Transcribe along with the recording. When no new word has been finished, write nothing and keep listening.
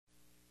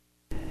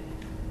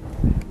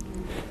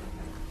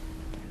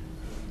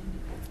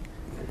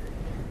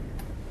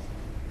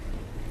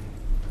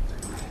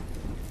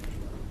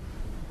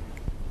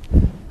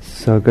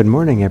So good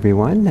morning,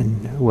 everyone,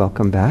 and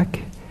welcome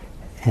back.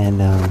 And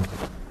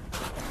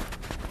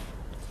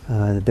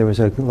there was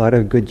a lot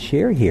of good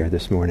cheer here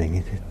this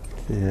morning,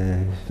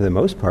 for the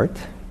most part,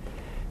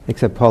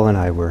 except Paul and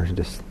I were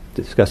just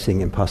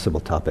discussing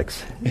impossible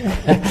topics. You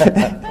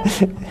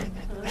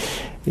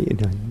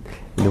know, in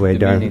the way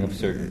the meaning of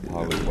certain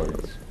Pali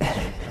words.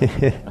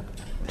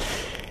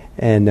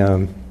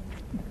 And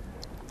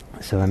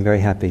so I'm very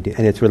happy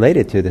and it's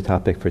related to the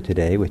topic for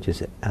today, which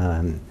is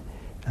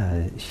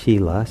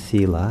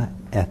Sila,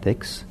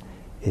 ethics.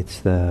 It's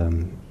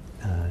the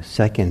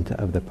second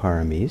of the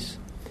paramis.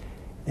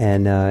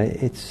 And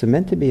it's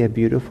meant to be a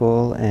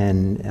beautiful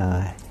and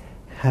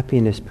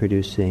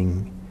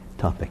happiness-producing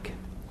topic.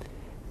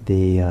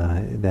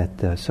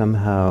 That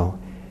somehow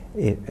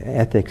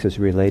ethics is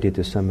related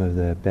to some of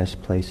the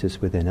best places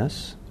within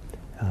us.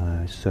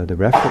 So the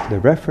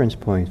reference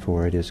point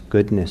for it is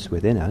goodness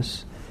within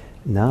us,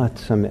 not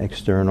some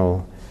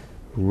external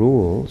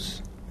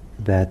rules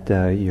that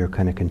you're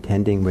kind of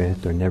contending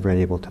with or never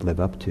able to live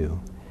up to.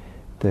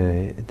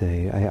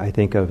 I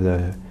think of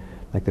the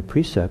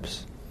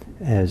precepts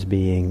as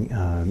being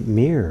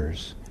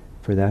mirrors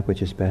for that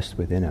which is best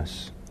within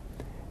us,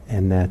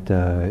 and that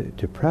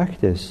to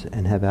practice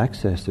and have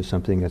access to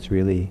something that's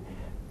really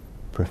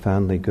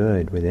profoundly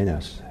good within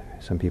us.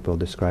 Some people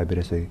describe it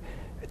as a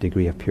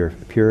degree of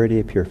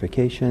purity,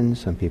 purification.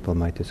 Some people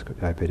might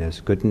describe it as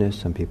goodness.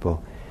 Some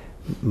people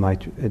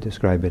might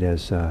describe it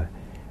as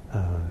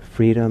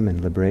freedom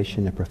and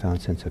liberation, a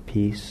profound sense of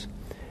peace.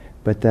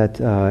 But that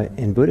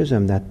in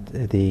Buddhism,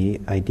 that the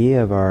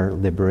idea of our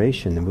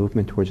liberation, the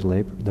movement towards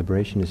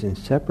liberation, is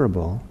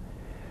inseparable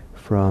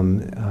from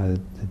the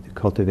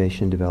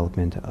cultivation,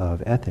 development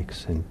of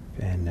ethics and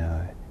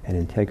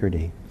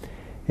integrity.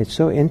 It's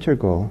so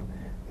integral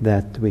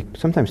that we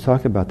sometimes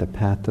talk about the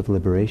path of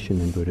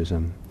liberation in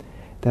Buddhism.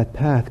 That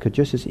path could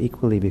just as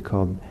equally be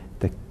called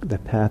the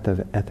path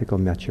of ethical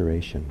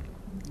maturation.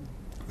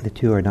 The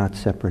two are not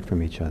separate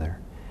from each other.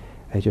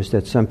 It's just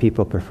that some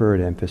people prefer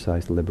to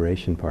emphasize the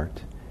liberation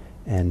part.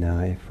 And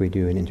if we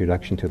do an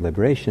introduction to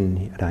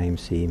liberation at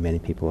IMC, many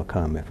people will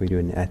come. If we do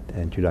an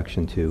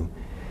introduction to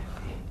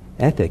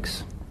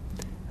ethics,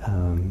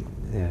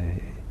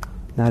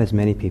 not as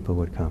many people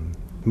would come.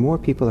 More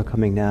people are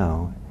coming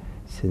now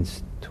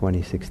since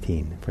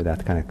 2016 for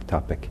that kind of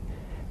topic.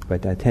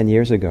 But 10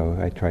 years ago,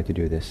 I tried to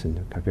do this,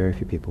 and very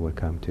few people would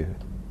come to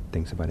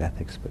things about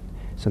ethics. But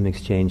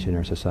something's changed in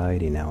our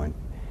society now, and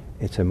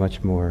it's a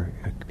much more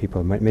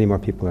many more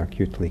people are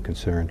acutely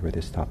concerned with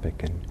this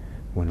topic and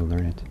want to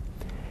learn it.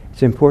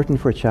 It's important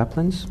for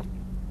chaplains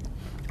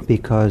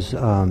because you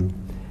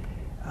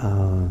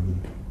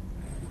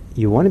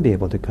want to be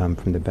able to come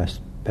from the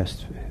best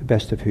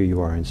of who you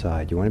are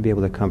inside. You want to be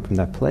able to come from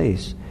that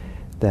place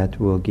that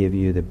will give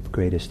you the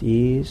greatest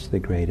ease, the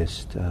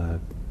greatest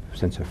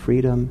sense of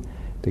freedom,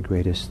 the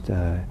greatest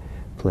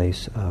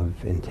place of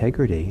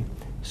integrity,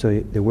 so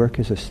the work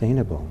is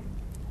sustainable.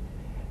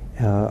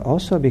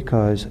 Also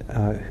because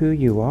who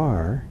you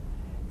are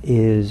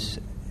is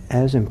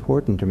as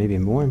important, or maybe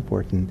more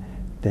important,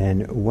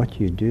 than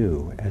what you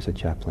do as a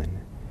chaplain.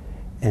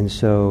 And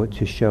so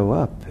to show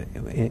up,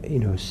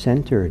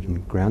 centered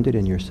and grounded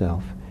in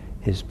yourself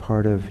is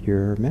part of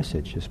your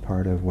message, is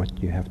part of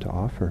what you have to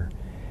offer.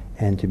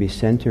 And to be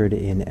centered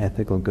in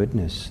ethical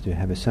goodness, to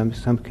have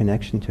some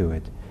connection to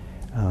it,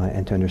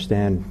 and to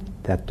understand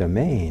that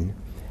domain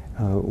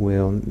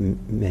will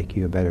make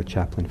you a better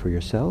chaplain for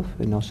yourself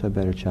and also a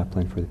better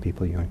chaplain for the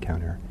people you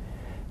encounter.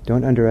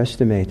 Don't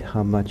underestimate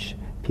how much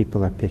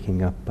people are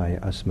picking up by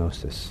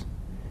osmosis.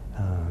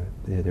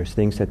 There's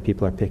things that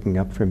people are picking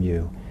up from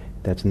you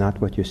that's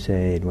not what you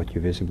say and what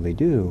you visibly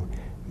do,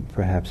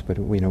 perhaps, but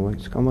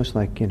it's almost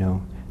like,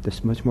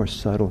 there's much more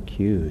subtle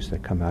cues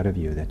that come out of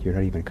you that you're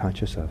not even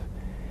conscious of,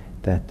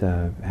 that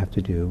have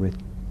to do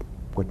with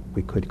what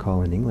we could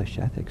call in English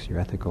ethics, your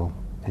ethical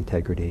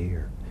integrity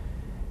or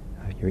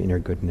your inner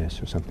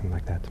goodness or something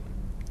like that.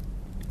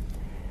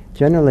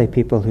 Generally,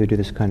 people who do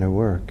this kind of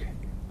work,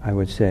 I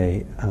would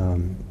say,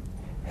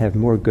 have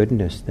more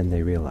goodness than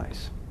they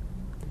realize.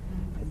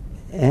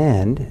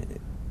 And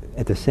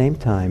at the same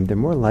time, they're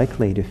more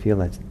likely to feel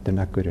that they're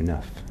not good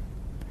enough.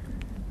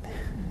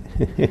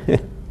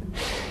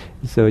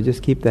 So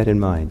just keep that in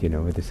mind,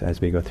 with this, as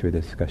we go through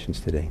the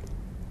discussions today.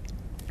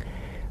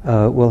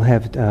 We'll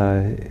have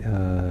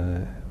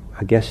a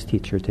guest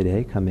teacher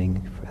today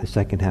coming for the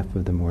second half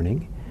of the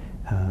morning,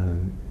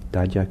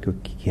 Daijaku,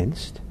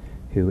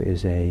 who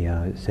is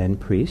a Zen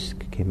priest,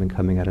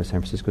 coming out of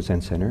San Francisco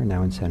Zen Center,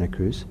 now in Santa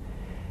Cruz.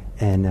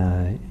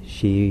 And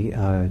she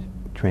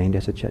trained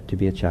to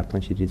be a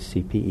chaplain. She did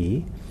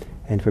CPE,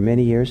 and for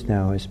many years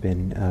now has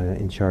been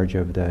in charge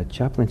of the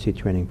chaplaincy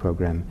training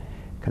program,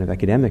 kind of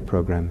academic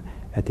program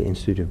at the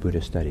Institute of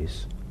Buddhist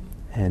Studies.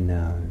 And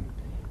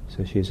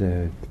so she's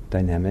a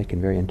dynamic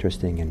and very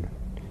interesting and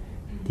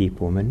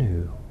deep woman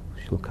who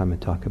she'll come and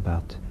talk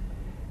about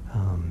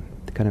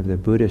kind of the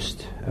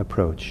Buddhist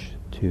approach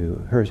to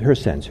her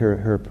sense,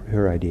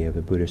 her idea of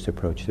a Buddhist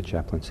approach to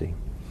chaplaincy.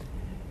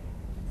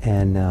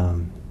 And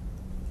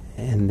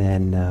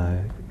then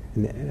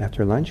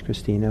after lunch,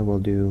 Christina will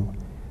do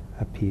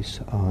a piece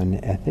on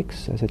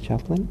ethics as a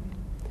chaplain,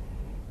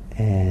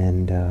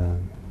 and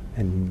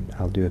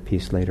I'll do a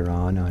piece later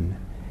on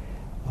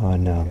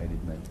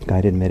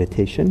guided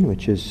meditation,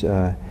 which is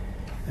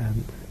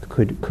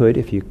could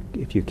if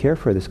you care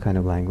for this kind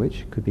of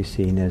language, could be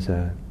seen as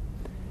a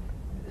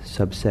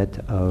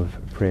subset of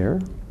prayer.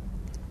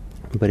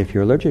 But if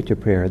you're allergic to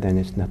prayer, then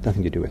it's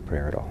nothing to do with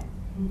prayer at all.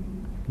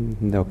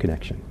 No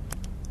connection,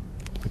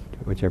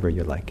 whichever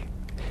you like.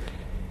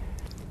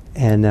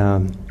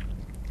 And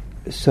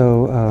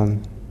so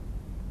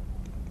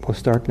we'll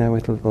start now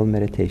with a little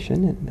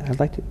meditation. And I'd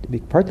like to,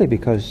 partly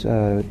because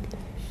in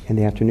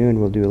the afternoon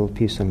we'll do a little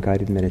piece on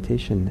guided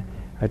meditation.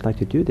 I'd like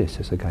to do this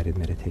as a guided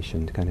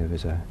meditation, kind of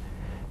as a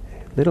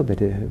little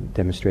bit of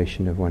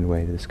demonstration of one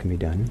way that this can be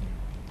done.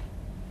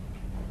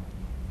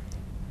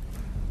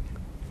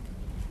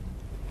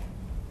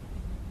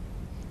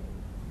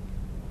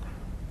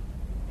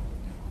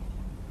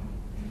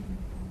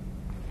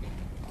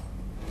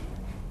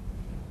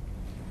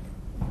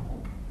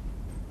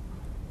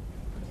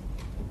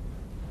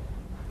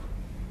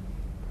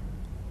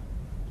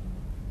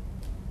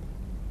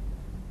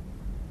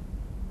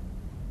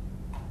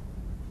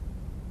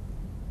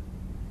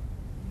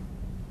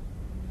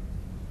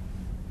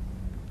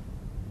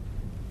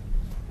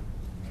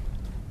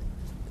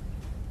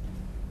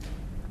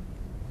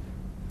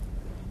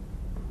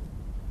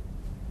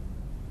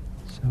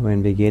 So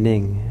when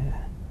beginning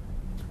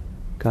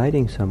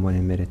guiding someone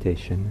in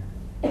meditation,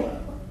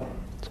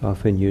 it's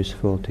often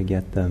useful to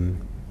get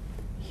them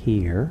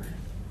here,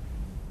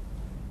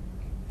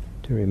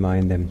 to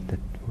remind them that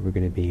we're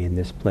going to be in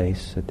this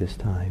place at this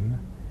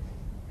time,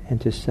 and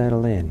to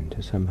settle in,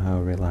 to somehow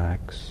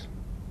relax.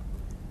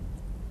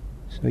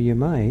 So you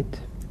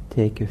might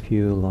take a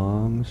few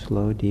long,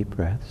 slow, deep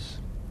breaths,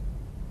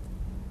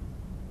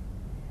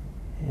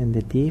 and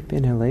the deep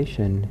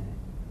inhalation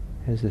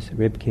as this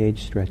rib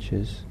cage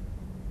stretches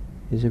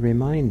is a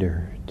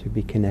reminder to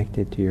be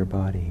connected to your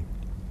body.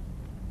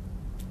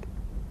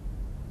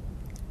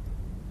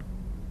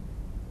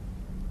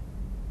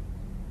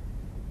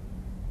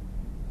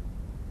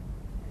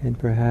 And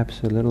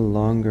perhaps a little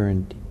longer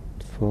and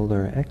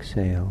fuller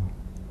exhale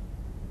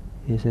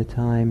is a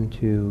time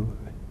to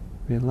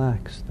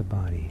relax the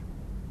body.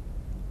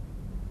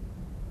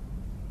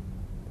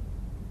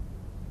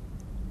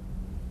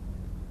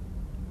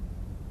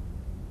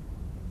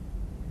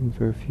 And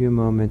for a few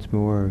moments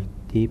more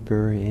of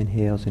deeper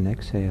inhales and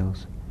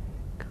exhales,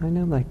 kind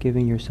of like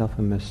giving yourself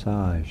a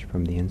massage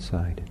from the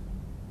inside.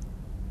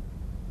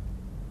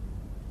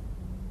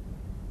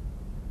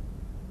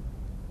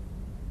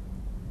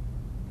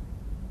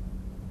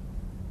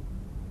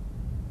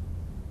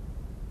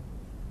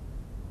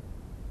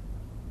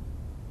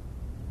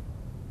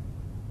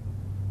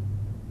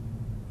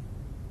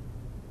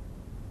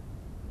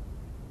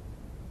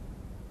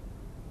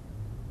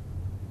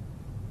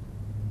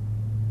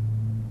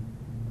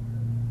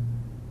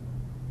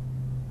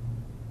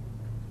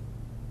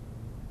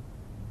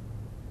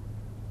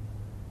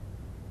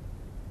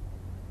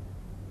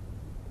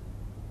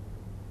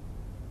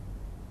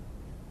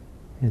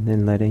 And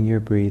then letting your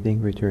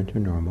breathing return to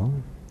normal.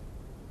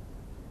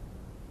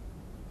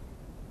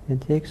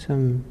 And take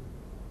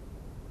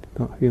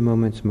a few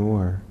moments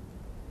more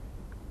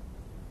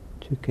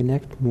to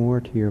connect more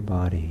to your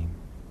body.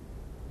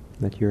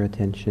 Let your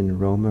attention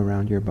roam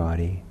around your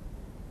body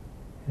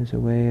as a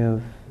way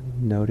of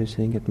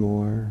noticing it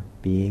more,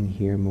 being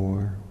here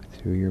more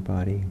through your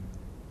body.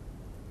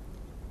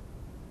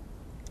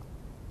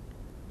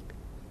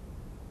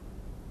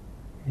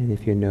 And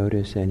if you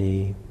notice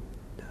any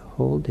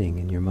holding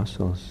in your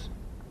muscles,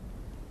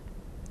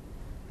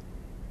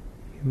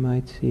 you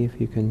might see if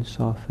you can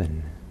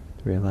soften,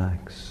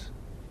 relax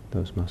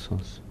those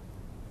muscles.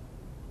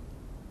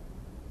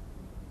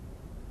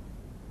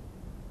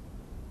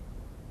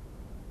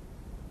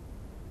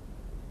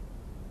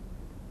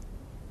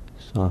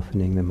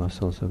 Softening the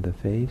muscles of the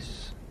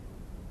face,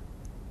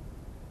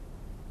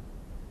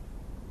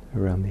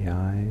 around the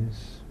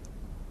eyes,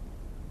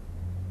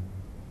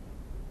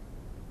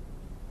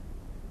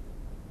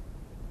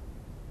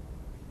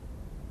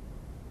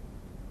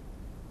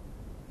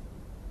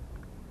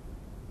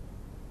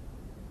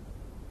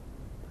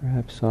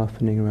 perhaps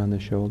softening around the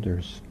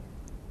shoulders.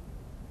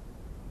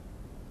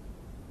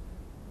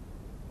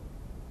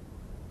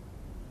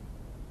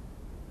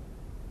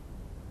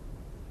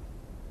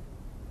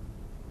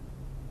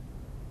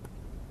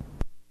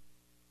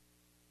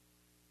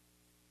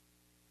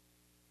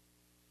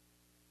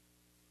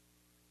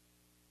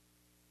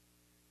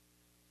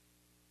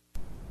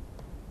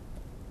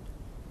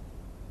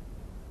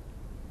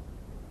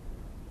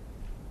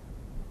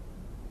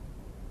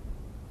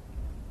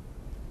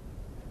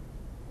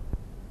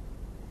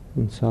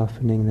 And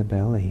softening the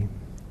belly.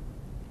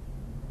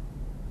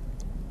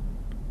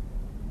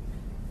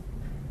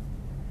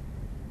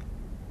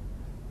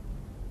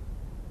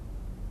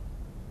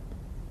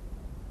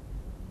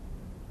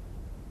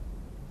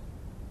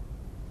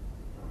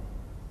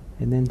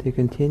 And then to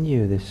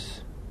continue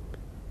this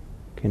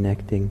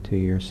connecting to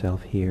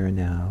yourself here and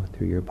now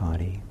through your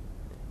body.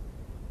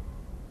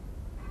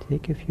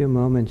 Take a few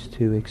moments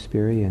to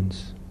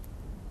experience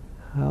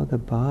how the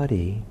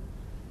body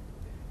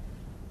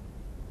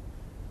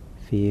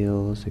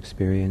feels,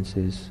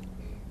 experiences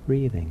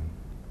breathing.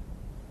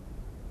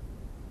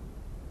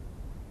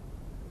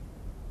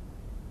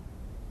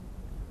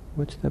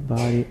 What's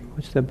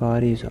the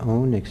body's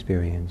own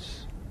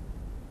experience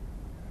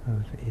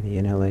of the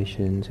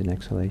inhalations and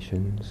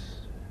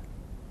exhalations?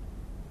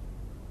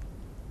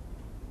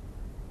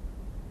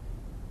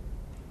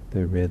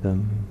 The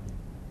rhythm,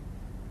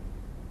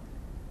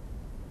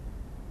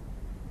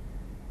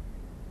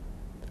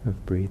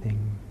 of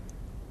breathing.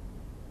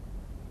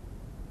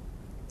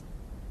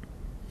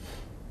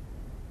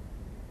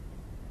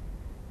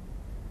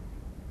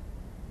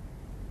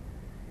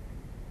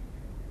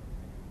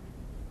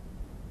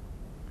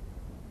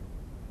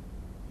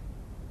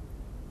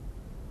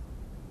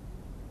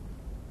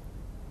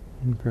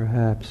 And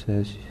perhaps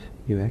as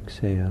you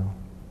exhale,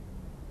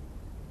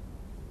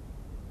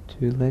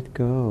 to let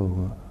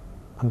go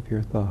of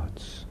your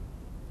thoughts,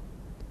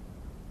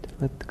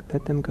 to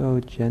let them go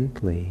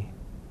gently,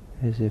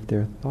 as if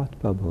they're thought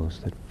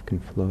bubbles that can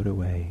float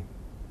away.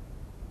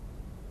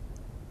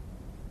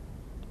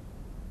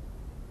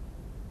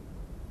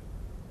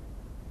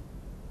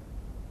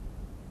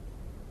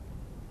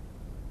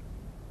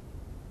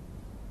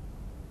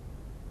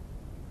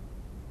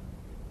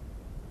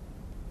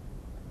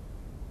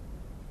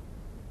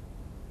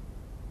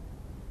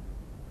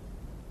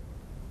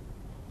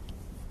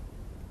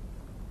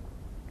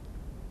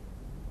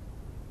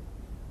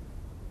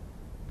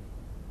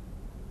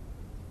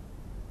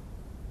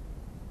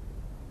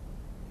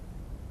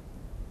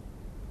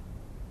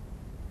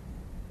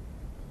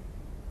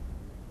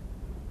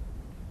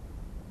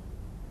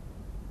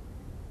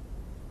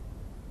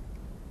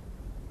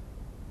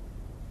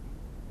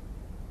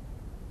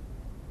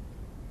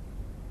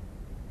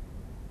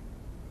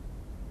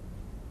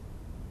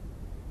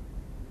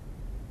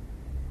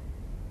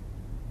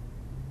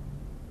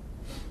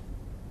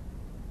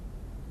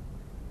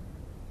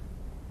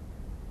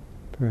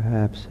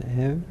 Perhaps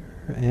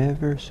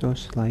ever so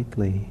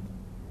slightly,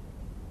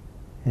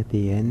 at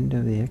the end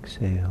of the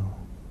exhale,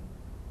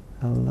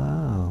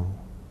 allow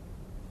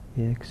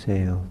the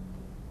exhale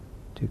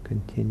to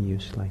continue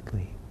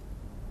slightly.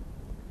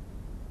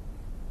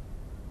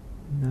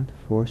 Not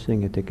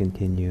forcing it to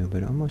continue,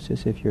 but almost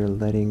as if you're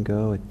letting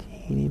go a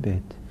teeny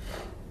bit.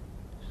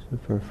 So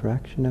for a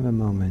fraction of a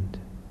moment,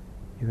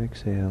 you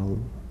exhale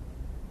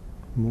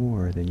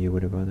more than you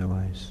would have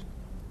otherwise.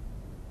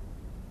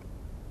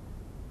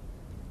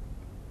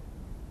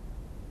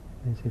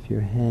 As if you're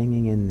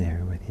hanging in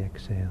there with the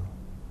exhale.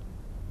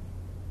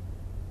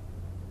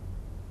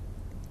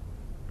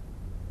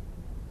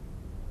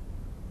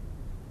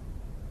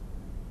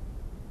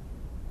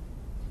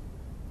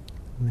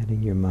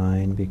 Letting your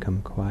mind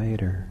become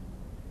quieter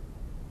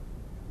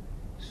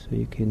so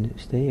you can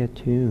stay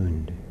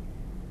attuned,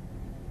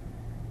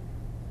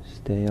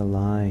 stay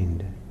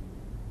aligned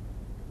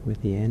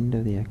with the end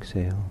of the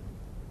exhale.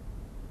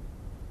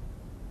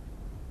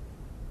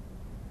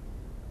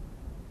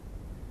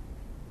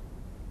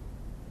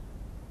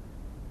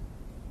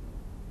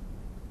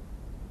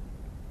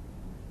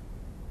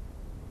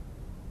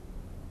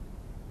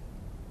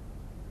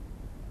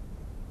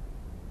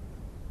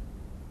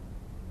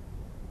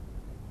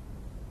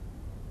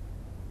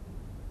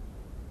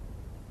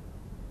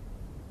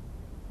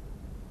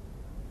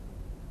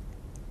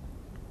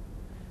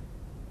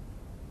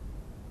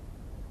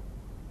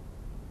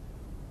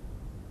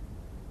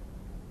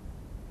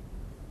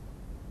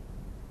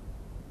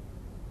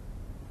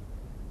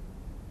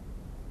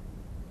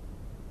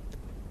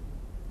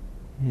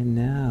 And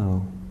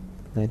now,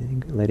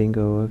 letting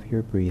go of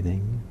your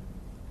breathing,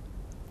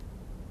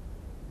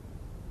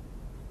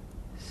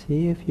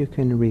 see if you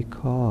can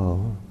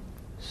recall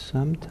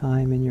some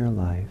time in your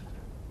life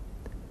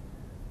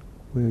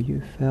where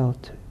you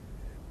felt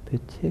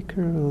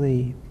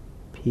particularly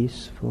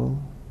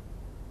peaceful,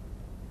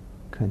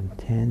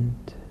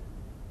 content,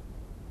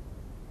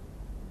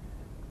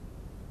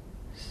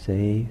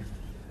 safe,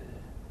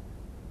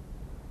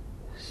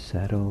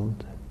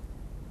 settled.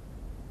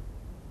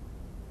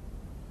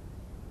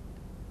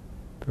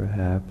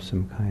 Perhaps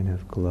some kind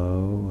of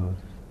glow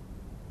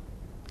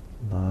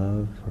of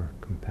love or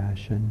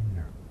compassion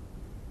or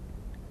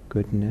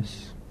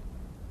goodness.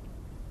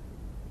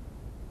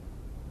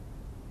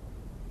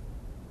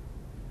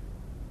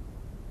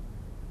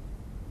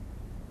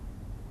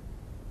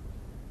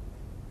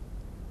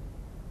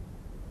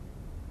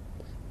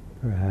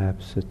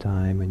 Perhaps a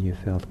time when you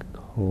felt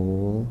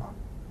whole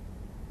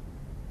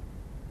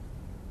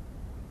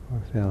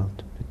or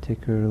felt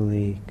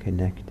particularly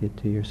connected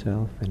to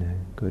yourself in a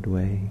good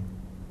way.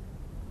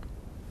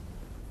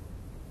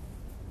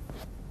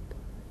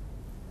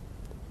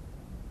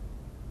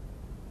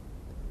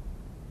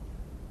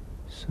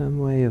 Some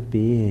way of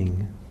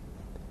being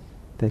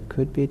that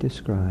could be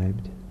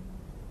described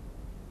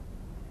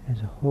as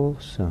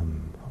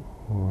wholesome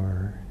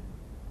or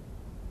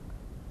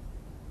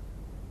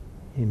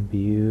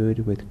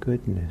imbued with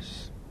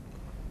goodness,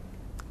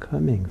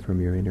 coming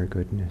from your inner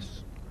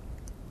goodness.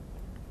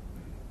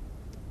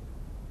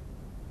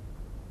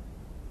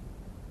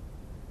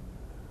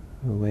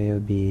 A way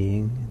of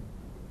being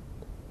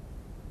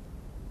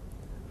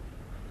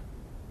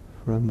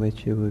from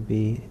which it would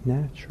be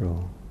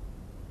natural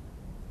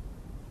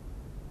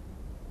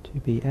to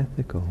be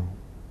ethical,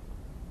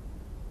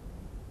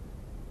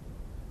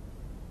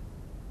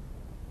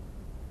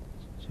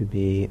 to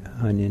be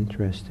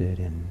uninterested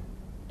in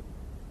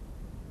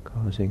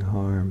causing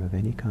harm of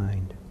any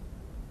kind.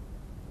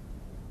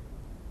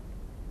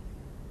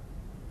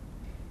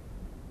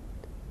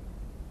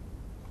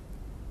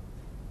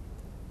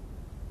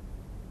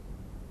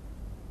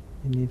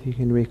 And if you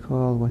can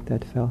recall what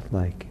that felt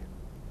like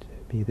to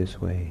be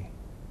this way,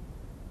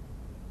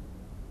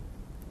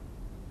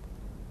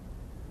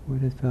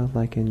 what it felt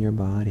like in your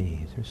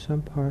body. Is there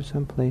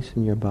some place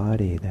in your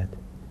body that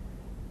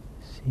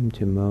seemed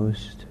to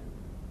most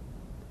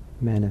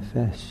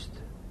manifest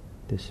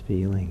this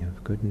feeling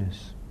of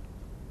goodness?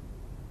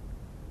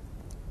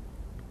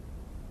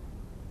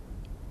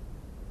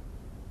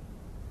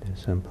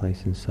 There's some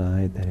place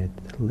inside that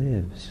it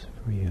lives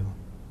for you.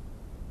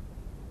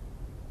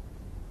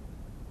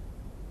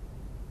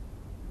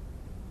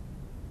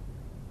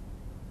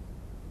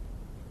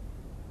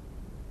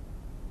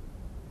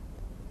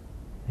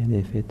 And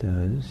if it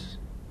does,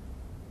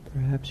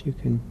 perhaps you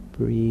can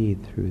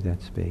breathe through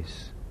that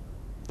space,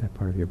 that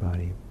part of your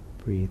body.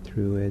 Breathe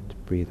through it,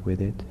 breathe with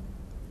it.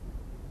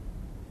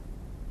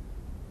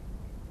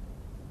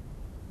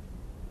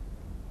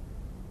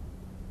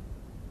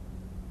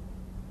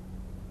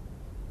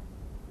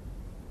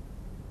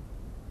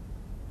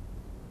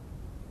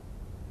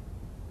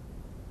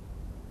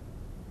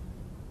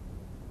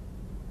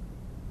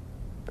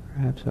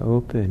 Perhaps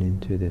open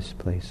into this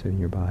place in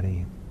your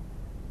body.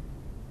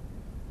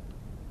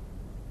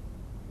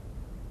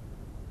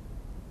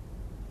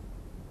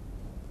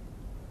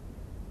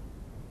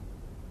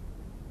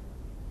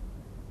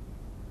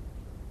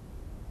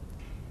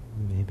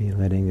 Maybe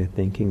letting the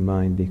thinking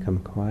mind become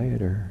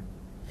quieter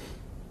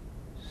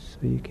so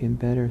you can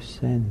better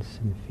sense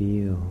and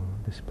feel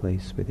this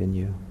place within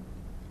you.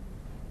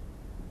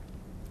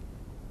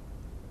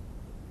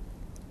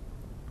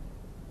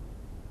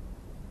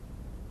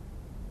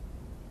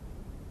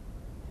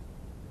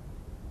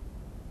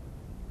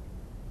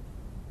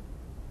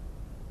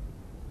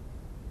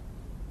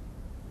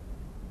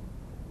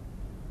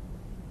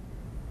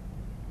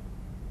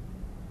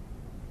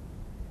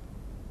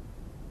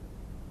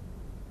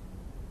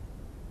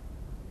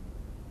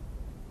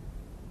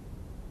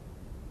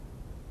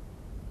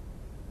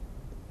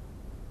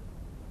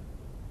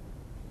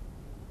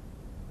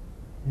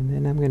 And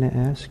then I'm going to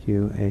ask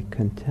you a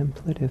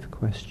contemplative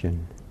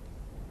question,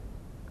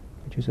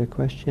 which is a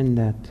question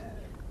that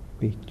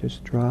we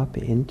just drop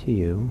into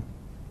you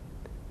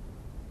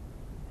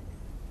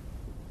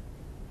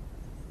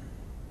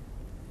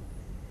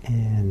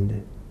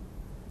and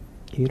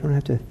you don't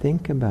have to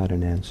think about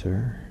an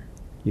answer.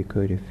 You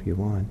could if you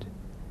want,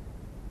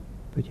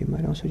 but you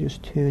might also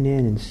just tune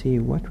in and see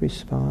what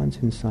responds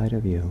inside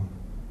of you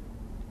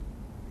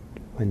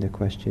when the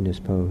question is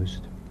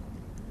posed.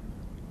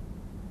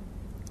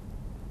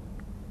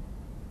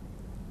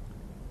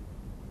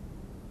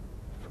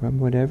 From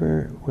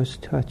whatever was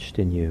touched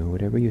in you,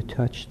 whatever you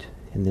touched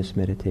in this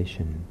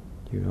meditation,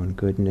 your own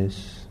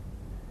goodness,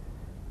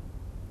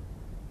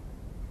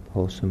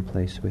 wholesome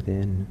place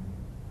within,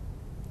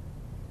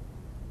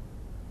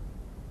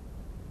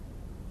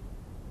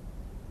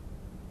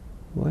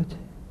 what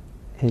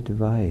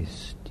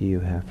advice do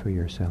you have for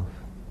yourself?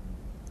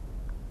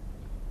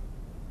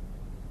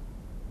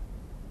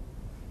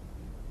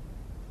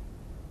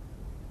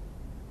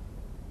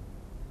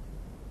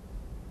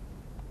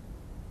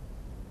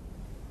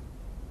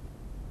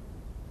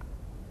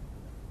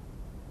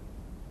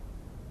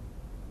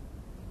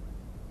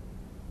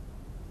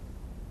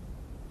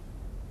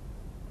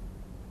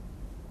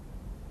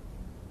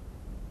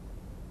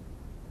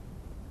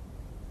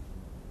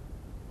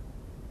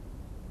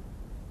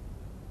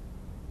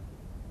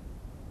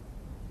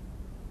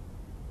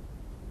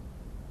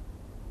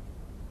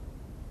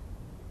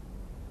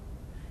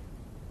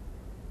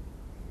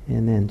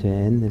 And then to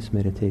end this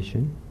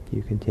meditation,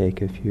 you can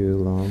take a few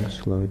long,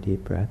 slow,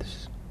 deep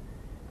breaths,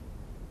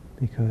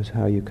 because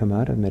how you come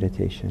out of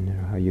meditation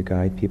or how you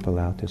guide people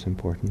out is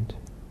important.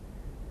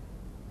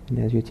 And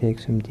as you take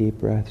some deep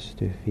breaths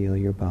to feel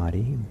your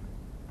body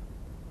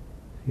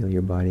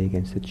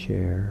against the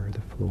chair or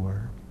the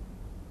floor,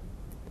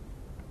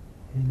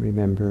 and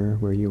remember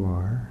where you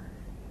are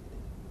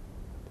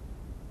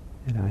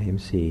at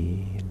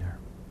IMC and are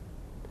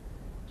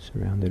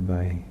surrounded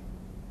by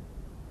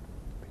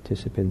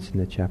participants in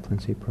the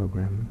chaplaincy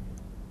program.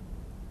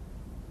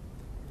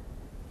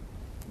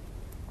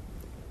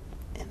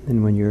 And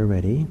then when you're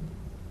ready,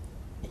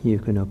 you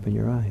can open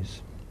your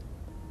eyes.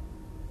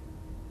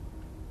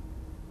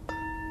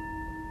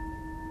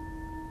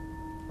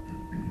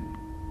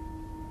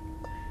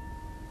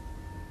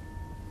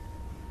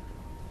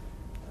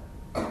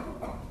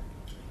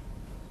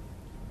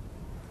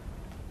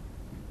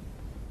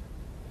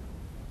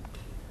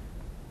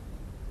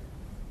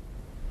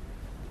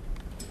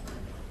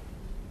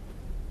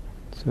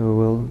 So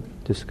we'll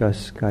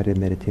discuss guided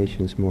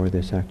meditations more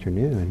this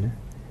afternoon,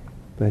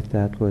 but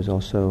that was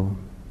also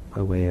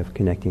a way of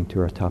connecting to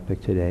our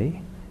topic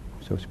today,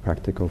 so it's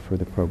practical for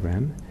the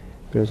program.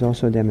 But it was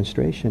also a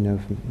demonstration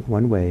of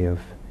one way of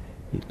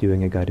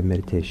doing a guided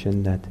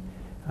meditation that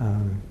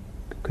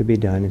could be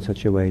done in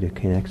such a way to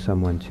connect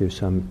someone to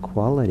some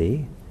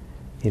quality,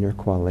 inner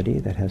quality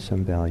that has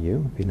some value,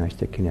 it'd be nice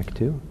to connect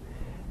to,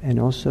 and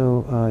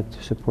also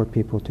to support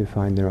people to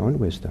find their own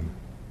wisdom.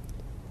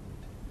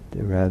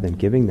 Rather than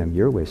giving them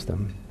your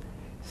wisdom,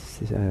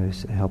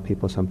 help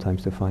people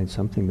sometimes to find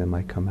something that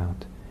might come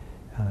out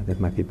that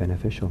might be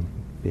beneficial,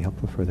 be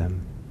helpful for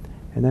them.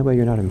 And that way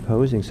you're not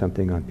imposing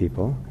something on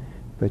people,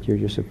 but you're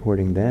just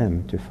supporting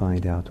them to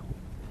find out,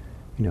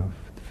 for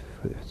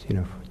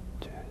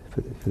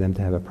them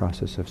to have a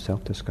process of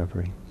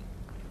self-discovery.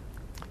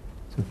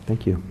 So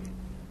thank you.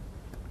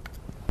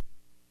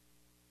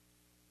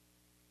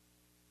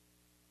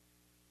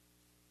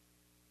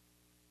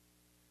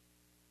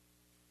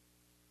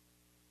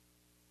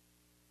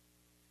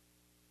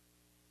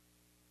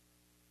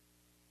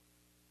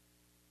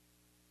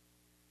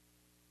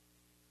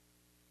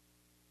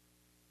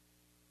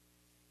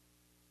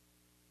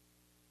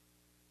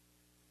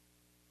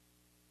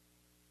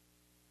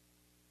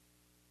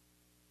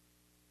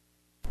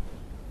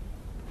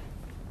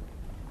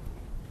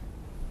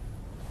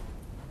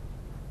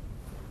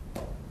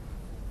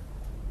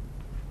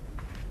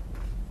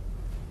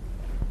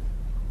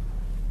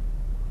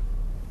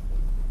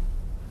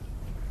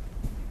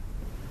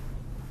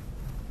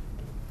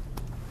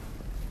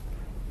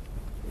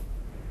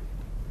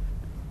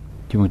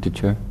 Do you want a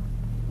chair?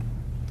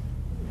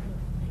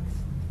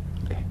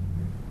 Okay.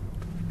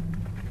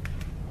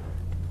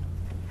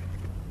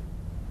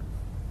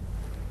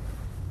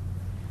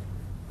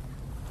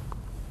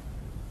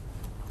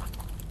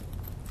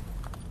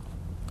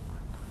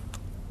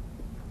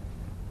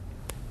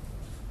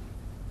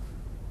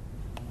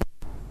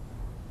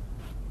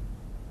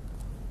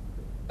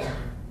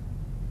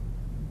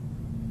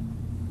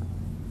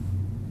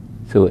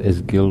 So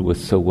as Gil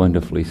was so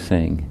wonderfully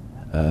saying,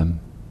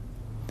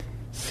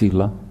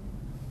 sila,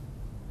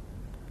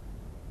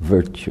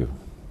 virtue,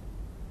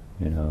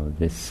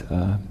 this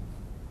kind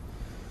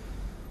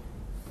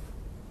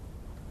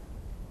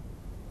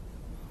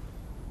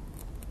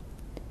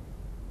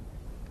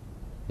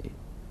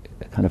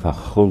of a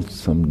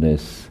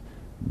wholesomeness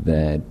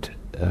that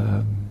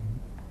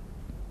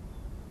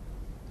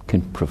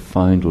can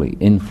profoundly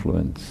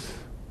influence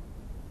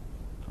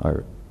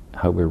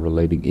how we're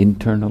relating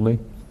internally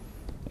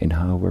and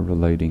how we're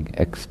relating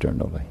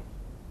externally.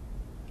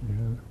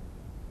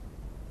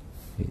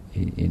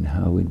 In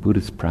how in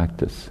Buddhist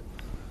practice,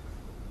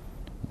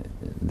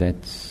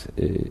 that's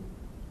in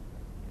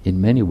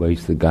many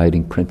ways the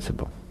guiding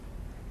principle.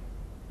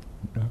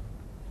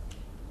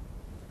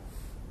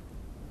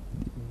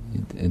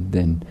 And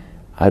then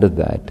out of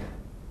that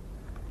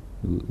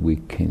we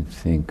can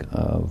think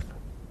of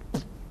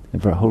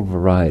a whole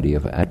variety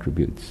of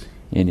attributes.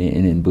 And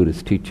in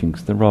Buddhist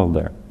teachings, they're all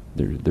there.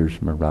 There's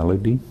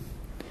morality,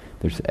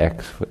 there's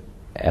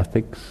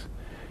ethics,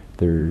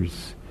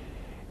 there's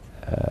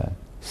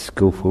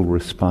skillful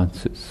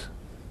responses.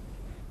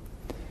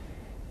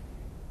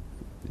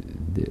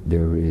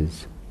 There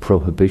is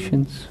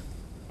prohibitions.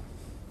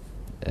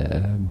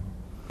 There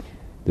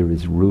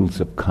is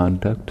rules of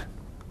conduct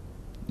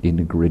in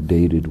a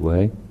gradated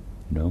way.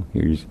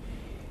 Here's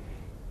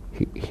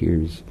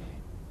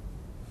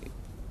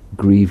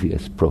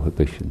grievous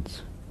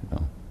prohibitions.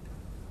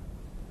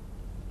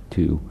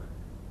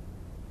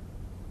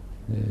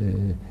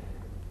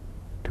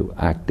 To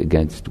act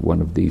against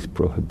one of these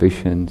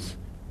prohibitions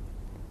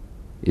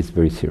is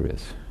very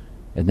serious.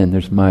 And then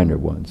there's minor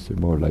ones. They're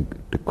more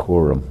like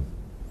decorum.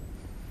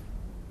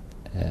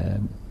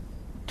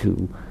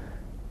 To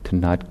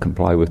not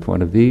comply with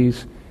one of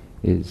these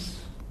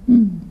is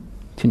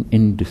it's an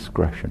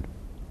indiscretion.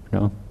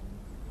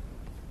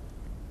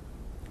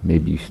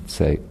 Maybe you should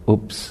say,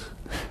 oops.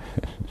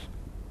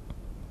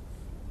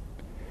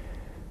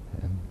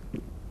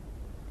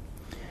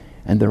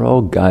 And they're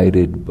all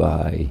guided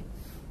by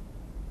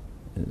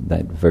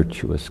that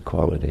virtuous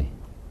quality,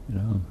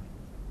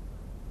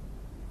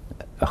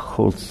 a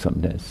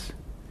wholesomeness.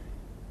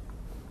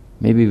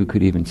 Maybe we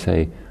could even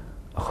say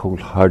a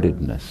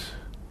wholeheartedness.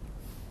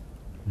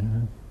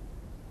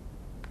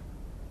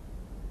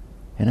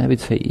 And I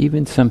would say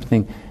even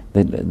something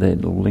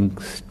that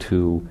links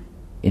to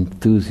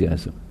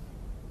enthusiasm.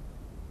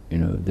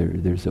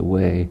 There's a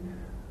way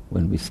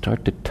when we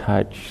start to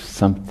touch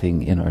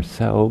something in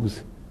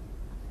ourselves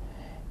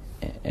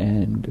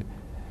and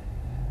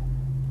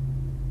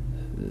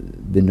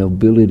the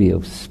nobility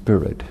of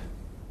spirit,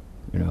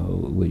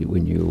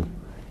 when you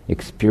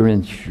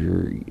experience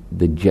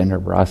the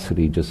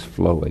generosity just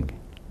flowing,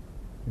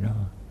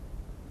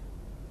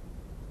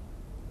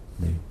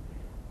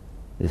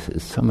 this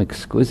is some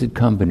exquisite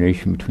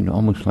combination between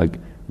almost like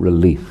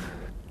relief,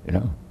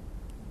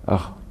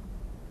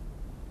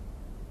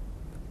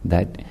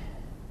 that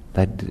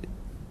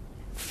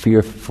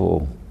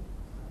fearful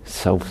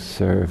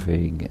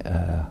self-serving,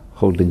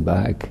 holding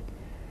back,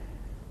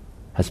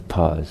 has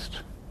paused,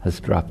 has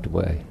dropped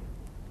away.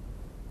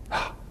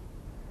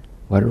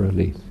 What a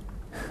relief.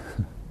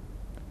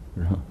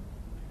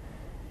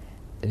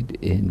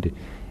 And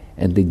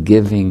the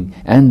giving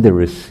and the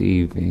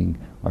receiving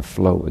are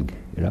flowing,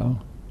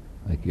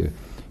 like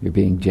you're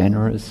being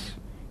generous,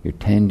 you're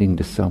tending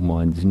to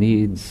someone's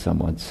needs,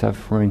 someone's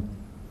suffering,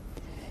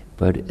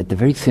 but at the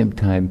very same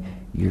time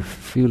you're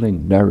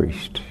feeling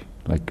nourished,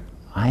 like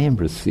I am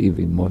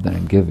receiving more than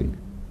I'm giving.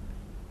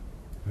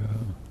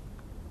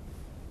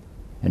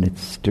 And it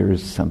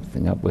stirs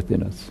something up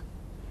within us.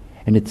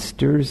 And it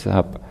stirs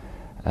up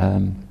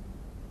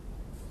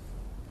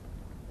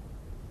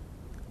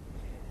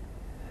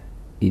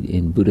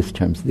in Buddhist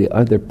terms, the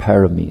other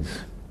paramis,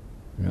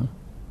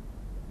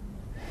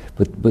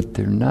 but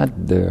they're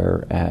not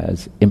there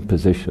as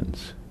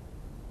impositions.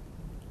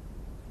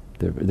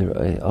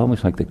 They're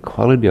almost like the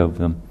quality of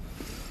them.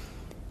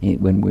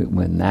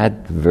 When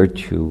that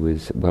virtue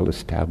is well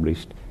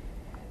established,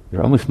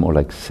 they're almost more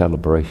like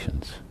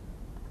celebrations.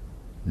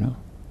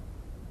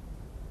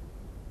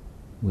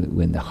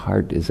 When the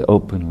heart is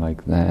open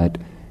like that.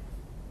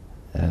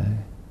 I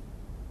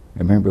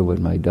remember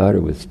when my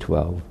daughter was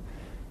 12.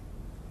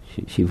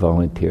 She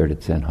volunteered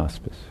at Zen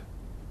Hospice.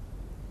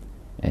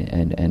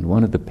 And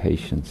one of the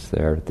patients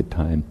there at the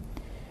time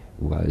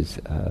was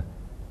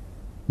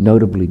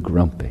notably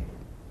grumpy.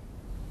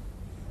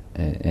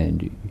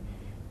 And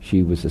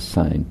she was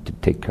assigned to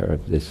take care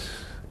of this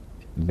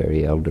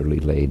very elderly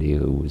lady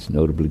who was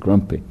notably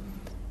grumpy.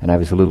 And I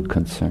was a little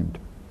concerned.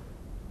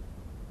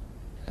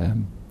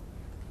 And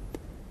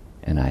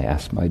I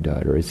asked my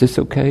daughter, "Is this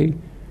okay?"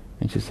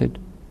 And she said,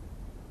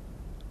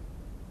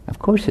 "Of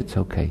course it's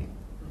okay.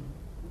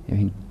 I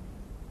mean,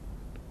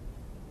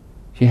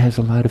 she has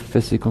a lot of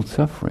physical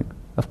suffering.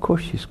 Of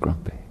course she's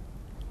grumpy."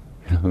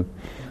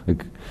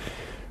 Like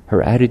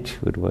her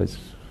attitude was,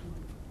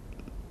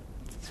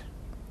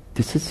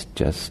 this is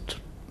just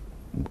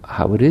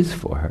how it is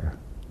for her.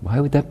 Why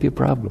would that be a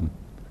problem?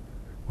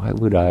 Why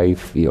would I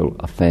feel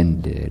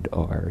offended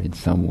or in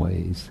some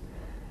ways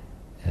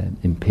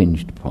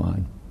impinged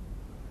upon?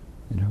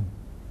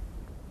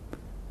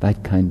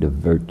 That kind of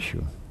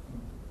virtue,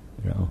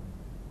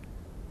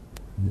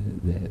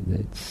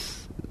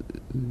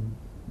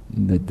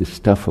 that the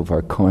stuff of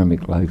our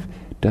karmic life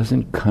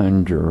doesn't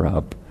conjure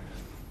up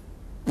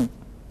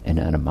an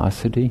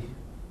animosity,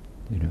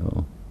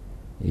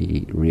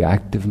 a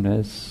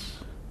reactiveness.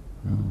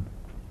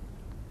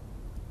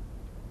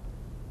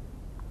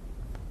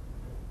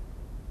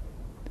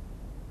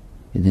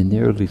 And in the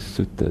early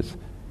suttas,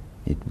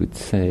 it would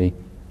say,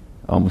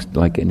 almost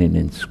like in an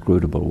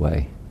inscrutable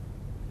way,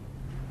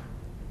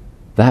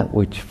 that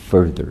which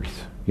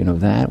furthers,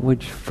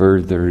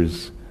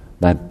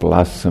 that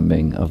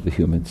blossoming of the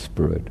human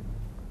spirit,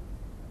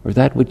 or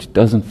that which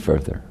doesn't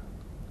further.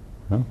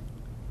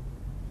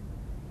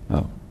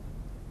 Oh.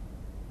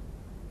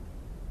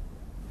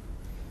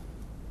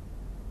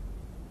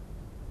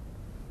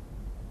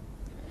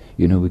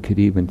 We could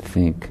even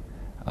think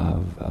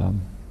of,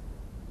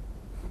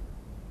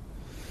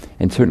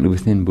 and certainly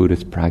within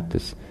Buddhist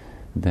practice,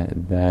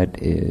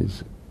 that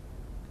is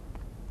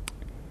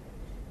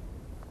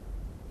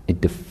a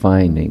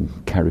defining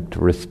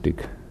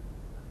characteristic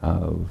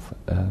of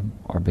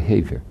our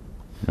behavior.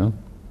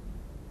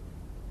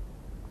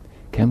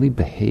 Can we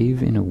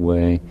behave in a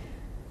way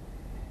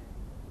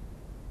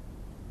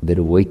that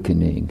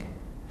awakening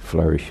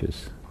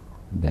flourishes,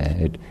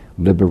 that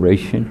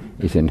liberation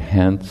is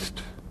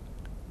enhanced,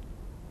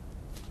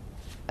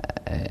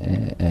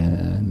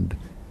 and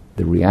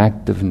the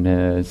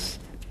reactiveness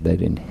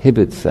that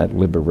inhibits that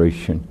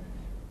liberation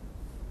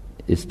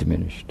is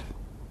diminished?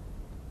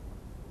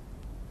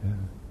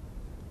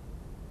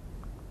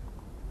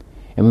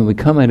 And when we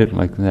come at it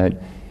like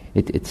that,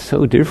 it's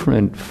so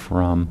different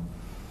from,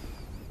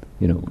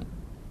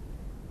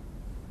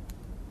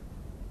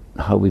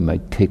 how we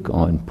might take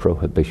on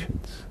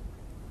prohibitions.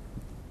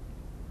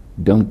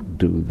 Don't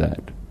do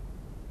that,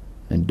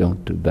 and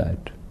don't do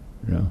that,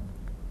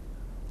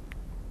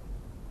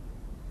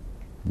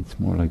 It's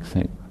more like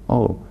saying,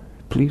 oh,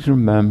 please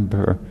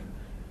remember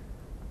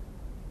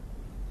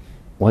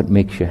what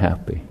makes you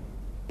happy.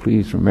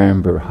 Please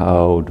remember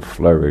how to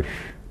flourish.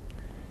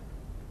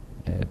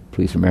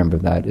 Please remember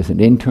that as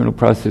an internal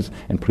process,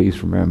 and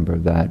please remember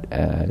that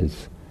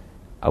as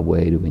a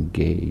way to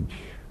engage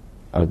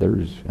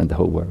others and the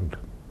whole world.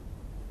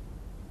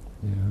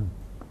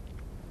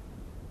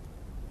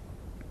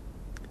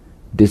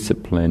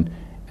 Discipline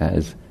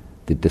as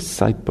the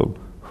disciple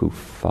who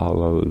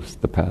follows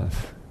the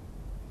path.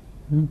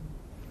 And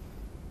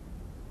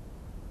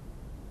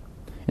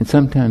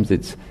sometimes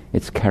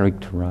it's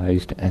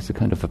characterized as a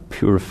kind of a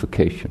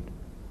purification.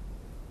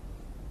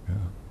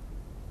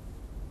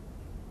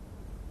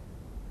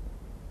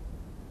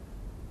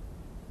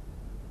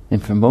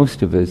 And for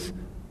most of us,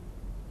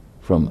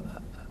 from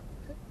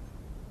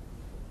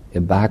a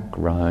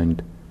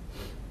background,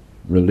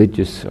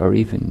 religious or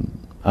even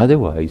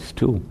otherwise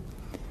too,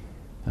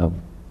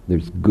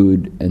 there's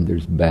good and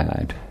there's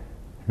bad.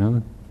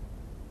 know?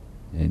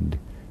 And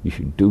you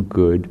should do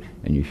good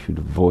and you should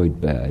avoid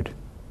bad.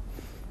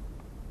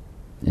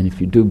 And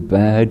if you do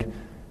bad,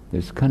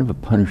 there's kind of a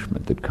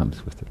punishment that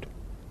comes with it.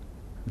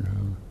 You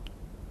know?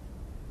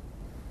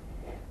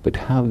 But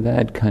how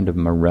that kind of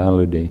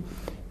morality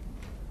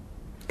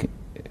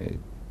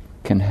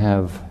can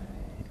have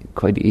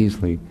quite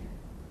easily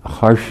a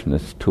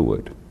harshness to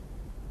it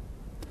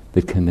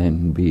that can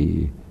then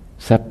be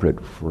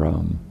separate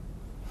from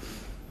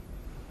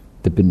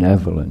the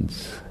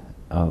benevolence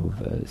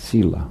of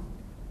sila.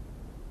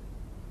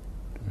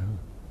 You know?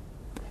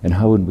 And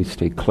how when we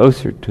stay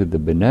closer to the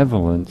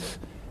benevolence,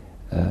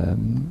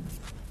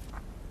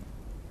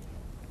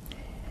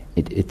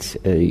 it's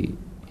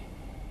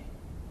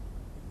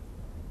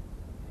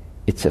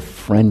a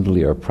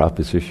friendlier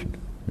proposition,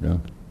 you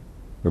know.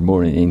 We're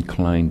more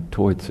inclined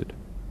towards it,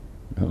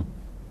 you know.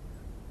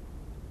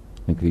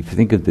 Like if you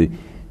think of the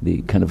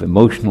kind of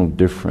emotional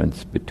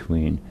difference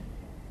between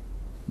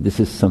this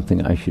is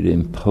something I should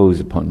impose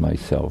upon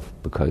myself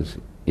because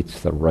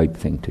it's the right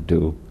thing to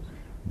do,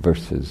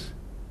 versus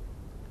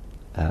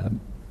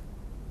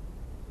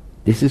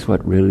this is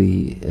what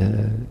really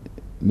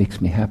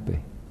makes me happy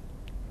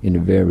in a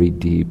very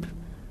deep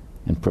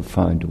and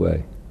profound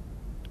way.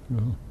 You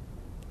know?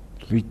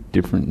 Very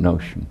different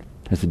notion,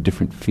 has a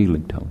different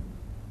feeling tone.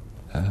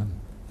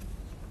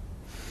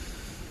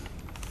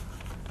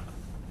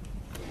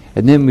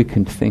 And then we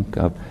can think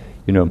of,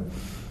 you know,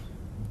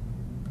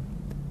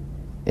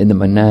 in the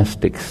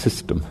monastic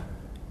system,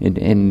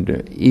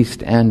 in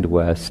East and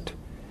West,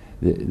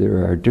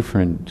 there are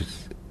different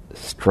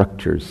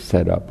structures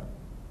set up,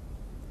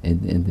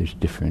 and there's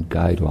different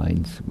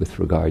guidelines with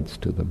regards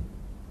to them.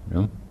 You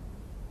know,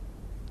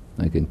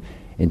 like in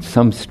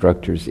some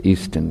structures,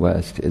 East and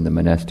West, in the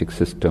monastic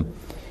system,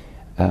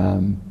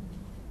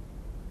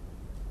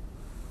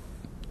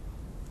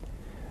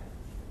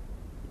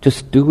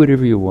 just do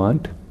whatever you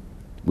want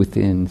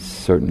within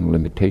certain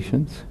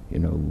limitations. You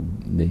know,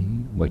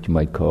 what you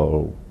might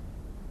call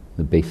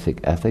the basic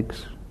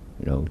ethics.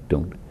 You know,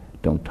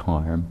 don't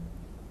harm,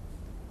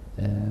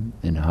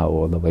 and how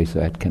all the ways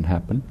that can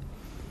happen,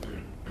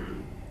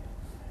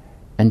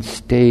 and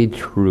stay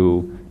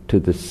true to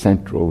the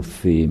central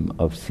theme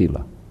of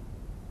sila.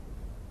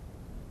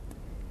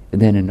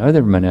 And then in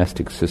other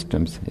monastic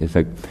systems, it's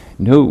like,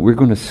 no, we're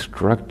going to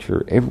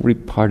structure every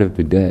part of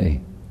the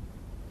day.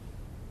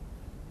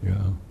 You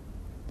know,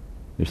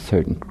 there's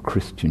certain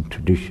Christian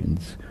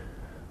traditions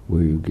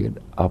where you get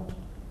up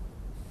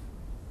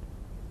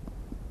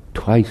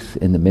twice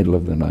in the middle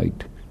of the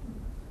night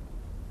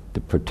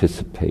to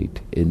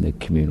participate in the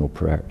communal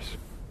prayers.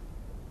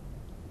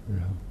 You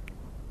know.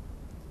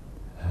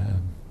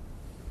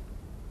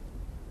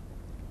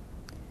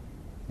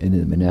 In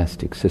the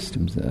monastic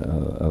systems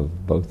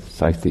of both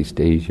Southeast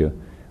Asia,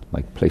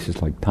 like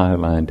places like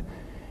Thailand,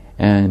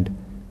 and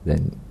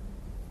then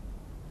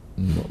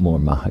more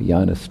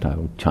Mahayana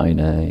style,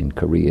 China and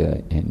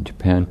Korea and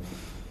Japan,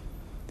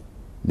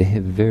 they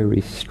have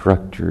very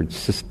structured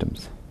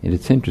systems. And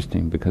it's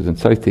interesting because in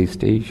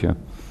Southeast Asia,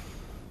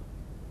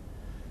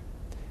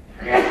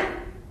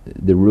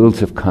 the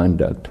rules of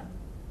conduct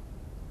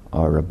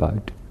are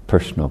about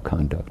personal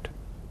conduct.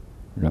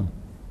 You know,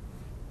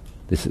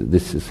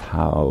 this is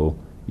how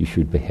you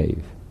should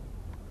behave.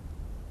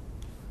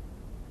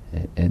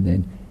 And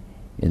then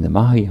in the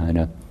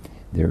Mahayana,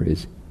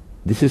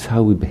 this is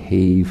how we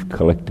behave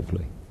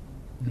collectively.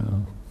 You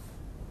know,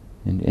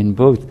 and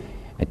both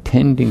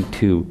attending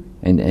to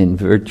and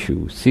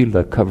virtue,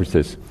 sila covers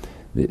this,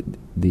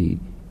 the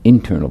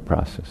internal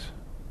process.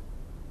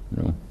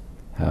 You know,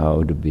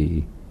 how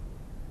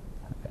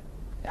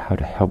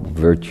to help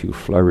virtue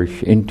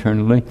flourish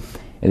internally,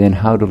 and then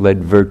how to let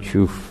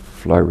virtue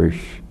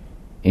flourish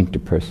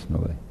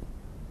interpersonally.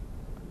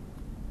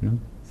 You know?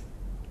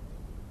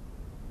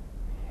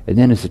 And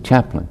then as a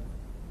chaplain,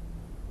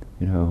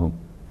 you know,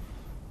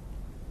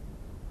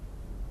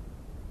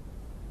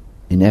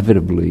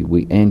 inevitably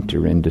we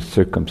enter into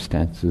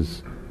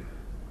circumstances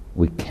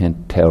we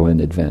can't tell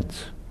in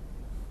advance.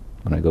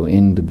 When I go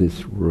into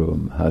this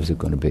room, how's it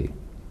going to be?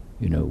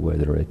 You know,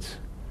 whether it's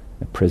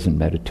a prison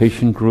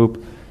meditation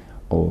group,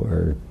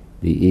 or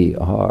the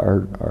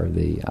ER, or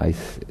the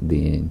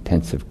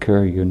intensive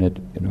care unit.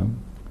 You know,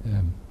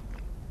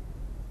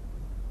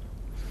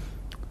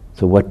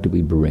 so what do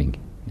we bring?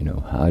 You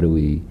know, how do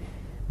we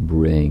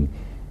bring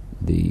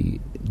the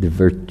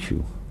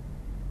virtue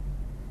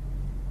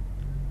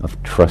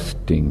of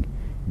trusting,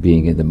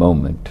 being in the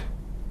moment,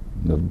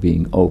 of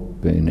being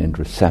open and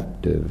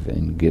receptive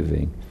and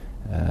giving,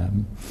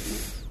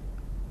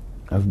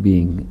 of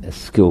being a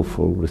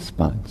skillful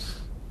response?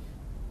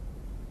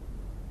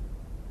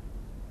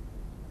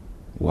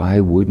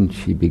 Why wouldn't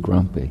she be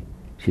grumpy?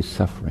 She's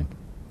suffering.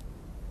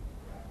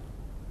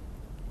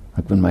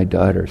 Like when my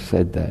daughter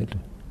said that,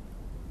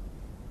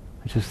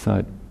 I just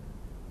thought,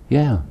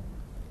 yeah.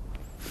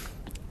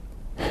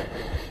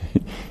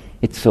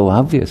 It's so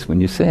obvious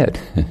when you say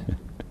it.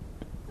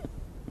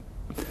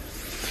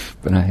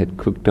 But I had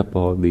cooked up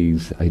all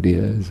these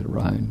ideas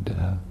around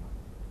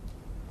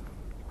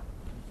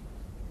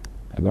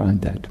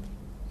around that.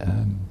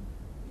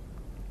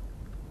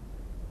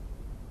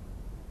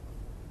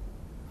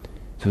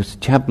 So as a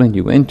chaplain,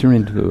 you enter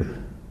into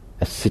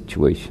a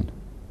situation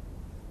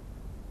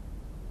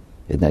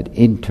in that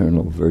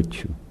internal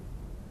virtue.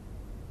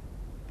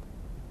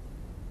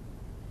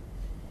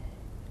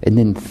 And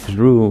then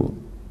through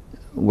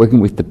working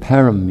with the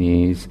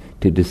paramis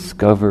to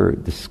discover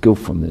the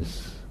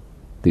skillfulness,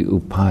 the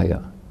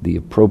upaya, the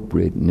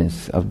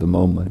appropriateness of the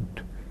moment,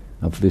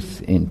 of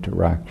this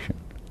interaction.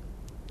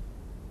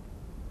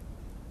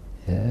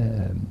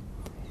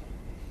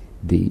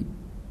 The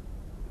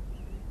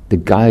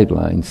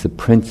guidelines, the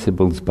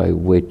principles by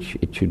which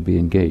it should be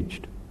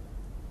engaged.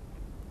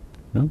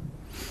 No?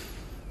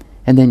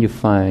 And then you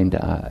find,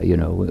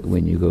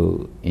 when you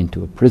go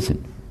into a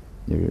prison,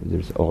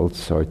 there's all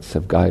sorts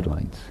of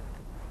guidelines.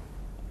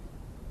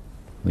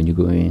 When you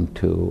go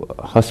into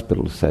a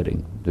hospital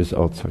setting, there's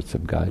all sorts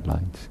of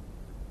guidelines.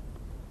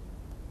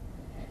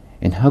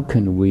 And how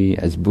can we,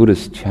 as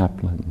Buddhist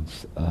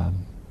chaplains,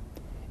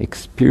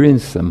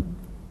 experience them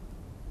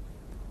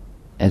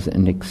as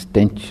an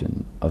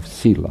extension of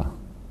sila,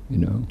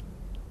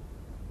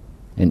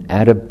 an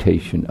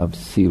adaptation of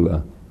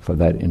sila for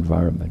that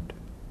environment?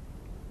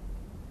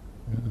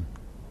 Yeah.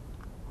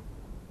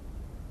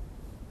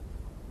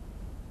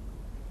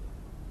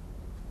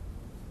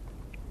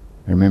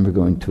 I remember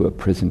going to a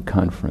prison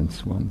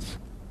conference once,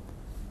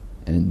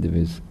 and there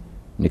was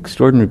an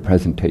extraordinary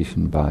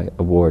presentation by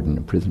a warden,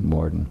 a prison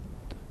warden,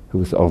 who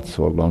was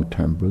also a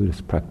long-term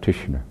Buddhist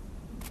practitioner.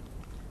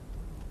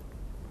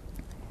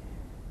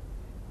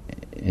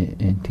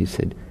 And he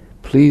said,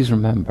 please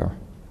remember,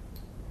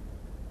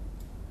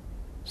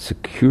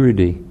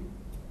 security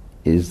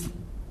is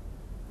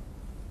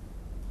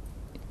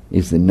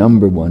the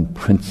number one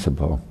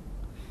principle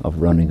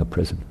of running a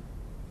prison.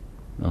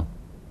 No?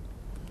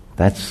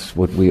 That's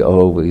what we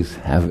always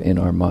have in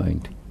our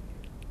mind.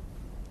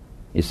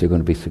 Is there going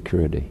to be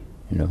security?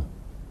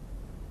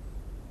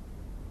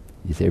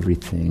 Is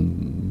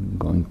everything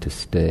going to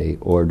stay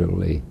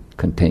orderly,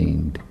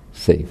 contained,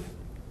 safe?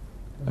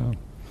 Oh.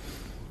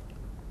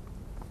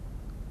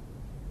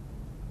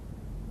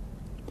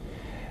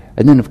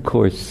 And then, of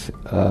course,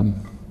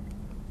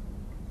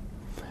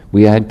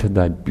 we add to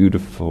that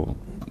beautiful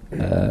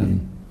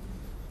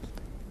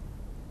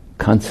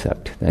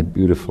concept, that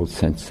beautiful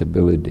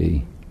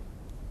sensibility,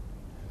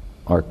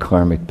 our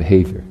karmic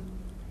behavior,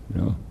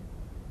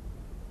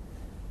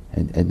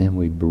 and then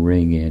we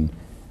bring in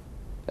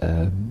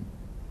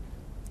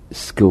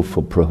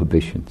skillful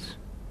prohibitions.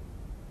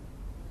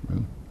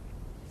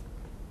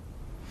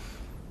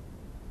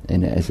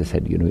 And as I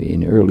said,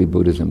 in early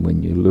Buddhism,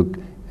 when you look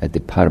at the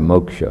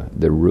paramoksha,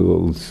 the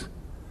rules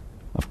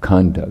of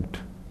conduct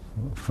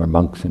for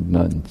monks and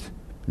nuns,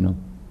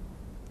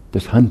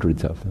 there's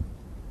hundreds of them,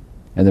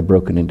 and they're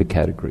broken into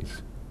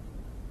categories.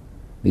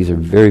 These are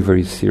very,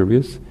 very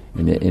serious,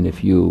 and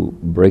if you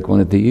break one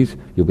of these,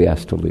 you'll be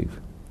asked to leave.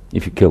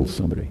 If you kill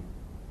somebody.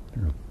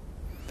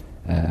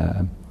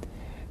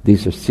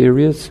 These are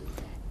serious,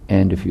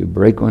 and if you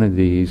break one of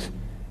these,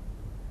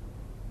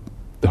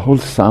 the whole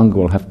Sangha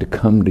will have to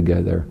come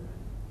together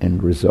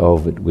and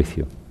resolve it with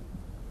you.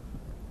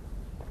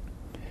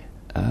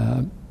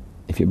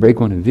 If you break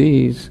one of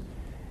these,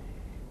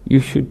 you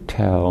should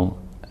tell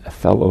a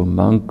fellow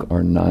monk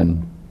or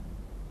nun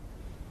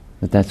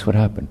that that's what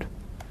happened.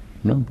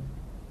 No?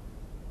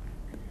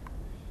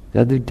 The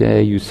other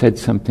day you said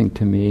something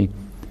to me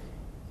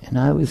and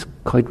I was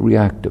quite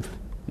reactive,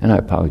 and I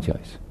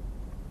apologize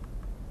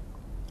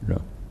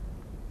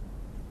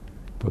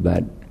for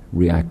that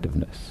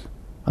reactiveness.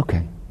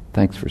 Okay,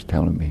 thanks for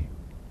telling me.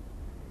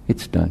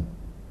 It's done.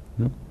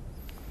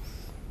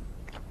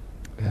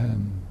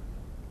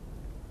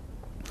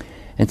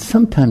 And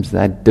sometimes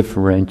that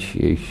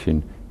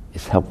differentiation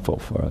is helpful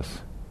for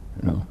us,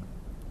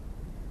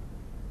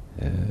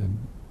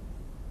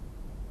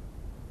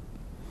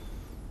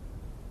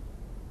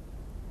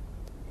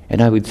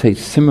 And I would say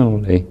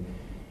similarly,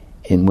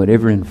 in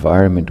whatever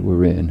environment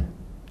we're in,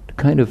 to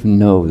kind of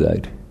know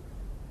that,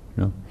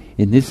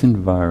 in this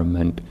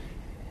environment,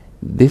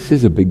 this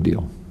is a big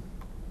deal.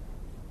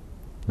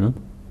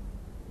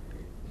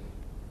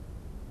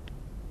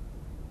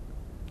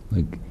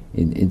 Like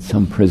in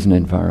some prison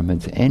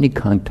environments, any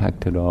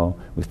contact at all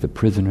with the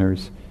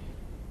prisoners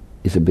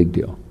is a big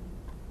deal.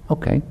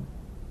 Okay,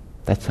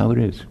 that's how it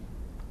is.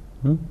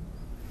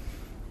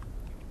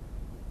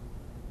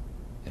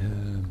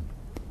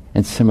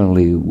 And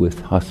similarly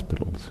with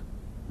hospitals.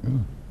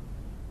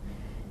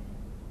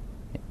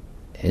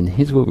 And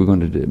here's what we're going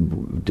to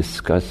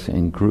discuss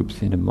in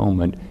groups in a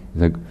moment.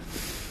 Like,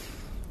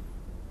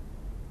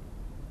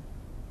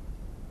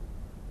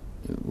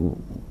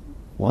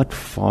 what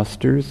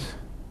fosters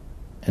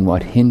and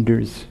what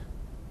hinders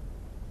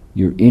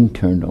your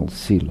internal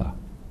sila?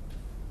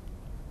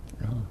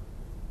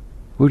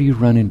 Where do you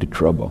run into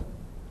trouble?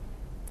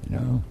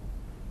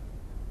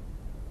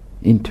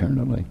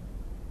 Internally.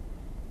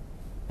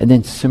 And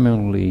then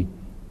similarly,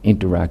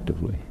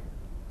 interactively,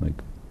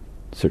 like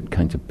certain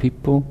kinds of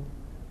people,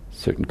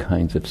 certain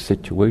kinds of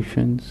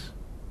situations,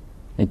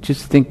 And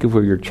just think of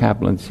where your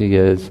chaplaincy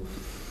is,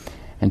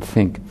 and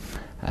think,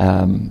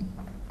 I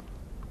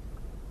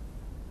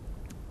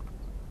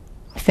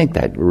think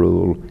that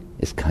rule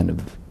is kind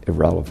of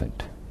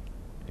irrelevant.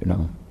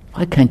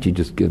 Why can't you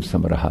just give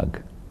someone a hug?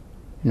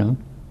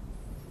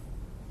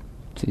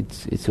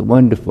 It's a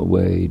wonderful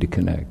way to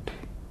connect.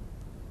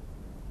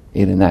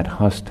 In that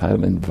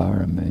hostile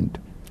environment,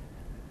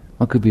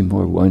 what could be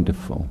more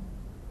wonderful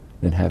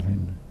than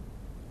having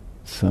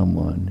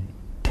someone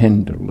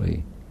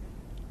tenderly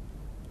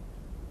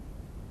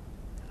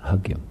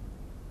hug you?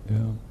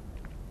 Yeah.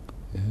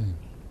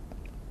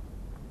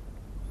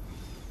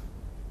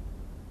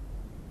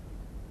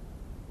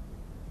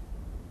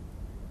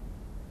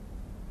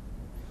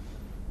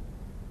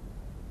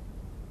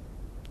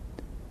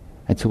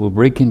 And so we'll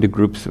break into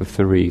groups of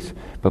threes.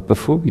 But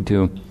before we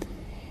do,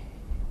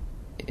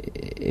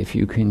 if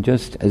you can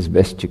just, as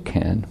best you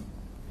can,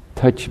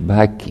 touch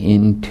back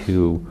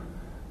into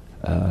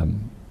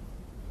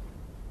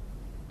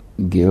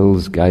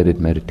Gil's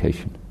guided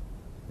meditation.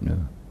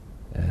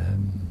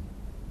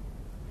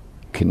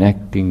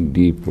 Connecting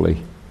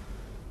deeply.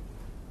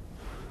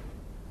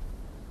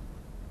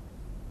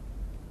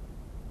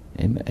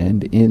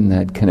 And in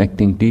that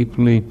connecting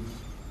deeply,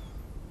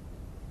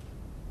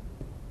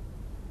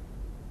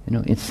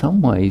 in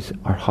some ways,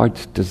 our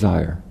hearts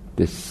desire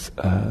this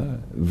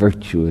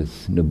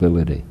virtuous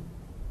nobility.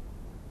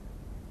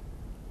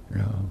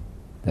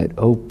 That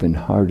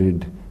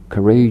open-hearted,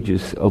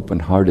 courageous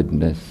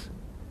open-heartedness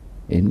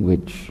in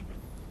which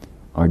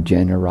our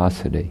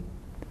generosity,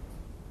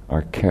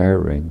 our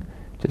caring,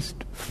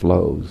 just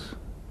flows.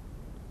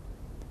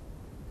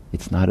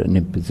 It's not an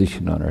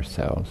imposition on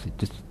ourselves. It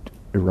just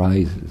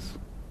arises.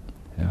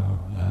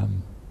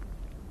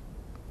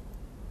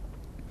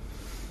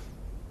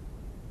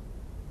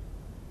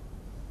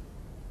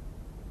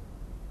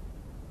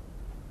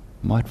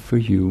 What for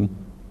you,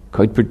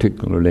 quite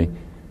particularly,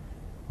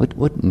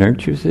 what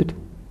nurtures it,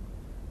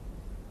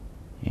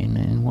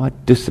 and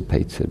what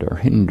dissipates it or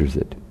hinders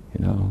it?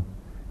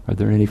 Are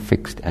there any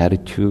fixed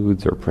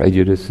attitudes or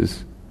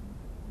prejudices?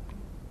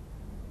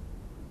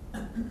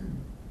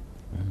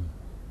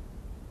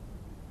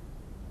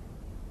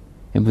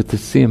 And with the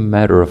same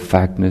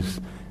matter-of-factness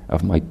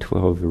of my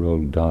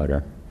 12-year-old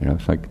daughter,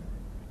 it's like,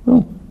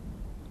 well,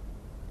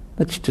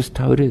 that's just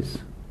how it is.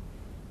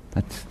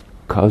 That's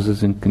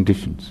causes and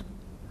conditions.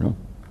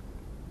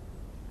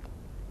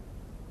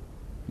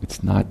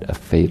 It's not a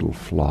fatal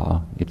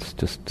flaw. It's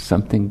just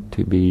something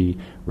to be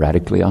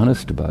radically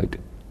honest about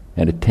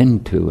and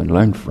attend to and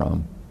learn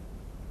from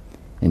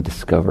and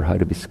discover how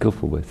to be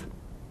skillful with.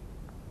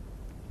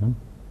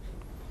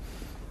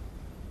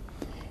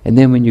 And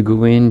then when you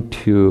go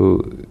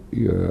into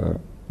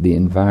the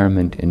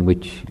environment in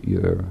which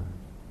you're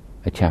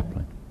a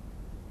chaplain,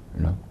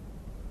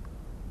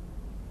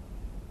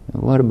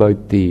 what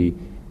about the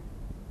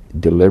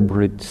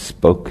deliberate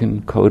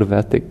spoken code of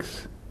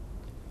ethics?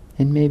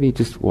 And maybe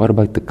just what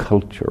about the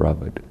culture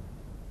of it?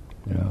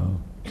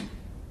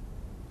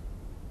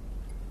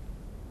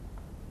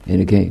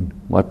 And again,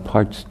 what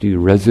parts do you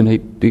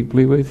resonate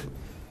deeply with?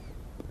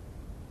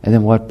 And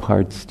then what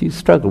parts do you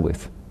struggle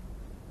with?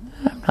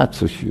 I'm not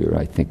so sure.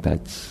 I think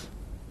that's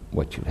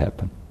what should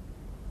happen.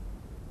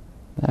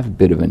 I have a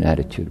bit of an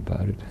attitude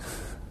about it.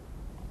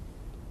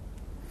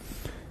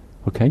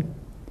 Okay?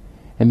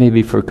 And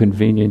maybe for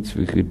convenience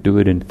we could do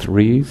it in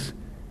threes,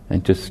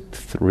 and just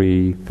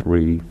 3,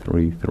 3,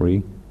 3,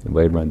 3,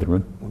 way around the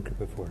room. One group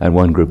of 4. And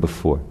one group of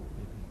 4.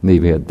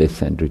 Maybe at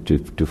this end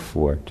to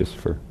 4, just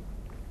for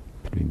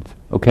convenience.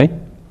 Okay?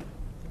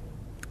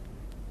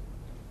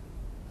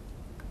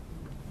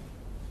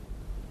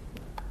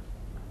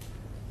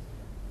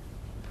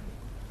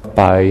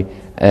 By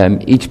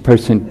each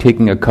person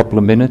taking a couple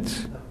of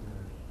minutes,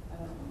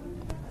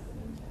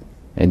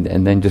 and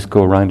then just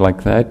go around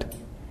like that,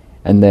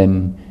 and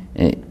then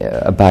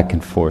a back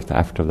and forth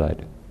after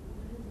that.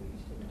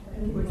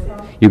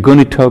 You're going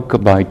to talk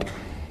about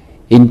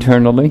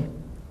internally,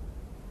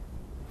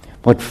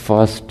 what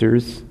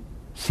fosters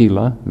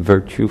sila,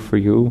 virtue for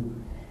you,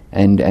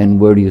 and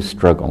where do you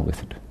struggle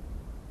with it.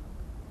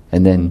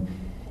 And then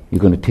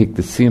you're going to take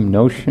the same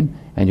notion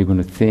and you're going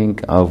to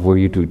think of where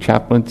you do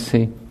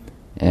chaplaincy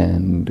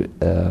and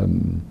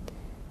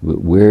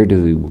where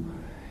do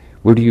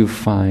you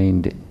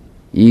find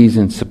ease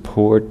and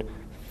support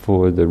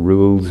for the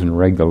rules and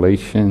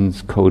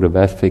regulations, code of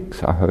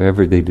ethics, or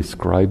however they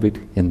describe it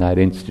in that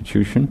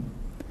institution.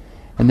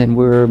 And then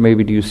where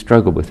maybe do you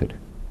struggle with it?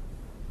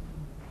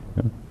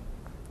 Yeah.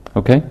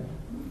 Okay?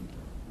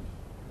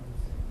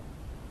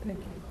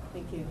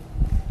 Thank you.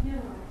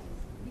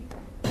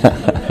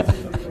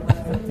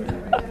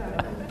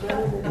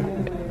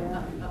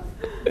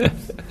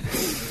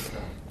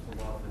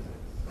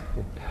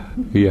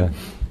 Yeah.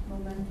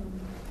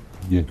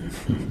 Yeah.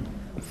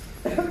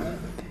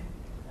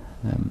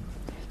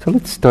 So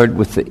let's start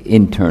with the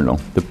internal,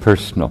 the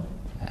personal.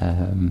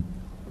 Actually,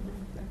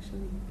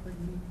 for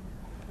me,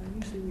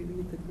 usually we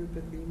read the group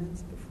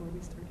agreements before we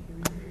start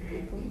hearing from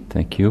people.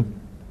 Thank you.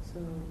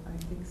 So I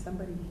think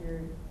somebody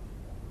here,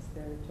 it's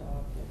their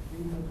job, like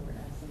reading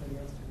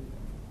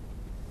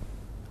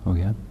Oh,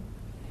 yeah?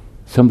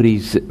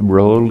 Somebody's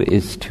role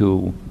is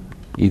to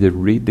either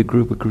read the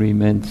group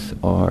agreements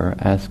or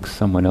ask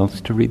someone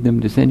else to read them.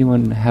 Does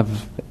anyone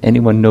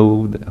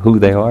know who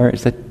they are?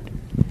 Is that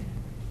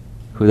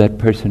who that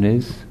person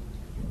is?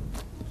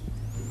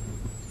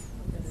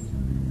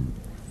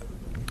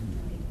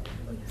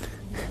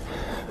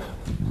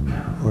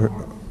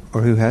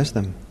 Or who has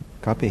them?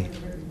 Copy.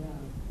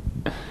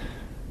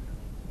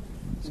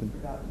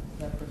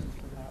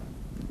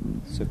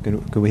 So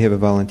could we have a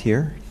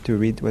volunteer to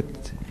read what?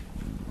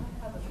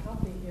 I have a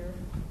copy here.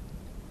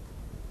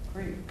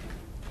 Great.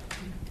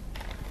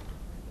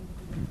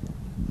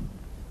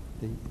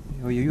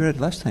 Oh, you read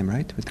it last time,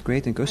 right? With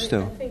great and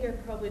gusto. I think I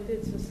probably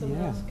did, so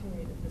someone else can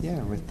read it.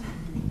 Yeah,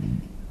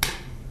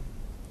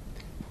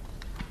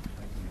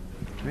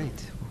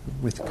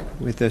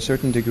 with a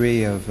certain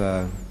degree of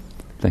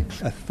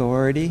Thanks.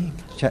 authority,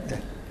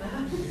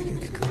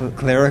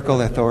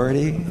 clerical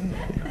authority.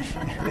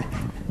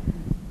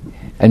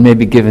 And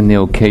maybe given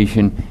the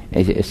occasion,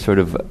 a sort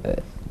of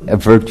a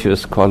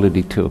virtuous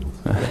quality too.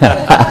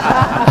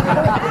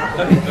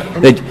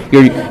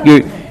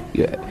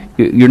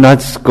 You're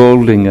not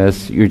scolding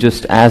us, you're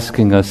just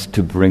asking us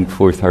to bring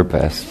forth our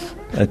best.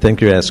 I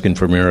think you're asking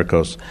for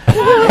miracles.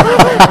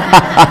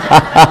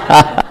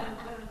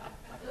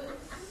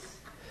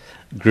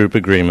 Group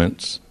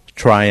agreements,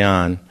 try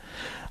on,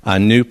 a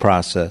new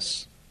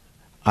process,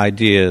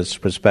 ideas,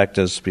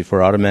 perspectives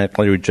before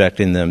automatically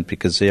rejecting them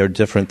because they are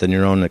different than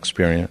your own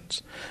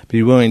experience.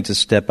 Be willing to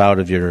step out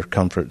of your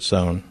comfort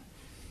zone.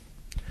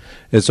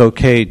 It's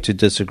okay to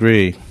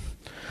disagree.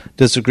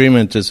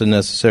 Disagreement is a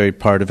necessary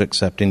part of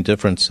accepting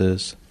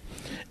differences.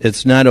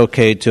 It's not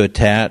okay to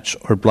attach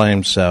or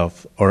blame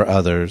self or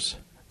others.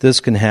 This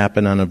can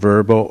happen on a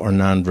verbal or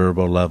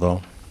nonverbal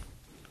level.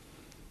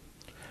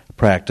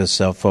 Practice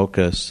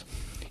self-focus.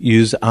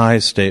 Use I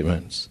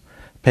statements.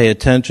 Pay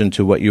attention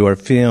to what you are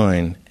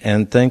feeling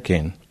and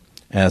thinking.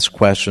 Ask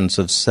questions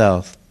of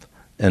self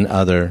and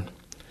other.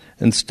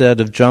 Instead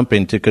of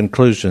jumping to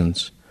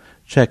conclusions,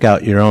 check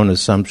out your own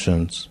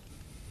assumptions.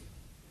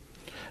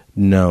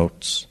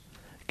 Notes.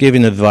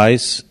 Giving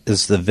advice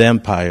is the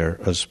vampire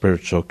of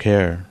spiritual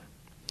care.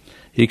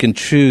 You can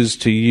choose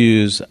to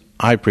use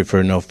I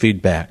prefer no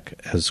feedback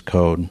as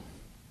code.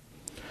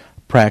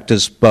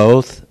 Practice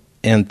both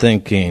in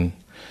thinking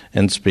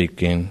and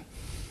speaking.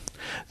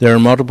 There are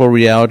multiple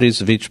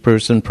realities of each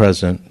person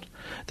present.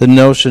 The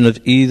notion of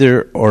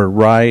either or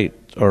right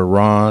or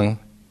wrong,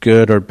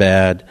 good or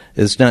bad,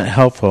 is not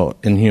helpful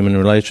in human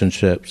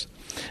relationships.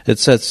 It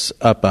sets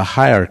up a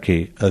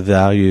hierarchy of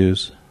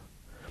values.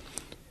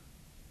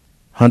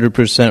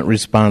 100%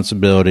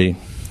 responsibility.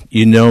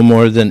 You know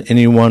more than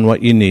anyone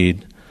what you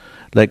need.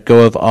 Let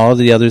go of all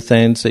the other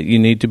things that you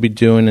need to be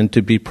doing and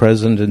to be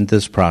present in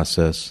this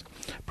process.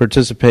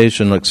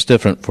 Participation looks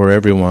different for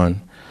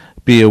everyone.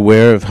 Be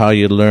aware of how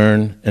you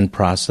learn and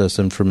process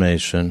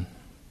information.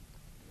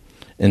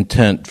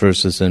 Intent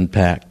versus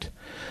impact.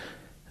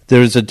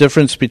 There is a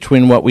difference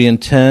between what we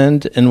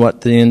intend and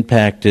what the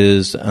impact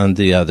is on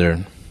the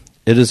other.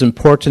 It is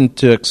important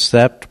to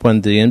accept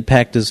when the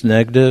impact is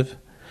negative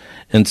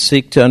and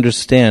seek to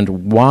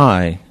understand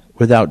why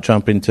without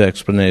jumping to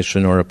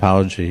explanation or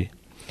apology.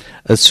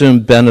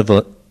 Assume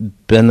benevolence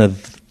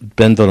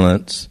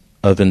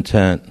of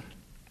intent.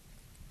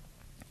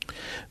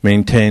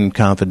 Maintain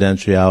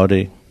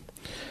confidentiality.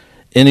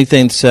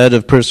 Anything said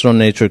of personal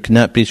nature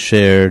cannot be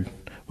shared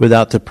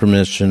without the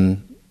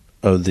permission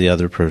of the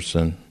other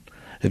person.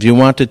 If you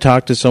want to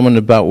talk to someone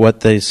about what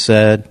they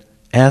said,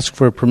 ask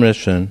for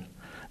permission.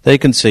 They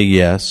can say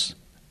yes,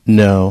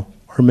 no,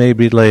 or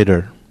maybe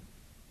later.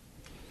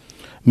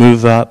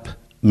 Move up,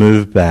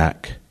 move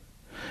back.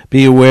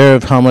 Be aware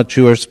of how much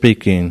you are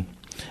speaking.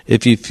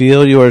 If you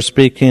feel you are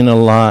speaking a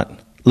lot,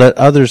 let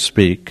others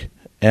speak.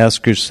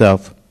 Ask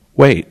yourself,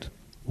 wait,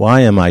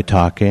 why am I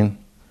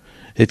talking?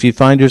 If you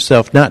find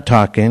yourself not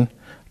talking,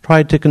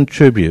 try to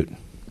contribute.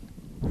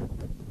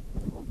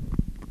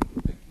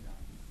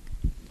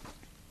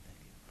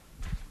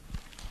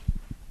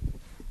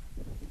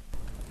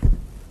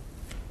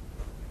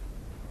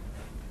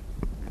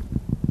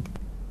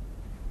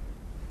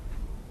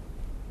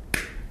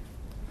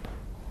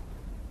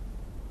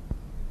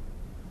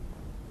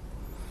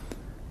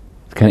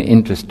 It's kind of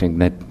interesting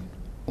that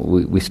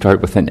we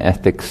start with an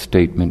ethics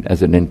statement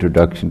as an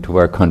introduction to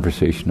our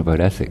conversation about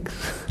ethics.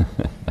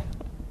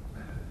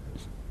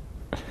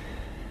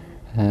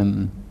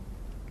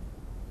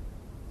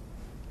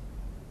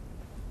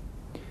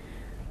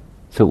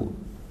 So,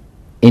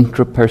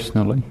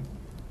 intrapersonally,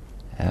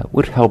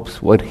 what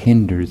helps, what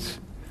hinders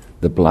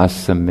the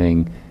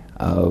blossoming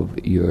of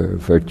your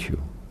virtue?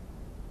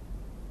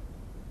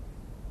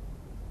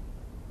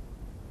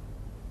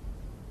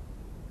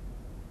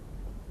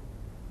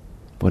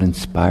 What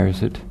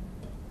inspires it?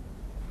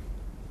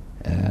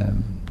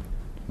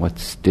 What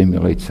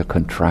stimulates a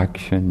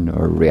contraction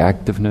or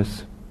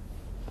reactiveness?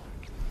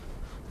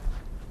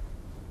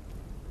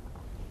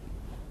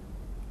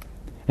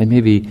 And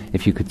maybe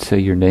if you could say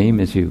your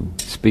name as you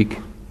speak,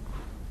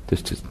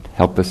 just to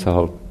help us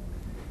all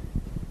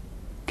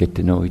get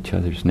to know each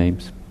other's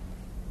names.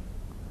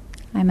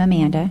 I'm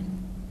Amanda.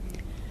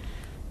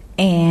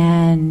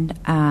 And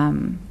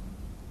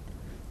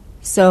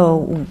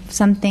so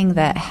something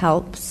that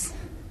helps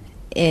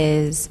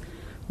is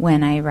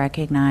when I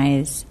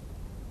recognize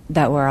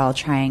that we're all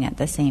trying at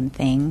the same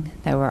thing,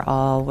 that we're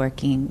all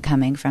working,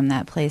 coming from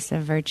that place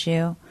of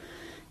virtue,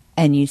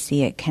 and you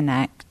see it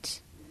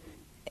connect,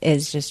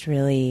 is just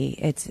really,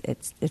 it's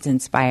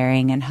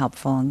inspiring and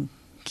helpful and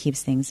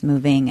keeps things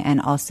moving. And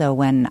also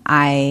when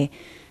I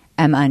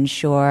am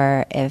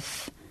unsure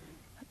if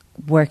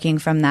working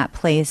from that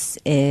place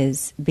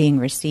is being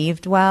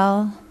received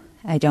well,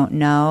 I don't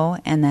know,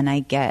 and then I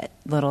get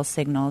little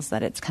signals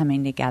that it's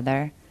coming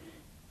together,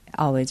 it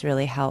always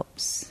really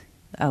helps.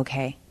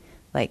 Okay,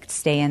 like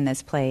stay in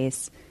this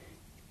place,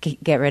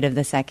 get rid of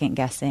the second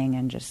guessing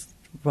and just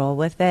roll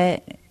with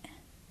it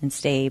and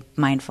stay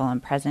mindful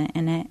and present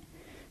in it.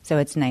 So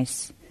it's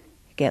nice to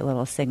get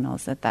little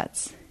signals that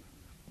that's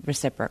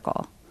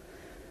reciprocal.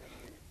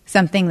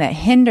 Something that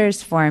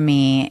hinders for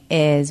me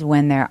is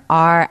when there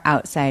are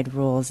outside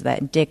rules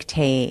that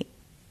dictate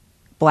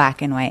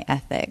black and white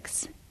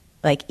ethics.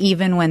 Like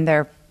even when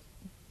they're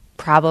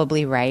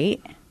probably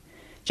right,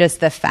 just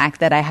the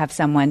fact that I have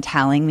someone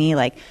telling me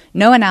like,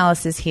 no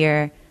analysis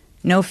here,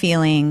 no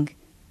feeling,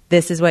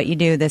 this is what you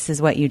do, this is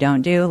what you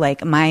don't do,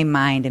 like my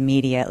mind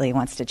immediately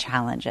wants to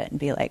challenge it and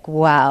be like,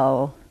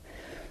 wow,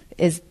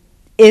 is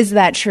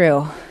that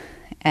true?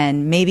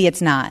 And maybe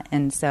it's not.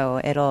 And so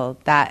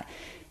that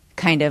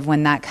kind of,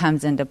 when that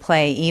comes into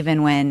play,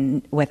 even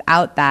when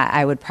without that,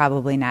 I would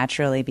probably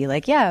naturally be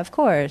like, yeah, of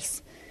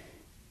course,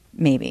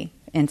 maybe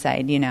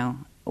inside,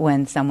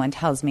 when someone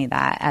tells me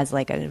that as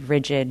like a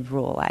rigid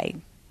rule, I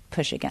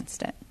push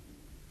against it.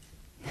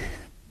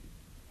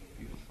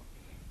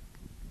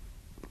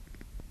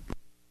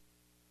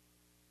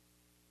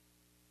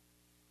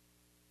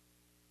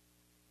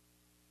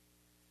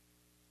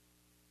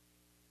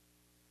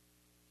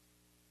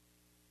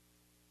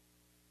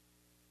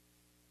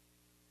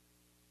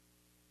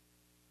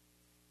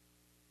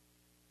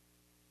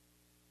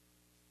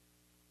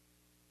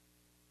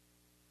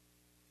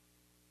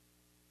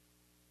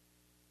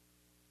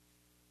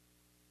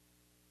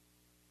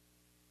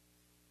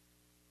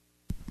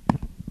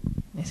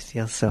 It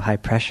feels so high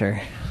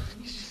pressure.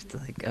 Just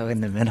like go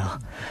in the middle.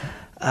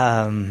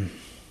 I'm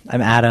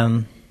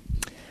Adam.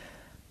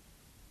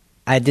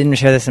 I didn't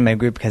share this in my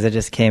group because it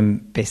just came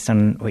based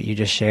on what you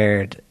just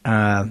shared.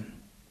 But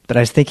I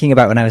was thinking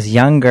about when I was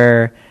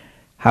younger,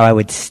 how I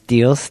would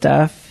steal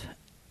stuff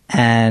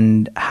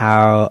and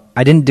how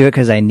I didn't do it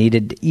because I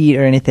needed to eat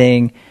or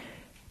anything.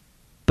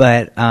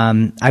 But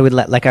I would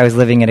I was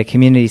living at a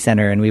community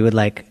center, and we would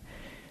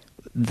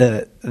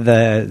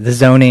the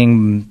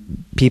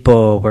zoning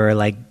people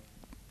were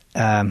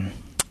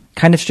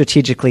kind of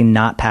strategically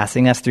not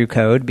passing us through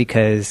code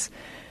because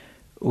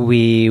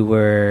we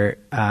were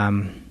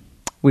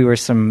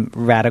some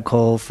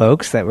radical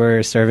folks that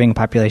were serving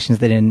populations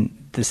that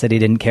the city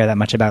didn't care that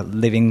much about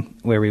living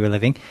where we were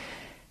living.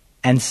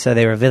 And so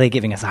they were really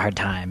giving us a hard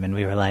time, and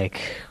we were like,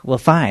 well,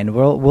 fine,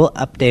 we'll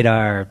update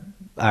our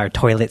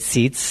toilet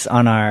seats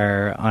on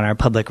our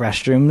public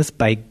restrooms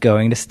by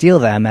going to steal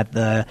them at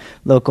the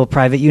local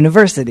private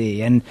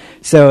university. And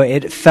so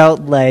it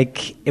felt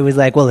like, it was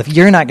like, well, if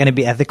you're not going to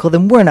be ethical,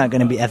 then we're not going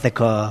to be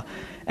ethical.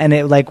 And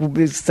it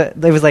was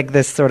like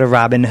this sort of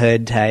Robin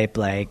Hood type,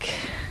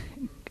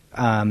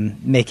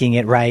 making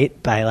it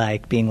right by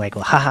being like,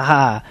 well, ha ha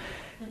ha.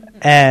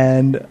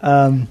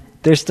 And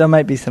there still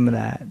might be some of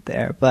that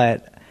there,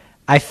 but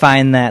I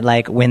find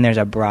that when there's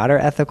a broader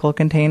ethical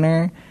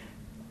container,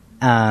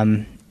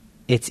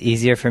 it's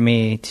easier for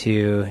me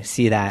to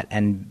see that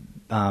and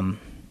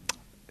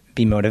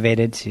be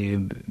motivated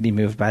to be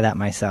moved by that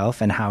myself,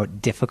 and how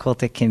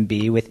difficult it can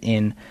be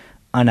within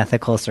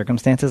unethical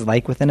circumstances,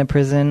 like within a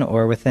prison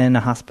or within a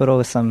hospital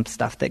with some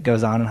stuff that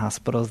goes on in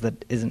hospitals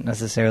that isn't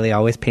necessarily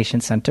always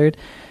patient-centered,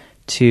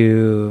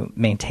 to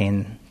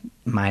maintain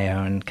my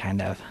own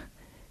kind of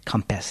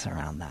compass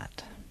around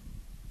that.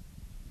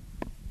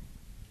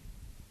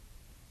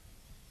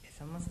 If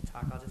someone wants to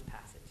talk, I'll just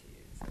pass it to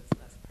you, so it's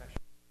less pressure.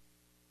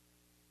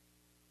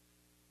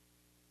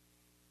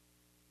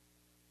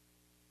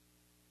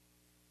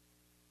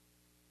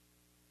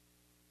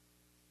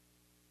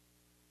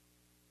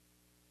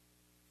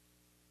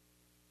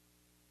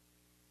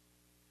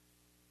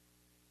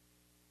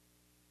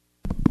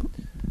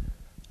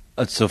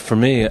 So for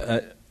me,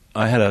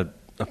 I had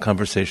a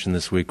conversation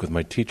this week with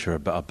my teacher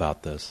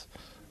about this.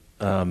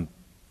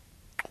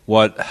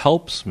 What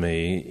helps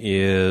me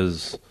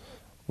is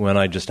when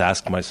I just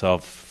ask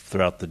myself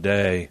throughout the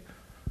day,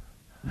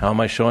 how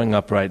am I showing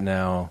up right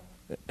now?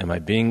 Am I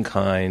being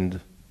kind?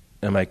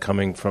 Am I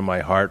coming from my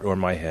heart or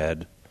my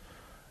head?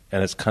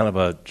 And it's kind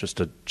of just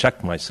to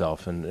check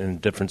myself, and in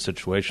different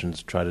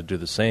situations try to do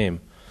the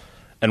same.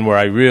 And where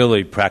I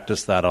really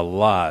practice that a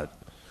lot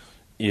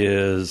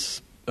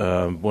is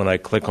when I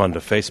click onto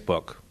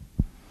Facebook,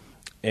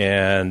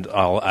 and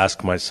I'll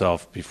ask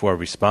myself before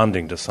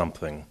responding to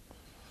something,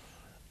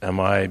 am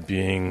I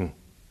being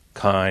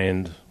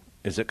kind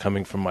is it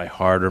coming from my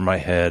heart or my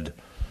head?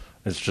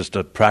 It's just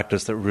a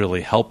practice that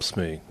really helps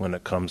me when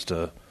it comes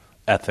to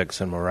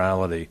ethics and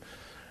morality.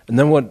 And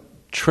then what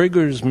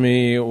triggers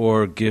me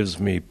or gives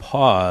me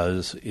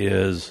pause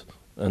is,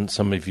 and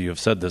some of you have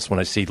said this, when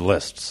I see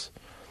lists,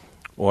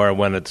 or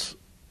when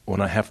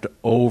I have to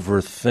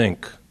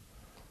overthink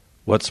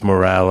what's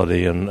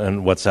morality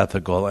and what's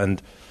ethical.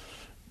 And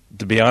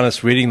to be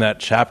honest, reading that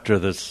chapter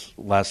this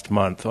last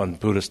month on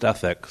Buddhist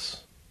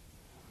ethics,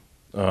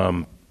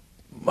 I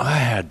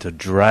had to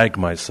drag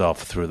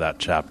myself through that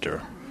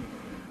chapter.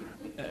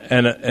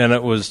 And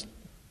it was,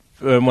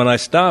 when I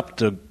stopped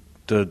to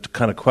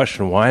kind of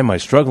question, why am I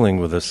struggling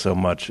with this so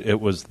much, it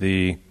was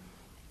the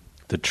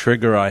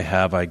trigger I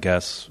have, I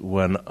guess,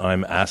 when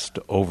I'm asked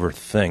to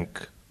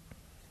overthink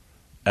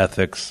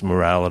ethics,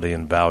 morality,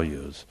 and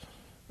values.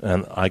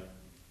 And I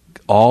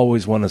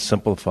always want to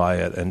simplify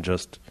it and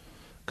just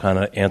kind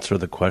of answer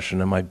the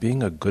question, am I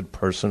being a good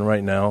person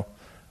right now,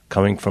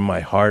 coming from my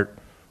heart,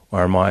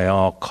 or am I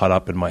all caught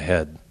up in my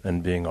head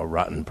and being a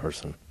rotten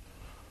person?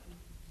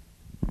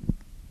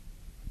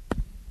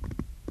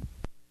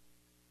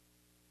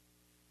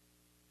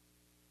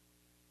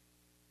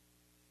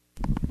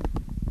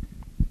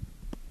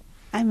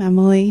 I'm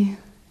Emily.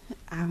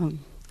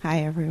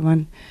 Hi,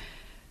 everyone.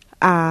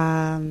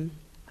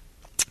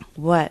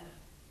 What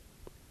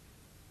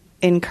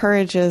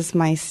encourages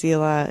my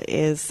sila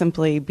is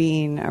simply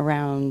being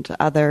around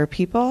other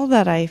people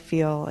that I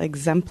feel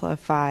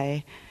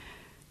exemplify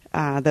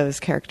those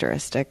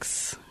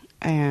characteristics,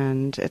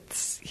 and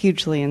it's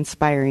hugely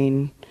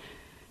inspiring.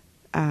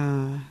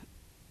 When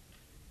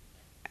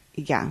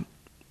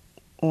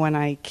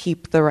I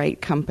keep the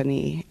right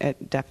company,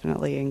 it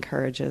definitely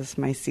encourages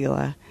my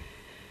sila.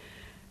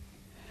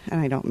 And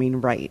I don't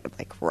mean right,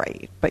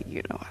 but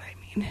you know what I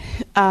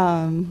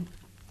mean.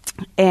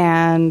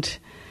 And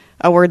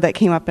a word that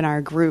came up in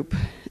our group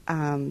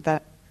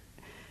that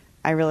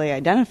I really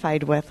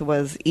identified with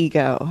was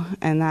ego.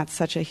 And that's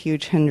such a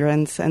huge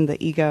hindrance. And the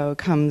ego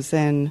comes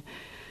in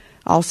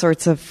all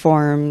sorts of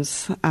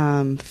forms: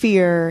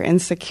 fear,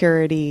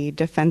 insecurity,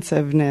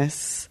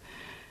 defensiveness,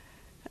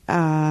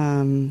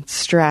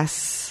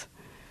 stress,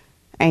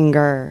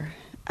 anger.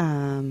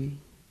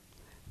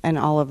 And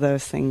all of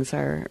those things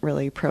are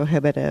really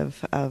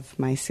prohibitive of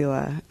my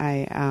sila.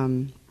 I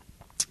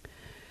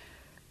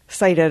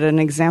cited an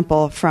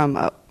example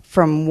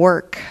from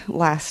work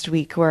last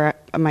week where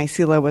my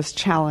sila was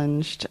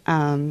challenged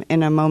in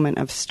a moment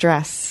of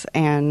stress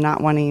and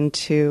not wanting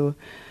to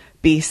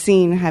be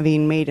seen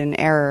having made an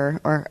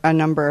error or a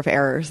number of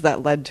errors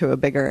that led to a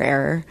bigger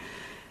error.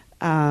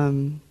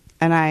 And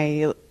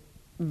it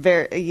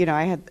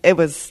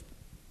was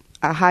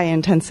a high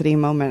intensity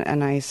moment,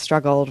 and I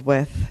struggled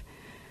with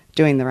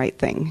doing the right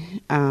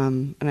thing.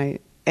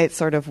 It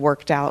sort of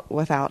worked out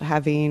without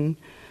having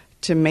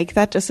to make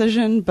that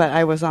decision, but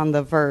I was on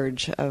the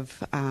verge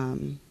of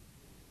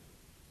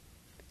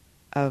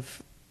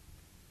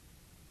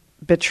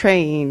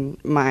betraying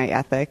my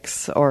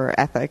ethics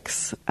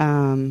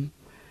in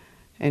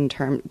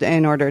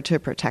order to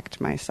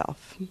protect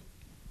myself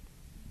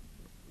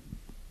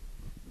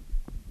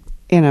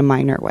in a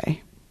minor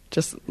way.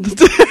 Just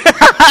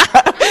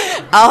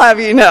I'll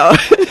have you know.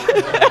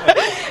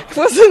 It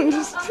wasn't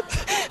just for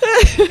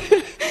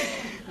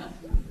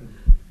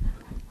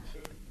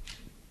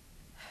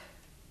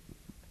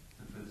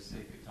the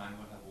sake of time,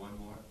 we'll have one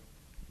more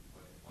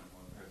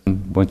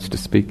person wants to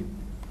speak.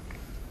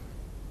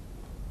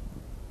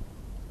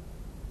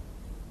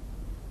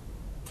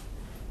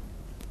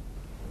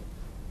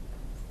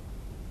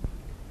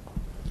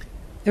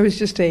 There was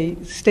just a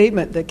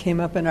statement that came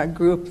up in our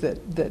group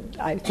that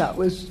I thought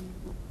was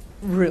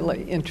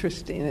really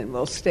interesting and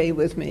will stay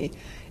with me,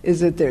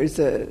 is that there's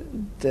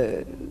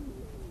the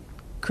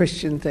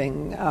Christian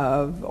thing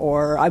of,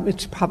 or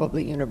it's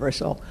probably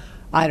universal,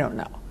 I don't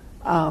know.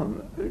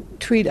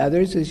 Treat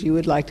others as you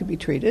would like to be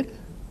treated.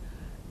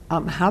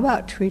 How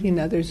about treating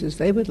others as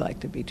they would like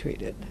to be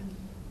treated?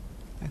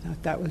 I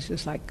thought that was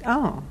just like,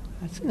 oh,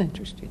 that's an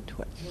interesting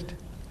twist.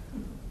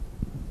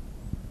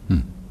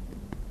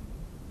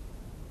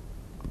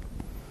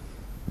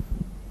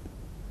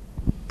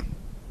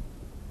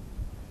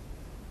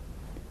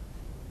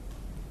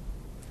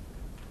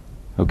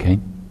 Okay.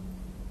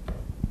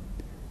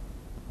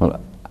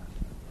 Well,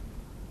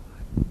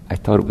 I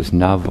thought it was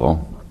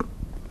novel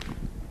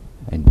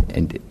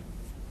and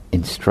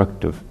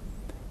instructive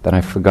that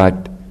I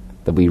forgot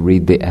that we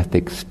read the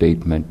ethics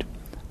statement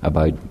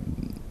about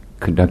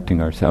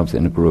conducting ourselves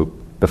in a group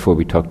before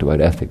we talked about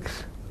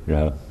ethics, you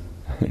know?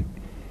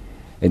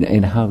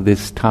 and how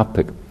this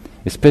topic,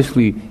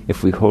 especially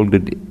if we hold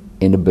it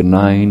in a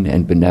benign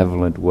and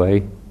benevolent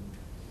way,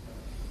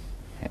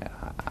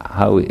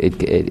 how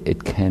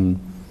it can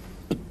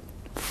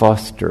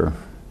foster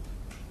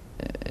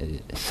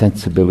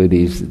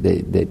sensibilities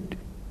that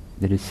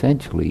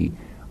essentially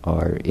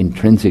are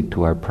intrinsic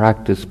to our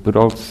practice, but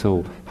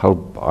also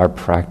help our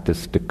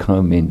practice to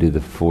come into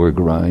the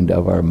foreground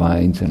of our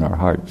minds and our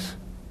hearts.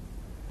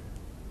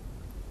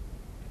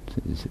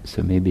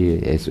 So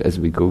maybe as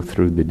we go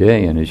through the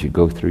day and as you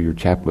go through your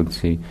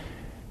chaplaincy,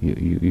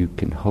 you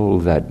can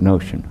hold that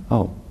notion,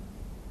 oh,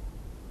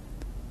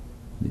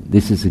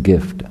 this is a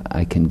gift.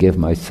 I can give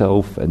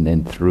myself and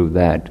then through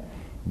that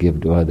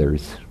give to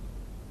others,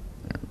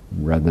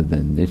 rather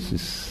than this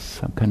is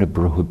some kind of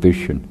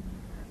prohibition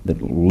that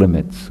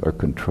limits or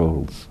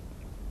controls.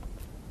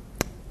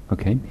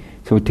 Okay,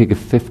 so we'll take a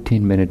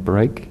 15-minute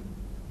break.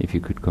 If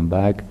you could come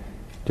back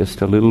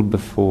just a little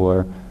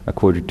before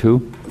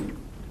 1:45.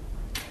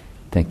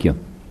 Thank you.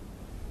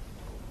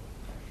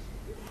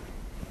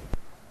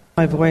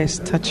 My voice,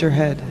 touch your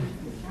head.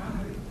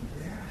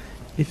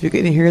 If you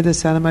can hear the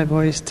sound of my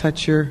voice,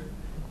 touch your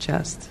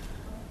chest.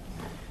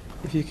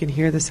 If you can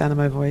hear the sound of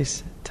my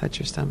voice, touch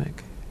your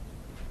stomach.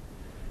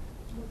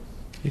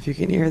 If you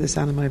can hear the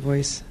sound of my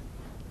voice,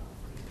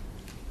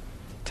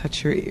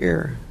 touch your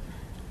ear.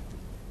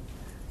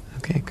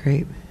 Okay,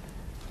 great.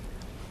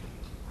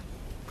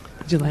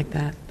 Did you like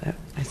that?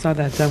 I saw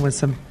that done with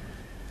some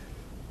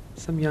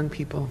young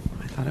people.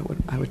 I thought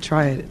I would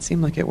try it. It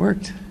seemed like it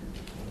worked.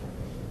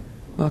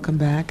 Welcome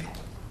back.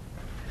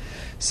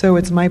 So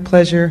it's my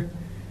pleasure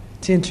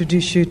to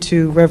introduce you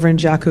to Reverend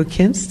Daijaku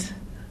Kinst.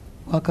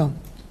 Welcome.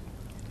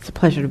 It's a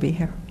pleasure to be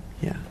here.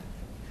 Yeah.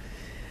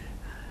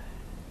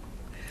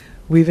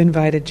 We've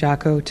invited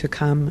Daijaku to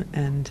come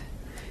and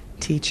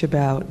teach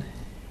about,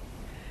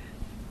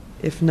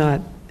 if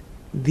not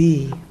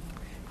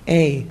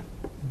a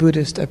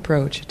Buddhist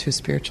approach to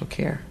spiritual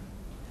care.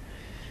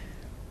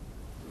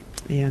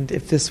 And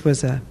if this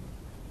was a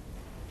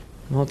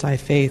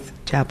multi-faith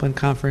chaplain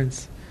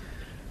conference,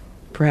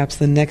 perhaps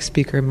the next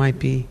speaker might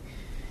be,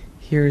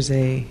 here's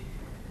a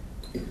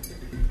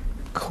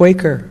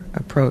Quaker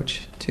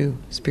approach to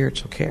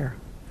spiritual care.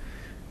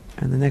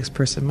 And the next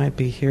person might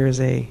be,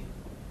 here's a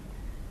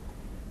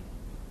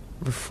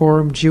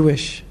Reformed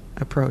Jewish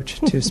approach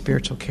to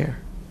spiritual care.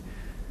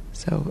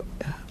 So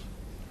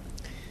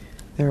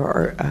there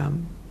are,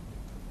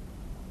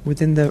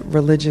 within the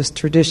religious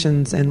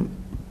traditions and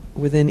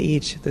within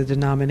each, the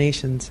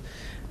denominations,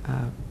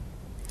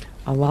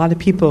 a lot of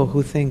people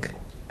who think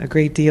a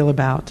great deal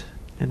about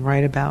and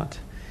write about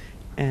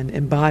and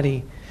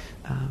embody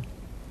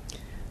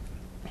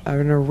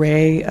an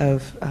array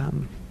of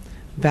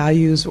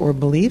values or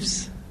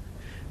beliefs,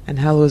 and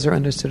how those are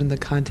understood in the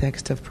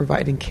context of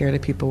providing care to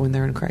people when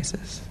they're in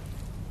crisis.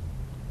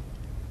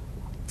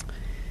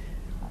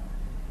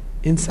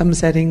 In some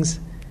settings,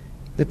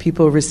 the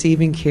people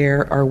receiving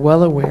care are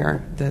well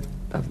aware that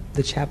of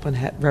the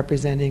chaplain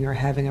representing or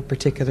having a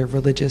particular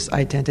religious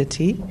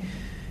identity,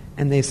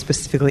 and they've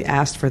specifically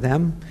asked for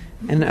them.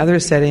 And in other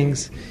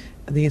settings,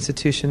 the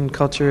institution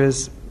culture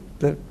is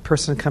the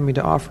person coming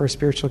to offer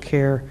spiritual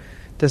care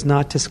does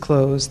not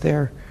disclose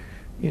their,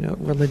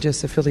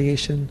 religious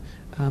affiliation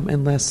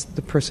unless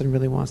the person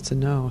really wants to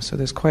know. So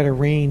there's quite a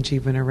range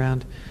even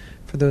around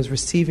for those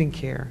receiving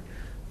care.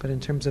 But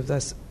in terms of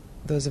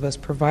those of us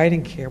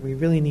providing care, we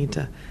really need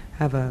to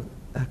have a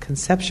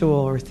conceptual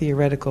or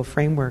theoretical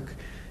framework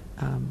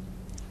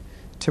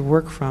to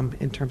work from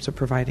in terms of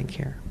providing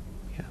care.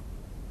 Yeah.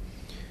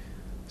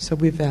 So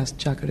we've asked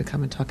Daijaku to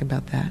come and talk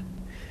about that.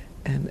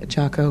 And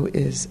Daijaku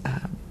is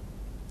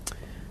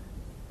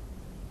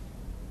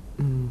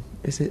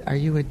are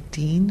you a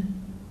dean?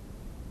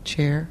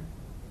 Chair?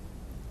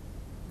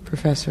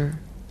 Professor?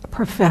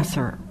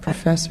 Professor.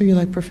 Professor? You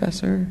like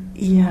professor?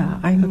 Yeah,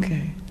 I'm...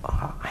 Okay.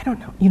 I don't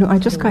know. I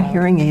just got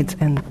hearing aids,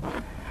 and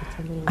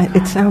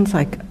it sounds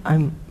like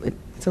I'm...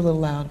 It's a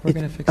little loud. We're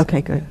going to fix it.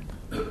 Okay, good.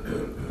 Yeah.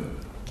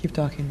 Keep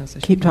talking.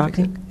 Keep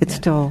talking? It's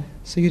still...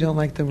 So you don't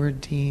like the word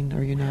dean,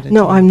 or you're not a dean?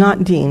 No, I'm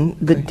not dean.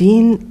 The Okay.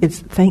 dean is,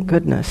 thank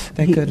goodness.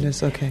 Thank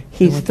goodness, okay.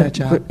 He's that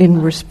job.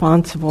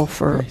 responsible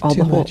for Okay, all too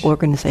the whole much.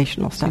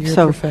 organizational stuff. You're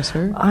a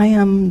professor? I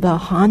am the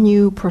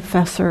Hanyu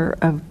Professor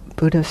of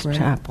Buddhist Right.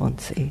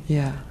 Chaplaincy.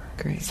 Yeah,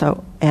 great.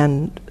 So,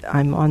 and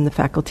I'm on the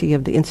faculty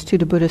of the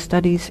Institute of Buddhist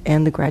Studies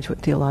and the Graduate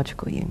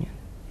Theological Union.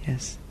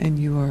 Yes, and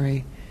you are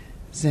a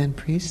Zen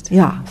priest?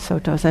 Yeah,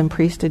 Soto Zen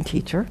priest and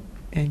teacher.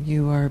 And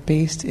you are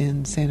based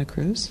in Santa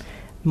Cruz?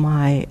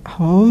 My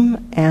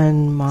home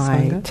and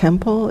my Sangha?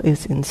 temple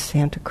is in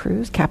Santa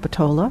Cruz,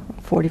 Capitola,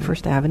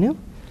 41st Avenue.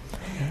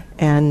 Okay.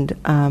 And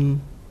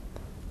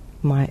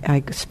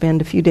I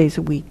spend a few days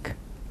a week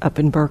up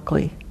in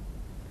Berkeley.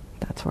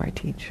 That's where I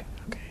teach.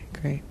 Okay,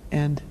 great.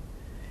 And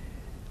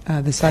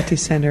the Sati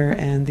Center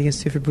and the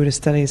Institute for Buddhist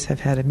Studies have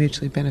had a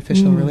mutually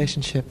beneficial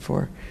relationship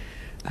for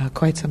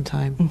quite some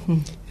time. Mm-hmm.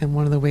 And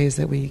one of the ways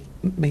that we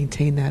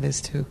maintain that is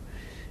to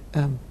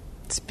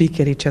speak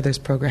at each other's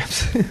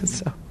programs.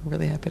 So I'm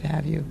really happy to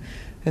have you,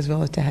 as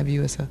well as to have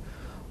you as a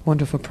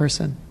wonderful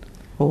person.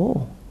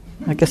 Oh,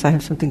 I guess I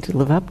have something to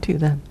live up to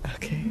then.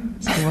 Okay,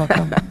 so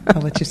welcome.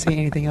 I'll let you say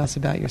anything else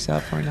about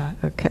yourself or not.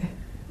 Okay.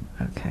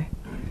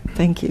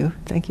 Thank you,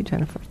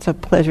 Jennifer. It's a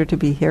pleasure to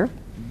be here.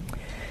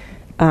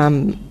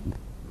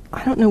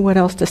 I don't know what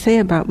else to say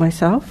about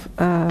myself.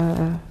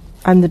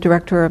 I'm the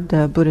director of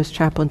the Buddhist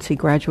Chaplaincy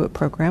Graduate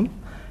Program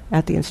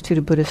at the Institute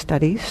of Buddhist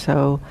Studies.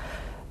 So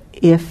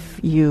if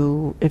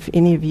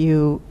any of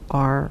you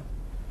are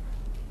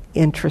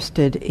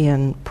interested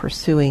in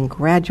pursuing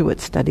graduate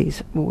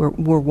studies, we're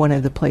one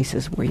of the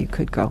places where you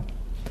could go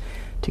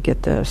to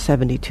get the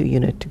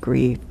 72-unit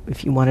degree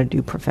if you want to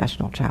do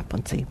professional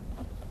chaplaincy.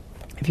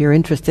 If you're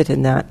interested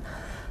in that,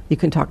 you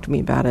can talk to me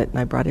about it, and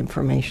I brought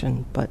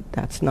information, but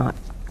that's not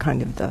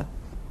kind of the...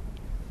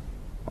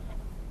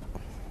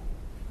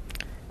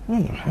 I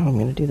don't know how I'm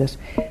going to do this.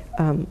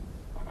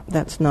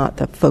 That's not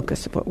the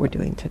focus of what we're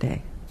doing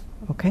today.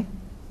 Okay?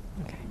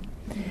 Okay.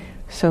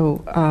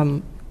 So,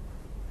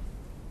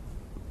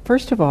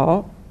 first of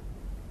all,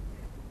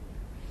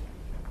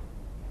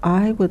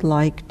 I would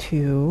like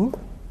to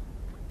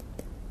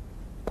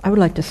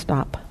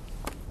stop.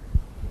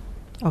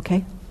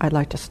 Okay? I'd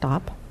like to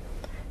stop.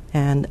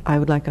 And I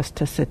would like us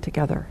to sit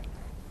together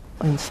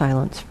in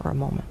silence for a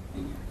moment.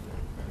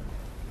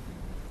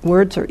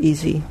 Words are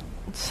easy.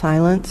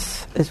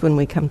 Silence is when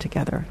we come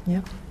together.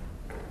 Yeah.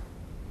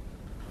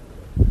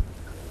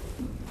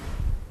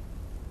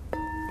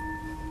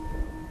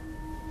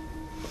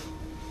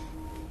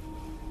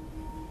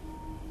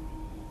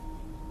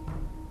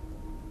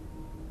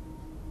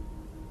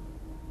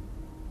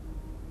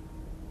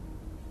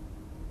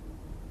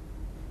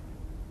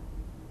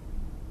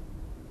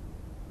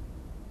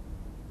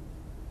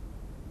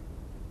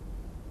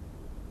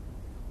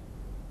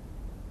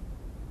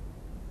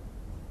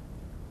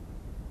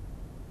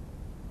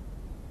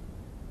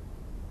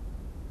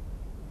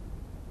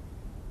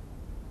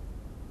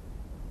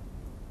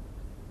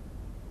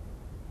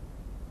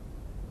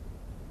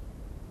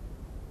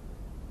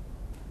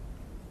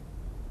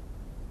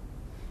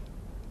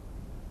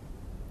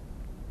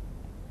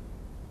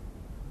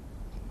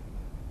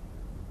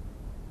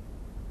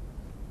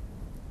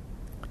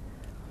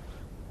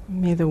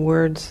 May the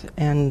words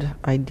and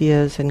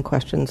ideas and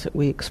questions that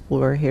we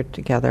explore here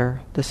together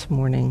this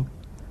morning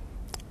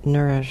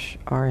nourish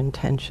our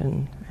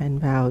intention and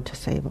vow to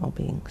save all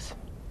beings.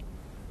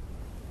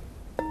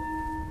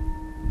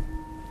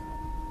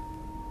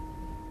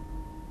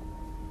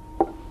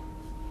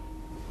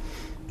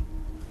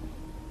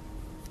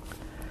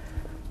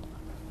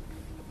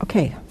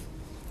 Okay.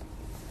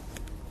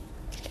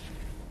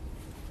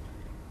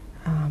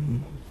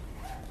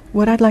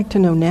 What I'd like to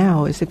know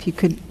now is if you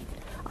could...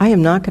 I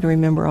am not going to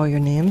remember all your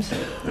names,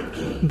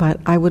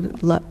 but I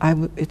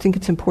think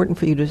it's important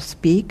for you to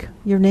speak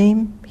your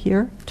name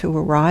here to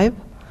arrive,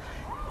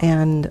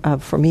 and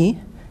for me,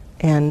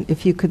 and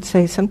if you could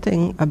say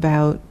something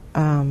about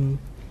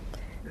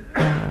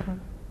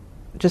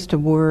just a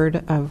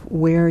word of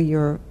where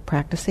you're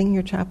practicing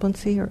your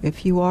chaplaincy, or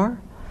if you are,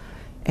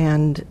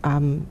 and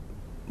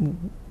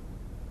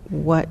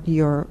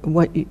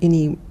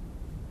any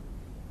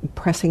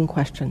pressing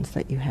questions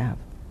that you have.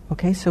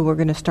 Okay, so we're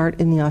going to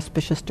start in the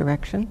auspicious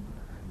direction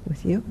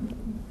with you.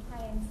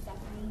 Hi, I'm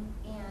Stephanie,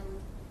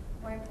 and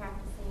we're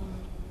practicing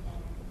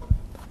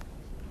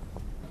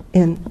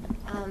in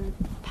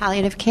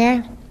palliative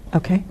care.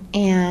 Okay.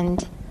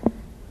 And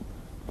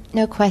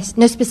no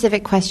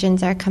specific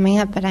questions are coming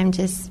up, but I'm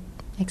just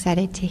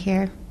excited to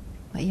hear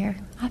what you're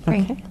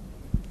offering. Okay.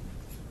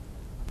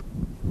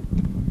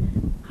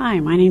 Hi,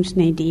 my name's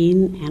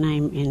Nadine, and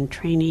I'm in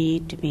trainee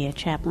to be a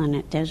chaplain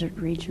at Desert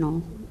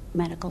Regional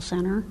Medical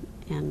Center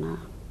in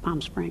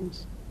Palm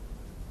Springs.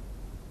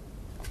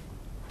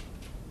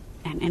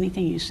 And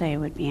anything you say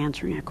would be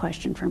answering a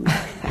question for me.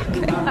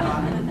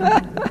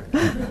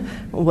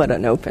 What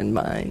an open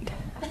mind.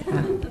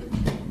 Yeah.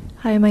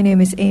 Hi, my name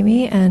is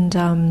Amy, and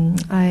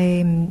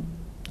I'm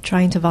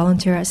trying to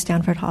volunteer at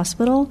Stanford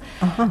Hospital.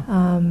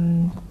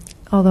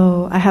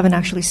 Although I haven't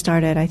actually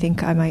started, I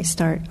think I might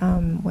start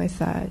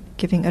with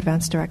giving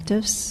advanced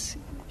directives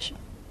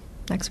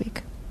next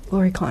week.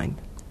 Lori Klein.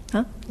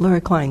 Huh?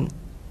 Lori Klein.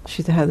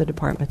 She's the head of the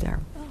department there.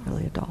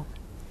 Really adult.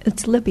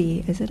 It's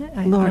Libby, isn't it?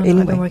 Anyway,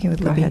 I've been working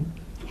with Libby. Ahead.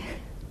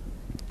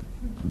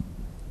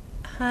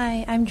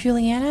 Hi, I'm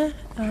Juliana.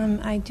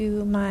 I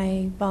do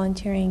my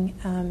volunteering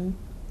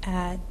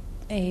at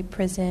a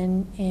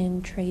prison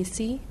in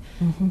Tracy.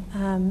 Mm-hmm.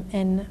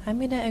 And I'm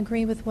going to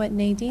agree with what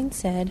Nadine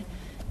said.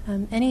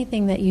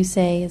 Anything that you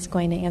say is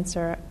going to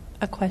answer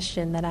a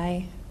question that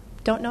I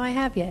don't know I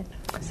have yet.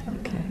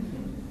 Okay.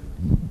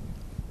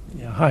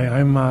 Yeah, hi,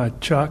 I'm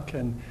Chuck,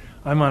 and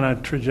I'm on a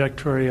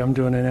trajectory. I'm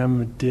doing an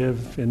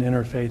MDiv in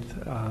interfaith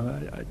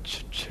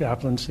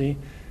chaplaincy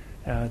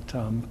at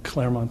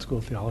Claremont School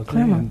of Theology.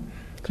 Claremont. And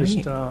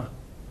just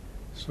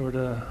sort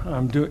of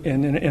I'm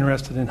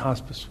interested in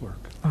hospice work.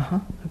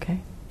 Okay.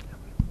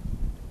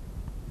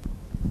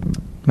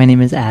 My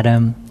name is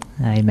Adam.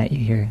 I met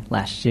you here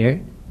last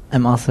year.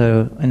 I'm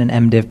also in an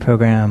MDiv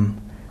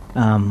program,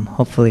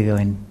 hopefully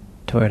going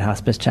toward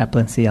hospice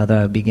chaplaincy,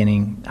 although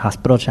beginning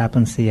hospital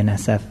chaplaincy at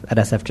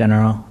SF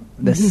General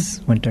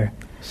this winter.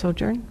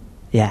 Sojourn?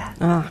 Yeah.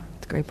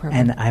 It's a great program.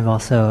 And I've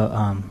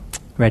also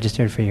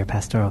registered for your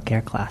pastoral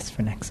care class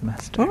for next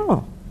semester.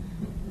 Oh,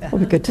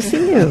 well, good to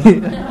see you.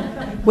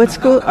 What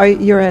school are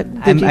you at?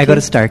 I go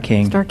to Star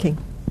King. Star King.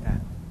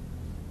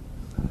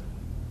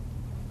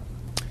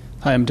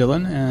 Hi, I'm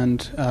Dylan,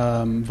 and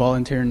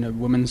volunteer in a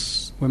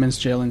women's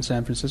jail in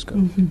San Francisco.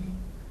 Mm-hmm.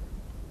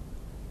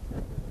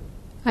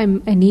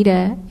 I'm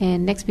Anita,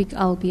 and next week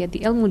I'll be at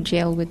the Elmwood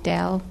Jail with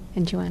Dal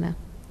and Joanna.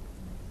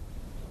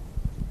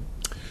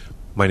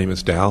 My name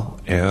is Dal,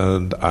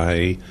 and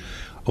I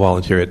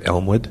volunteer at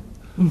Elmwood.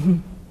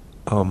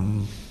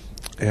 Mm-hmm.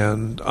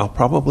 And I'll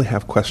probably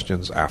have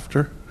questions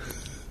after.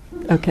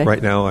 Okay.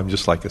 Right now, I'm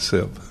just like a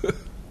sieve.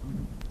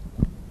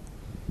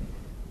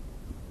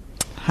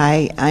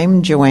 Hi,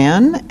 I'm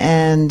Joanne,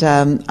 and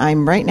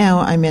I'm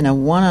in a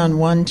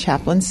one-on-one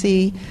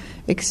chaplaincy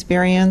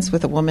experience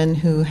with a woman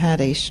who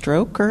had a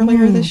stroke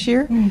earlier this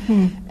year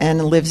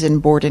and lives in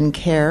board and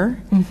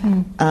care.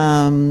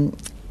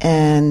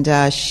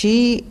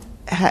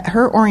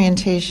 Her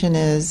orientation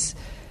is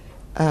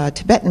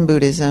Tibetan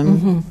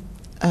Buddhism,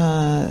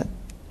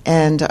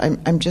 and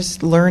I'm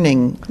just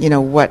learning,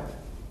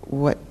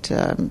 what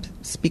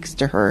speaks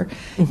to her.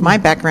 My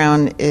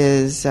background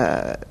is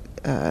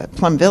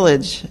Plum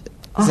Village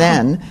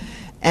Zen,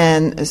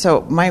 and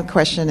so my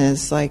question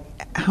is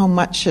how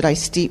much should I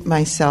steep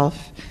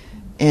myself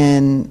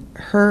in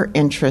her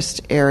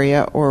interest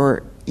area,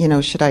 or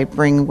should I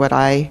bring what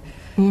I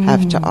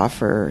have to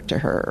offer to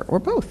her, or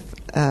both?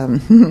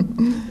 Thank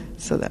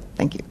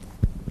you.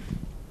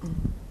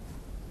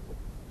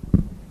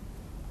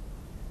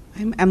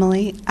 I'm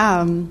Emily.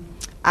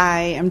 I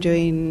am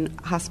doing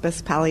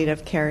hospice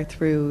palliative care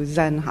through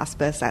Zen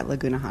Hospice at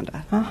Laguna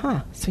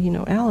Honda. So you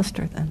know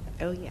Alistair then?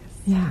 Oh, yes.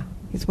 Yeah,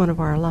 he's one of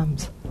our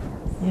alums.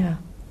 Yeah.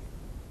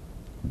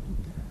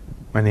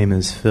 My name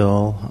is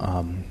Phil.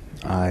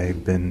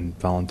 I've been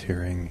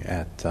volunteering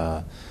at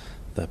the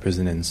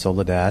prison in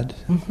Soledad,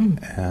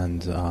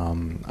 and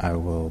I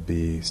will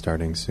be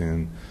starting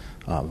soon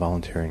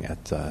volunteering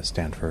at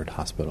Stanford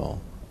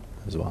Hospital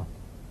as well.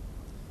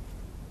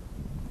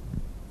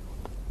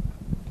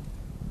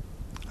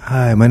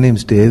 Hi, my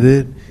name's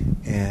David,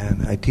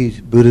 and I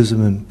teach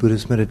Buddhism and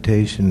Buddhist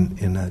meditation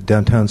in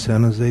downtown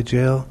San Jose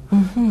jail.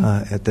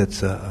 That's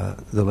the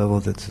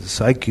level that's a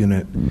psych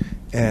unit.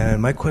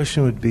 And my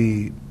question would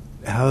be,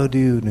 how do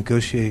you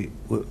negotiate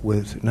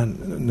with not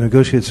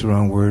negotiate's the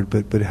wrong word,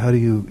 but how do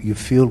you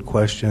field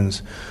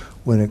questions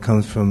when it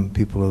comes from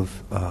people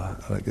of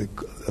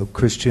a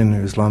Christian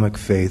or Islamic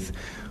faith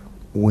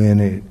when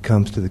it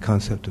comes to the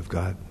concept of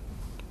God?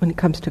 When it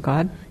comes to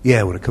God?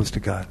 Yeah, when it comes to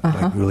God,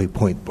 really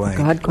point blank.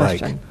 God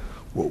question.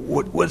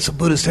 What's a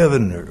Buddhist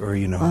heaven, or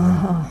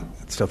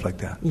stuff like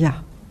that. Yeah.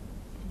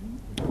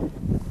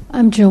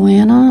 I'm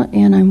Joanna,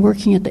 and I'm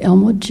working at the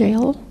Elmwood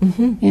Jail,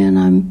 and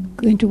I'm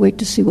going to wait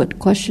to see what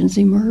questions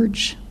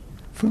emerge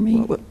for me.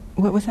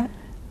 What was that?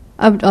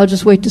 I'll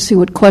just wait to see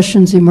what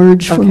questions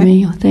emerge for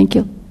me. Thank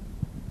you.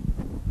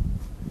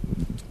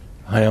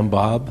 Hi, I'm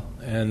Bob,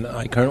 and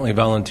I currently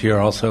volunteer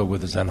also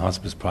with the Zen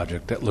Hospice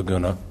Project at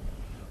Laguna.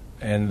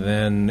 And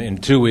then in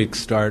 2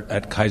 weeks start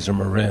at Kaiser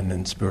Marin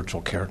in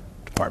spiritual care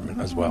department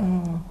as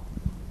well.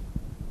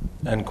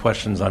 And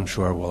questions I'm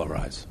sure will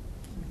arise.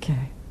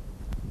 Okay.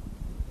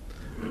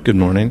 Good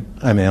morning.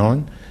 I'm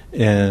Alan,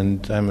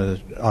 and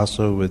I'm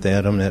also with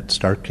Adam at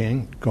Stark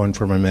King, going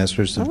for my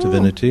Master's of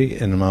Divinity,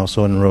 and I'm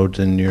also enrolled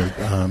in your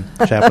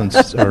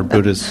chaplains or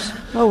Buddhist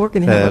we're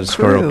going to have a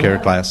pastoral crew. care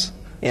class.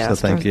 Yeah, so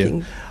thank you.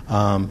 King.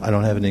 I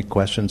don't have any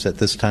questions at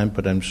this time,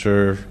 but I'm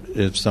sure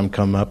if some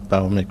come up,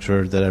 I'll make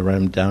sure that I write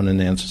them down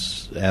and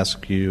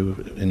ask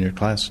you in your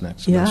class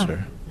next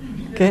semester.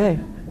 Okay.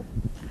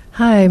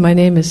 Hi, my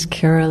name is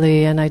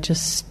Carolee, and I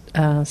just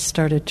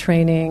started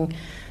training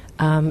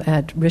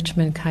at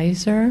Richmond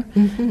Kaiser,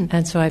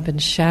 and so I've been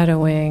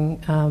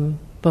shadowing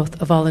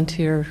both a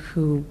volunteer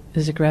who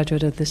is a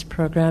graduate of this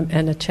program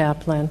and a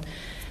chaplain.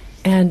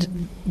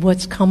 And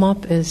what's come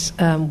up is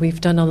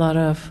we've done a lot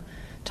of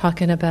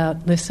talking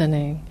about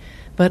listening,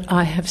 but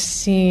I have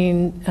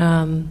seen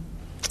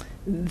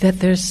that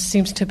there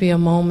seems to be a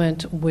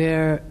moment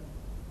where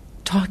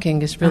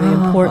talking is really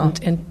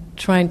important and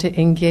trying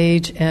to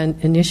engage and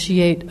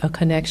initiate a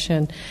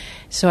connection.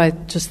 So I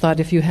just thought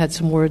if you had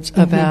some words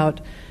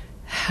about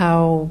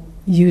how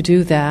you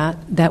do that,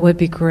 that would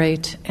be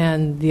great.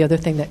 And the other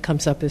thing that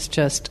comes up is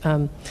just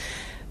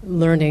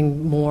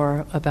learning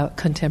more about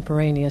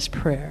contemporaneous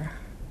prayer.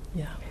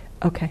 Yeah.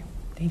 Okay.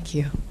 Thank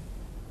you.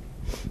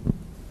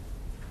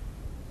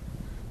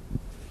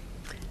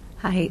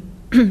 Hi,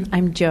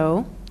 I'm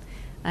Jo.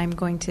 I'm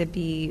going to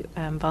be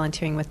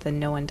volunteering with the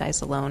No One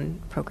Dies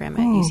Alone program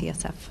at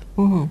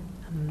UCSF.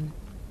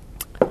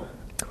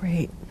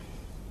 Great.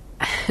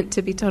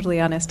 To be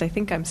totally honest, I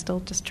think I'm still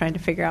just trying to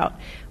figure out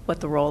what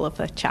the role of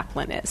a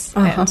chaplain is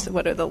and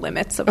what are the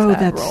limits of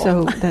that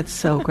role. That's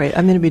so great.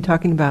 I'm going to be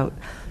talking about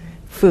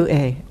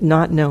Fu-A,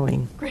 not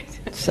knowing. Great.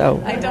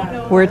 So I don't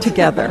know. We're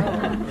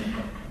together.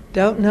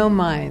 Don't know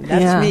mine.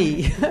 That's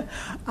me.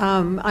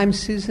 I'm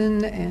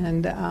Susan,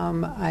 and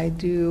I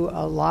do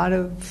a lot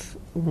of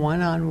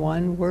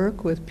one-on-one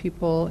work with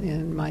people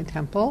in my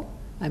temple.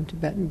 I'm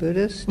Tibetan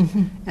Buddhist,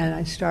 and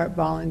I start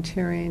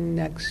volunteering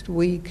next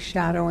week,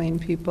 shadowing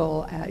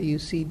people at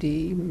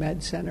UCD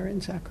Med Center in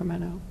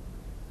Sacramento.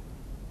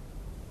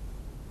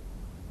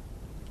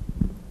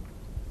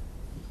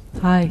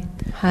 Hi.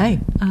 Hi.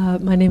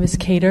 My name is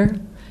Cater,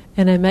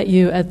 and I met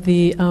you at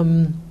the,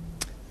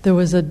 there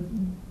was a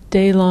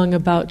day-long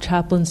about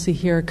chaplaincy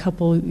here a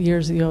couple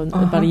years ago,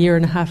 about a year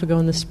and a half ago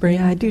in the spring.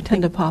 Yeah, I do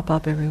tend to pop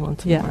up every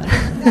once in a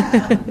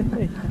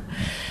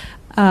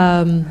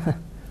while.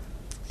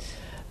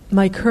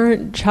 My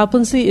current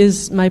chaplaincy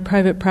is my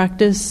private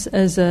practice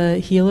as a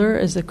healer,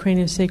 as a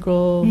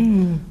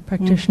craniosacral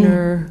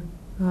practitioner,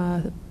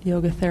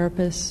 yoga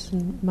therapist,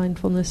 and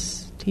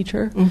mindfulness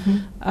teacher.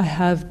 I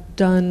have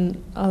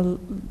done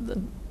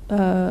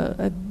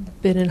I've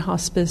been in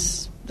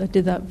hospice. I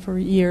did that for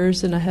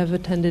years, and I have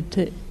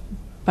attended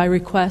by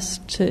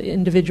request to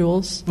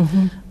individuals.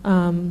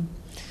 I'm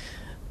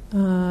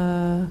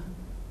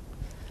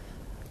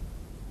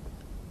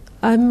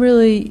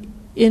really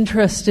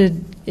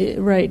interested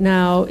right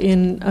now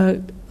in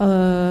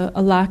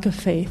a lack of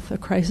faith, a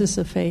crisis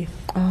of faith.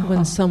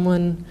 When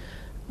someone,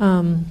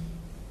 I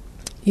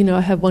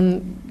have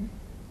one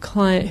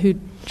client who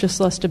just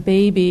lost a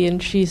baby,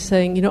 and she's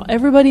saying,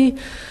 everybody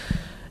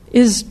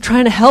is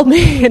trying to help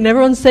me, and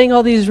everyone's saying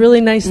all these really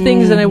nice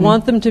things, and I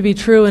want them to be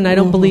true, and I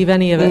don't believe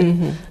any of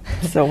it.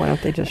 So why don't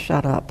they just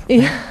shut up?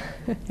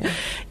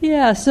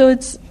 Yeah. So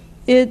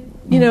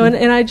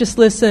and I just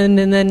listen,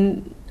 and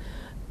then,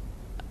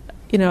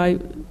 I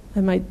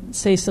might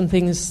say some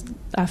things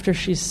after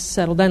she's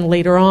settled down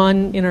later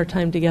on in our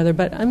time together.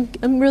 But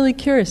I'm really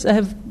curious. I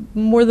have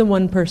more than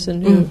one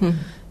person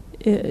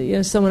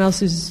who, someone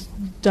else who's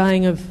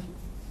dying of,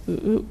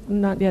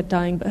 not yet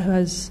dying, but who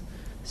has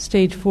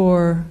stage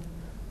 4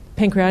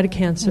 pancreatic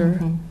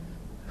cancer,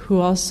 who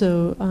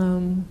also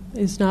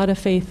is not a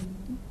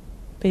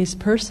faith-based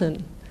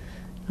person.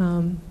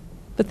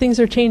 But things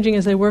are changing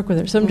as I work with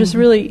her. So I'm just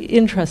really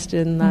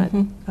interested in that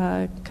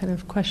kind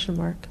of question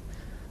mark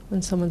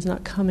when someone's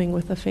not coming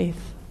with a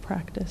faith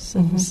practice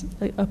and is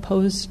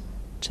opposed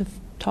to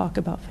talk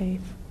about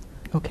faith.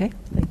 Okay.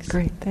 Thanks.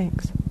 Great,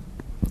 thanks.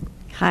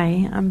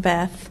 Hi, I'm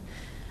Beth.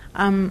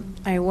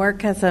 I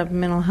work as a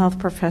mental health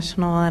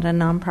professional at a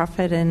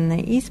nonprofit in the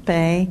East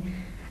Bay,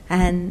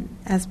 and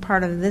as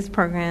part of this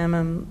program,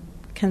 I'm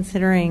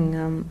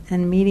considering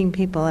and meeting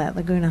people at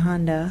Laguna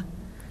Honda.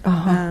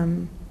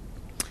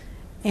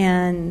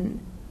 And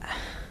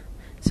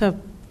so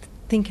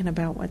thinking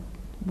about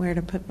where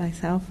to put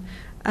myself.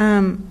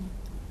 I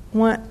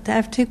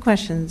have 2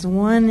 questions.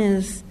 One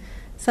is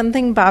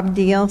something Bob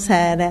Deal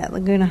said at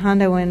Laguna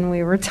Honda when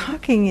we were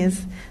talking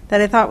is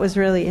that I thought was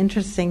really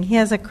interesting. He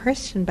has a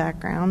Christian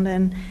background,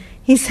 and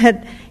he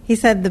said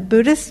the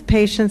Buddhist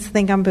patients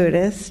think I'm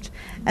Buddhist,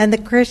 and the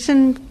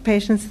Christian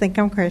patients think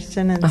I'm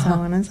Christian, and so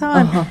on and so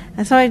on.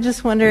 And so I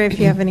just wonder if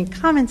you have any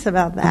comments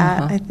about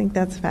that. I think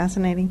that's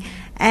fascinating.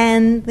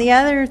 And the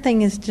other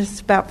thing is just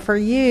about for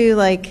you,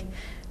 like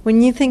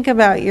when you think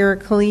about your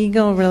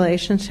collegial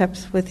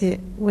relationships with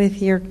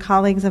your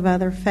colleagues of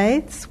other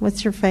faiths,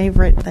 what's your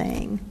favorite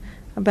thing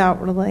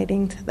about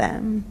relating to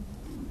them?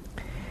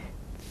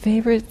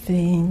 Favorite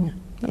thing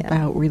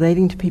about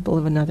relating to people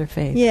of another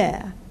faith?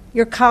 Yeah,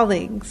 your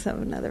colleagues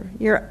of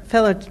your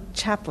fellow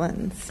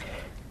chaplains.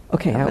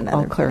 Okay,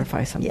 I'll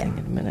clarify something in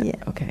a minute.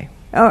 Yeah. Okay.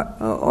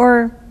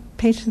 Or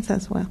patients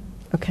as well.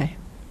 Okay.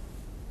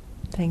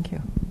 Thank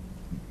you.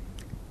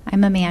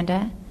 I'm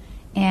Amanda,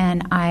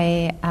 and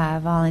I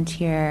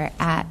volunteer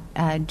at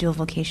a dual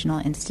vocational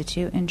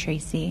institute in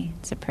Tracy.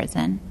 It's a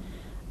prison.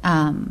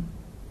 I'm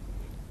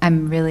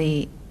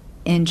really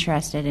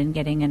interested in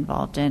getting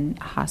involved in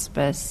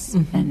hospice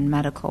and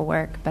medical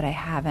work, but I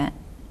haven't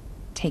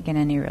taken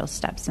any real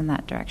steps in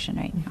that direction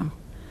right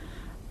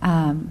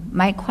now.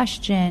 My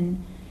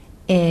question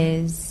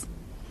is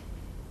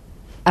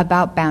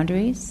about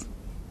boundaries.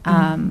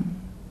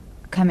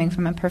 Coming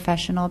from a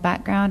professional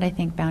background, I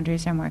think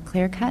boundaries are more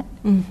clear-cut.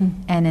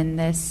 And in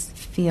this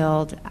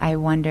field, I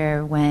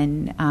wonder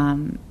when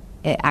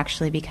it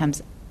actually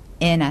becomes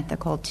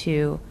unethical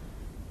to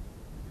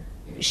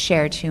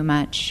share too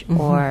much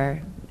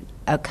or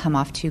come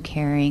off too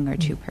caring or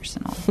too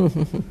personal.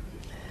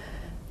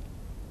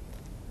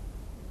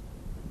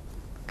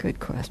 Good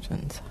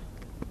questions.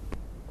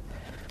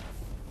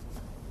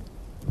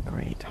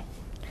 Great.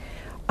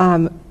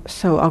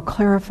 So I'll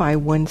clarify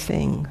one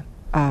thing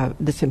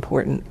that's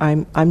important.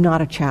 I'm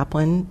not a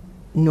chaplain,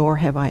 nor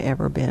have I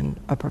ever been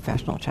a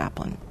professional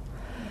chaplain.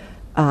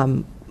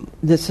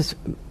 This is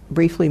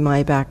briefly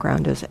my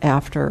background. Is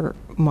after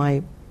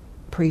my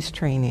priest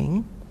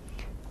training,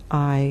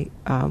 I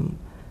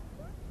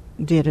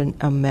did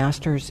a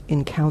master's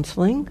in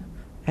counseling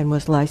and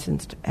was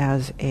licensed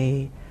as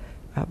a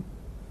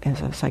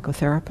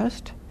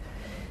psychotherapist.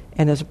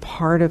 And as a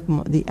part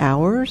of the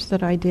hours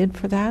that I did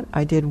for that,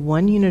 I did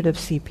 1 unit of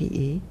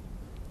CPE.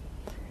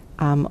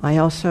 I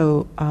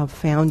also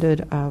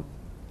founded,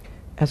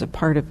 as a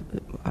part of,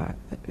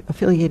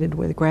 affiliated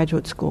with a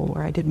graduate school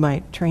where I did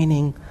my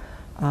training,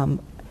 a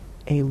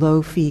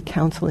low-fee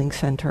counseling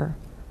center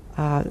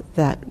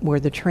where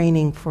the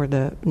training for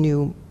the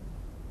new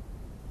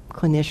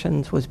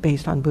clinicians was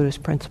based on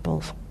Buddhist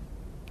principles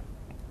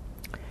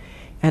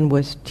and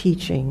was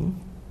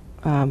teaching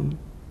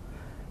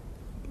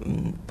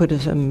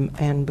Buddhism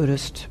and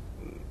Buddhist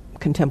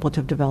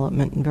contemplative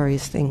development and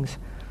various things.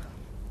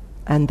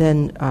 And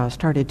then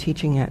started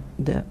teaching at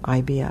the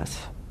IBS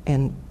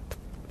and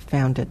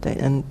founded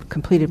and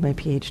completed my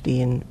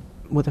PhD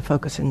with a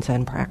focus in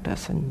Zen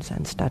practice and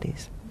Zen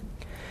studies.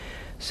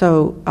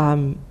 So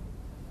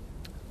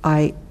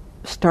I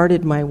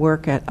started my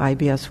work at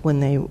IBS when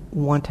they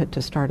wanted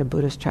to start a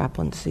Buddhist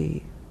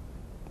chaplaincy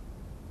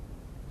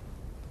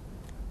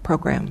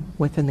program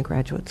within the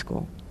graduate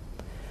school.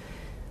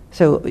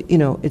 So,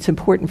 it's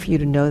important for you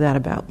to know that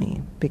about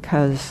me,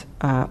 because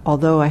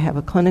although I have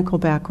a clinical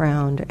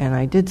background and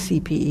I did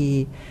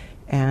CPE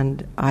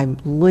and I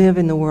live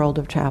in the world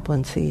of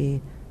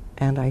chaplaincy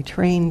and I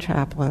train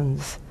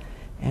chaplains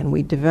and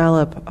we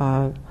develop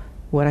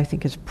what I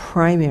think is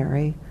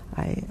primary.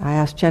 I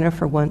asked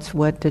Jennifer once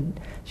what did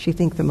she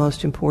think the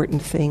most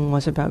important thing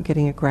was about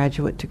getting a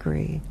graduate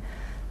degree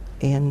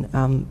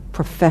in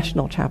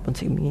professional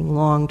chaplaincy, meaning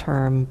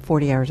long-term,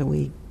 40 hours a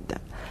week.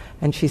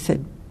 And she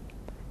said,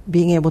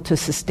 being able to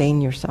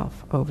sustain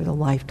yourself over the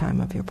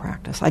lifetime of your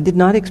practice. I did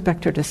not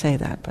expect her to say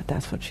that, but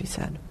that's what she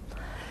said.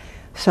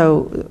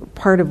 So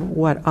part of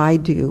what I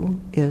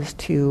do is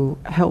to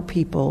help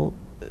people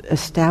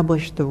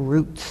establish the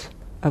roots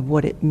of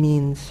what it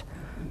means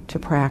to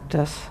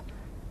practice,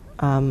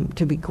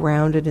 to be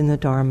grounded in the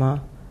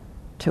Dharma,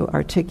 to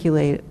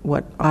articulate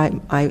what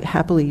I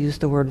happily use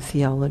the word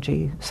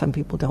theology. Some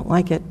people don't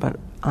like it, but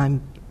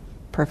I'm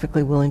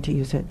perfectly willing to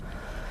use it,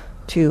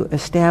 to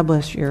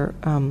establish your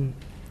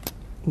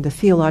the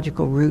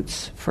theological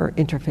roots for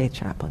interfaith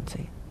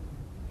chaplaincy,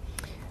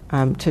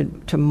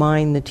 to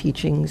mine the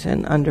teachings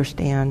and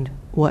understand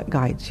what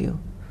guides you,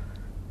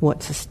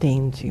 what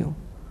sustains you,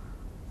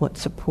 what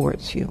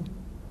supports you.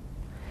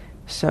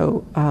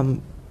 So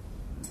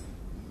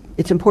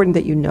it's important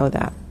that you know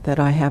that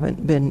I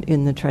haven't been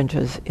in the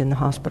trenches in the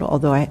hospital,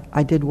 although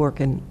I did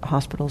work in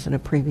hospitals in a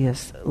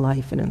previous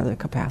life in another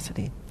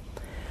capacity.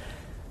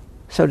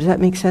 So does that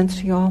make sense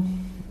to you all?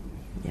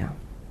 Yeah.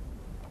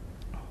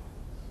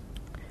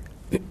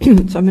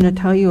 So I'm going to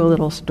tell you a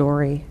little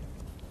story.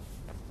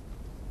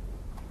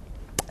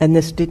 And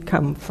this did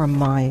come from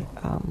my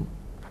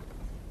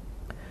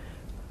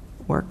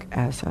work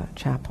as a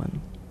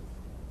chaplain.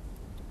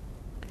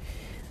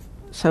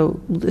 So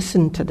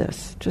listen to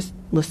this. Just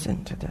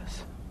listen to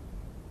this.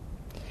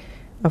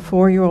 A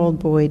 4-year-old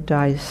boy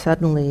dies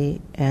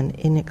suddenly and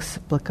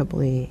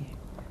inexplicably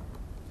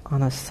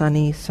on a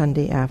sunny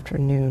Sunday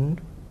afternoon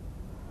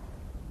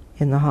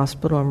in the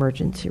hospital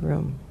emergency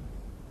room.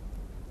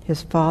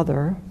 His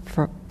father,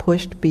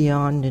 pushed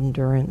beyond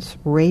endurance,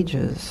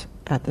 rages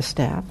at the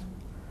staff,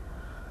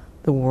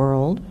 the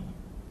world,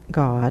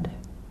 God.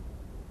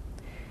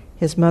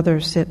 His mother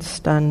sits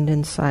stunned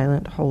and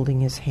silent, holding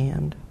his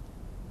hand.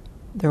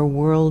 Their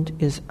world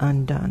is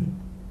undone.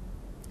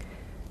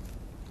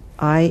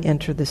 I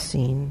enter the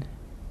scene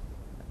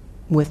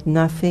with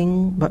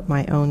nothing but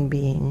my own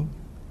being.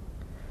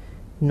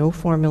 No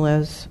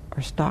formulas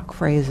or stock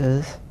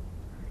phrases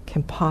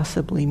can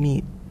possibly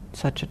meet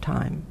such a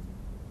time.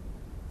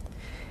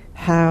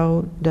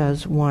 How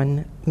does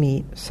one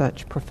meet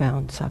such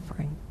profound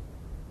suffering?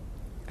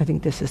 I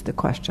think this is the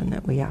question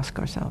that we ask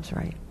ourselves,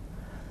 right?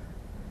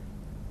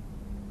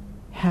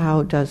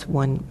 How does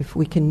one, if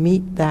we can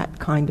meet that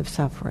kind of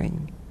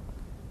suffering?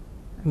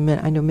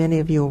 I know many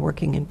of you are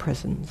working in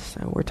prisons.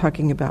 So we're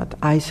talking about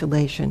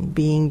isolation,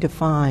 being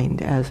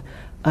defined as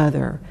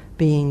other,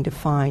 being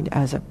defined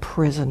as a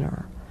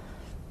prisoner,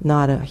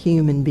 not a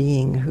human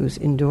being who's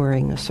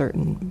enduring a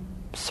certain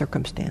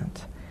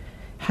circumstance.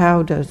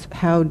 How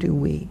do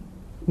we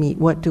meet?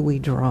 What do we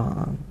draw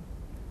on?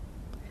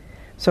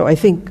 So I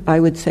think I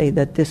would say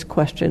that this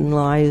question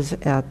lies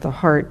at the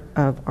heart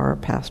of our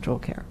pastoral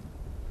care.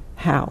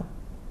 How?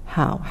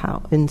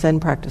 In Zen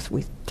practice,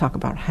 we talk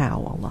about how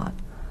a lot.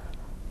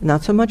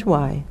 Not so much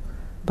why,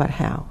 but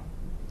how.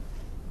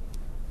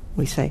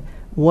 We say,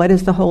 what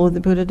is the whole of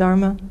the Buddha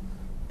Dharma?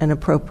 An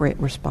appropriate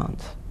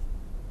response.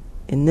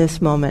 In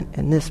this moment,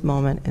 in this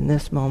moment, in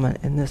this moment,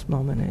 in this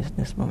moment, in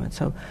this moment.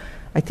 So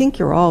I think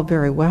you're all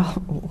very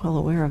well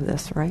aware of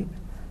this, right?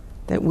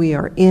 That we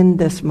are in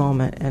this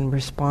moment and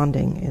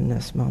responding in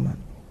this moment.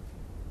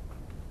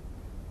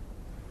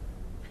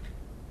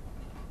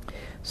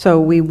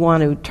 So we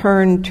want to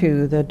turn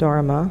to the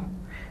Dharma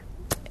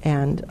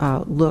and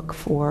look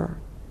for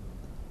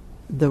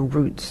the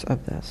roots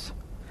of this.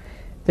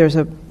 There's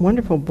a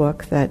wonderful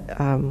book that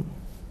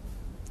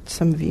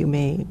some of you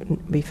may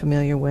be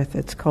familiar with.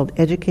 It's called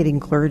Educating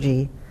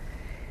Clergy,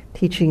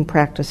 Teaching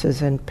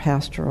Practices and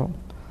Pastoral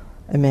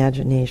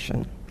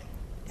Imagination.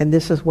 And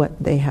this is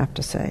what they have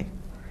to say.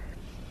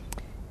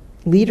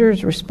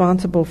 Leaders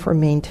responsible for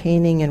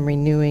maintaining and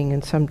renewing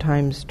and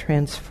sometimes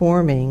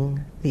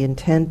transforming the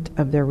intent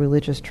of their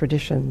religious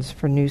traditions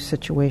for new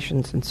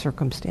situations and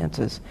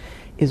circumstances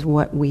is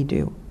what we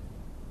do.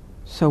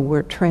 So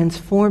we're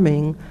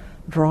transforming,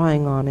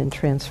 drawing on and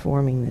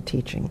transforming the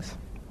teachings.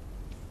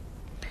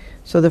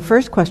 So the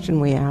first question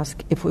we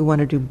ask if we want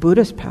to do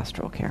Buddhist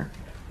pastoral care,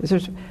 is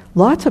there's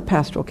lots of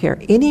pastoral care.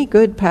 Any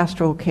good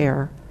pastoral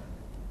care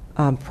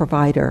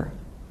provider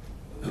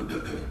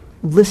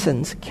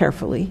listens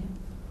carefully,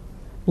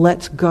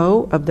 lets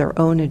go of their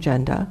own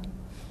agenda,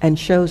 and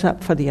shows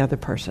up for the other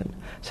person.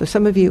 So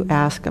some of you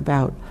ask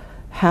about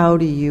how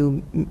do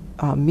you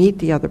meet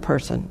the other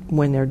person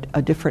when they're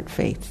a different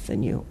faith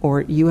than you,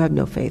 or you have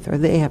no faith, or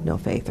they have no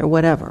faith, or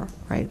whatever,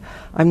 right?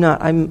 We're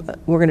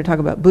going to talk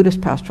about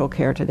Buddhist pastoral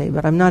care today,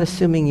 but I'm not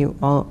assuming you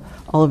all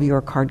of you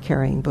are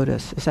card-carrying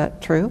Buddhists. Is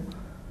that true?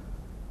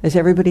 Is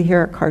everybody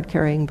here a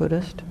card-carrying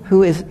Buddhist?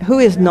 Who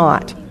is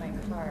not?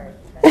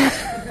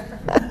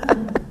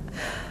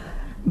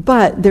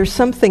 But there's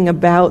something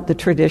about the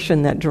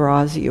tradition that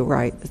draws you,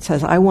 right? It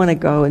says, I want to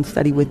go and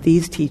study with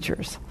these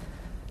teachers.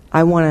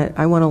 I want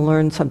to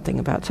learn something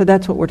about. So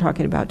that's what we're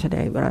talking about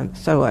today. But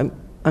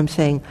I'm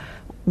saying,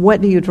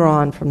 what do you draw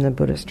on from the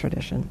Buddhist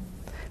tradition?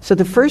 So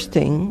the first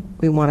thing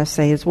we want to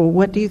say is, well,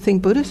 what do you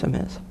think Buddhism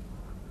is?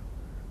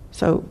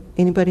 So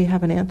anybody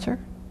have an answer?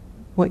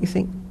 What do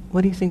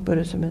you think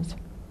Buddhism is?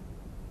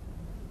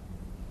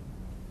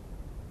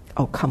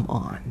 Oh, come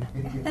on.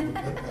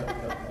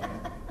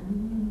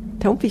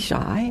 Don't be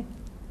shy.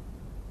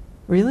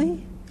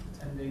 Really?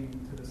 Tending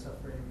to the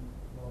suffering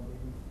of all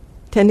beings.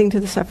 Tending to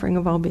the suffering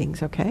of all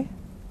beings, okay.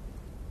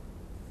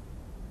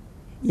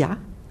 Yeah? I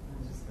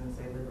was just going to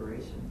say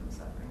liberation from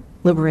suffering.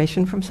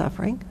 Liberation from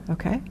suffering,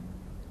 okay.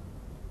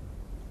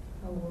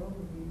 A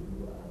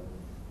worldview of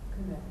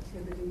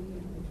connectivity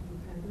and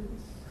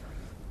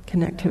interdependence.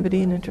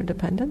 Connectivity and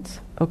interdependence,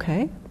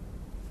 okay.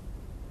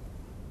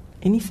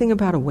 Anything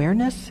about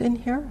awareness in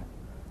here?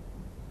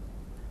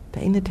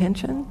 Paying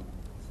attention?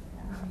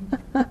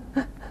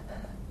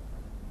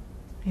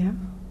 Yeah.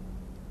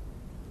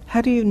 How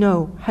do you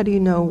know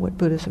what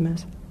Buddhism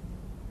is?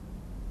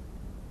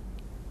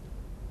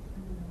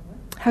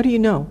 How do you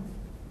know?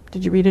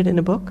 Did you read it in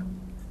a book?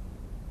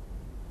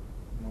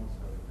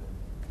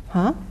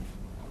 Huh?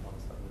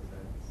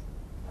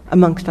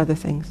 Amongst other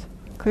things.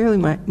 Clearly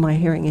my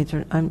hearing aids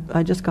are,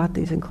 I just got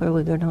these and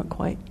clearly they're not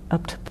quite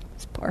up to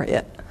this par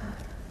yet.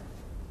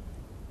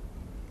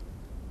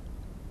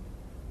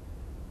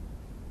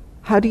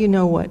 How do you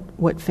know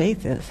what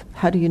faith is?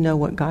 How do you know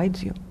what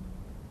guides you?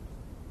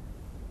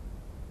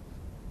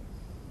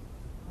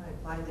 I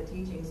apply the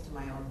teachings to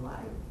my own life.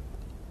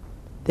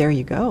 There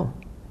you go.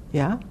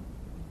 Yeah?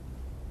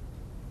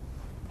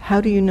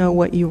 How do you know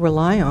what you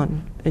rely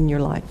on in your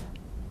life?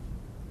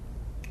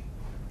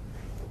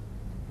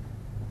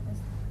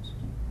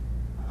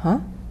 Huh?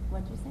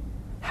 What'd you say?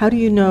 How do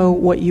you know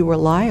what you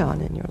rely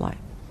on in your life?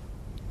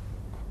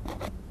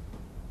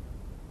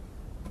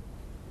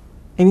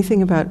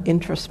 Anything about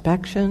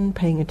introspection,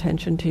 paying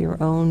attention to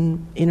your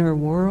own inner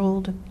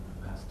world?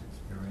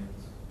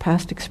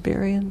 Past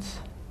experience.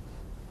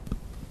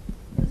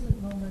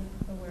 Present moment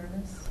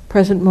awareness.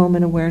 Present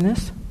moment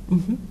awareness.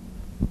 Mm-hmm.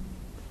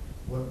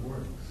 What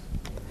works?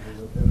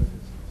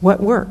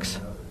 What works?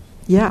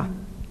 Yeah.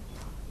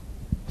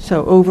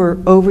 So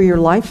over your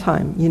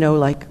lifetime,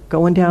 like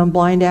going down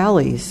blind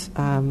alleys,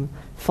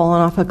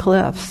 falling off of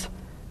cliffs,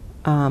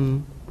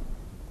 falls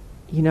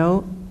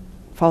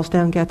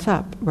down, gets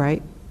up,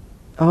 right?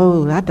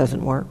 Oh, that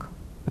doesn't work.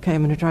 Okay,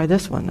 I'm going to try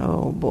this one.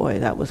 Oh boy,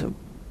 that was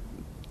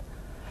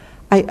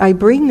I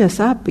bring this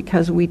up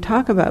because we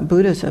talk about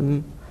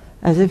Buddhism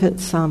as if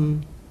it's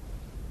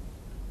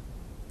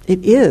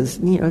it is,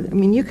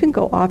 you can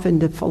go off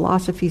into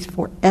philosophies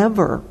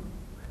forever.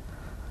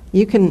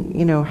 You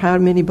can, how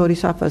many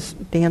bodhisattvas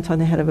dance on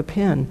the head of a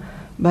pin?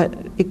 But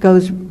it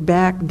goes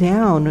back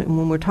down, and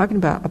when we're talking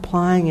about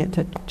applying it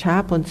to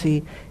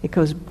chaplaincy, it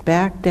goes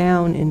back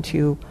down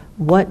into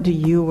what do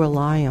you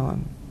rely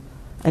on?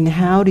 And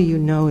how do you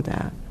know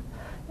that?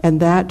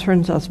 And that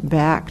turns us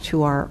back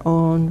to our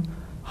own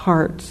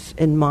hearts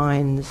and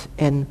minds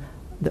and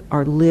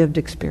our lived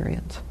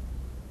experience.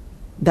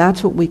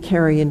 That's what we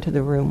carry into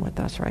the room with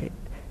us, right?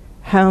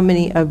 How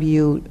many of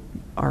you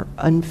are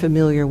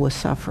unfamiliar with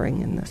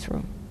suffering in this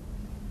room?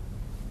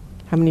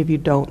 How many of you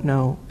don't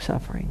know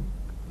suffering?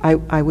 I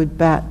would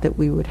bet that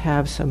we would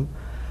have some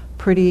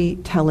pretty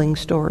telling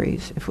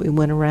stories if we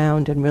went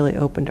around and really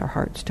opened our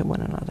hearts to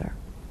one another,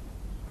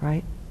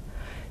 right?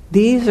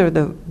 This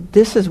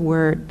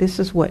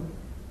is what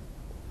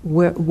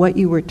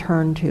you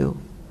return to,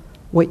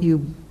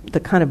 the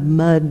kind of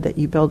mud that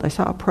you build. I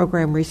saw a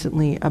program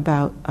recently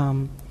about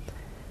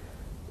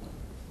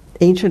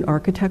ancient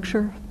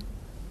architecture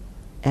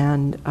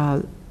and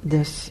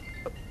this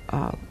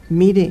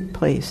meeting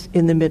place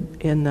in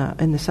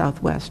the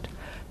Southwest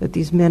that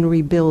these men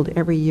rebuild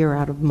every year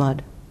out of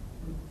mud,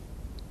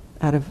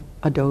 out of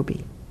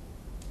adobe.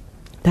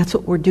 That's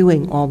what we're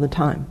doing all the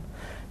time.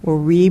 We're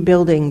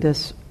rebuilding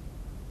this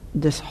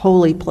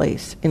holy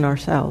place in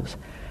ourselves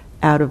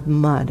out of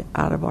mud,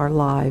 out of our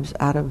lives,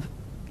 out of,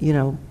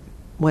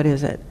 what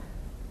is it?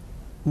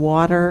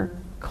 Water,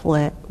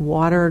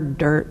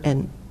 dirt,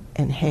 and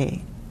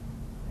hay.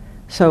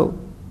 So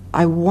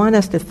I want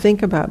us to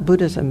think about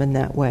Buddhism in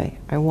that way.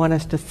 I want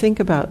us to think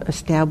about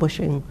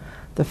establishing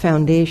the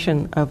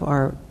foundation of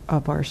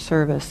our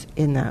service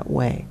in that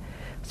way,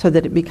 so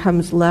that it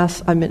becomes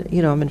less. I'm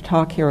going to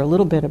talk here a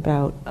little bit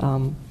about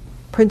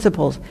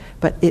principles,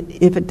 but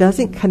if it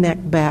doesn't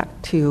connect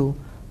back to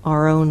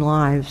our own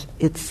lives,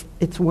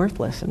 it's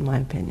worthless, in my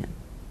opinion.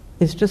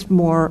 It's just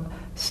more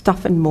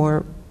stuff and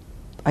more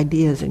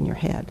ideas in your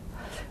head.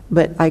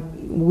 But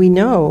we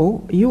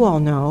know, you all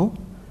know,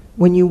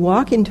 when you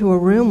walk into a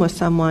room with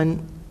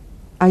someone,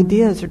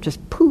 ideas are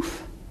just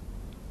poof.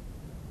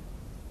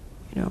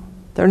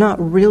 They're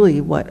not really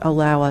what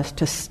allow us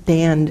to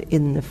stand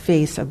in the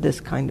face of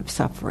this kind of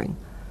suffering,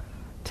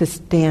 to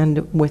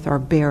stand with our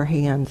bare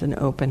hands and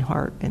open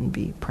heart and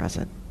be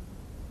present.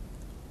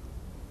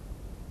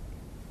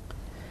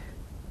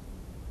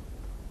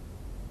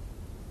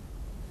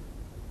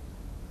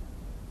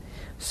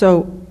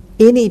 So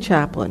any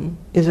chaplain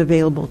is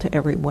available to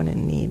everyone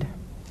in need.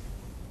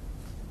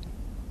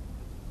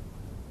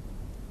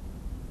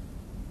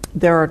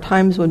 There are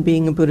times when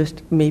being a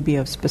Buddhist may be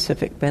of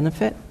specific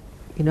benefit,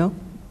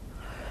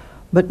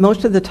 but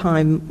most of the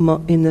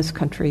time in this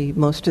country,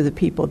 most of the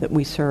people that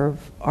we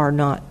serve are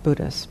not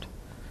Buddhist.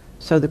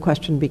 So the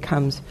question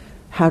becomes,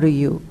 how do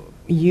you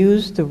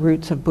use the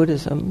roots of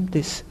Buddhism,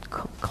 this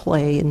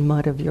clay and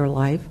mud of your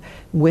life,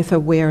 with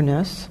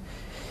awareness,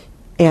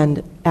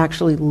 and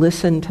actually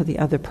listen to the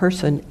other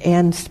person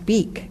and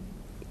speak?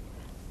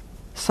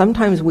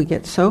 Sometimes we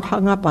get so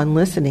hung up on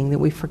listening that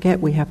we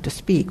forget we have to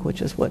speak,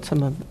 which is what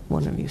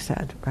one of you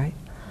said, right?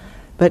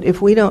 But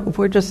if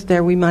we're just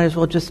there, we might as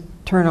well just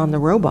turn on the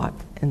robot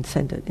and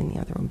send it in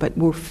the other room. But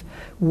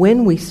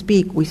when we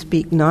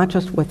speak not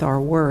just with our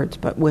words,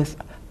 but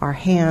with our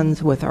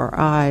hands, with our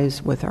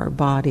eyes, with our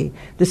body.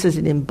 This is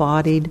an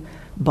embodied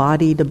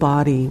body to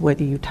body.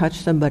 Whether you touch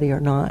somebody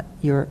or not,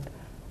 you're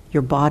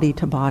body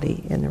to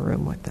body in the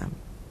room with them.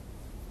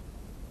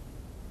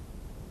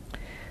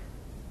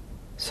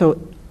 So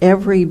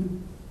every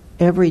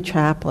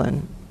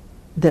chaplain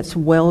that's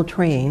well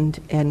trained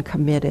and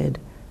committed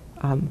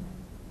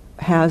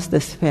has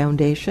this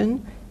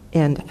foundation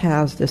and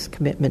has this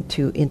commitment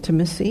to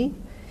intimacy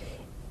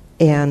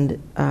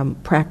and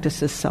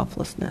practices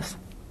selflessness.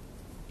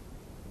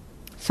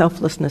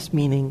 Selflessness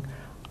meaning,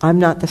 I'm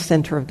not the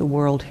center of the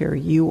world here,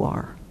 you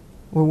are.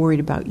 We're worried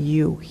about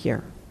you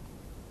here.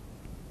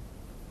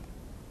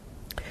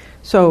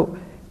 So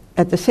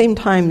at the same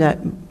time that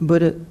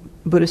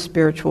Buddhist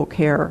spiritual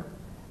care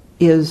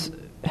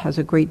has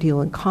a great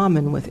deal in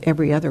common with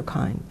every other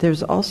kind,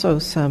 there's also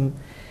some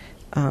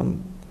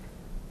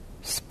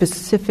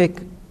specific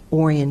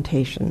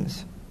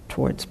orientations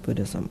towards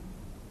Buddhism.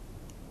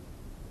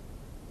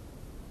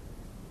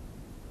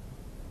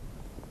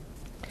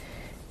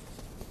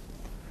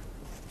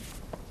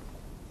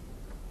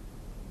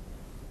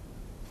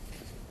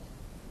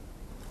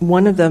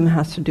 One of them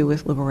has to do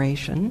with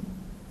liberation.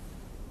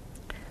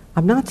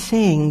 I'm not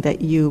saying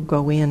that you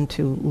go in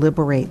to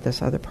liberate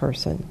this other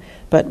person,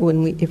 but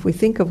if we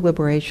think of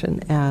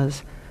liberation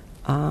as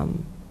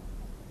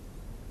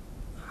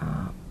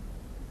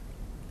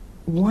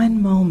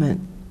one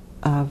moment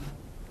of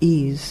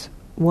ease,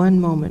 one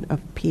moment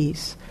of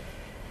peace.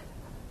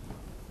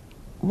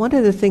 One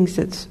of the things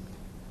that's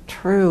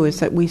true is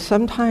that we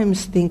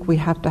sometimes think we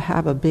have to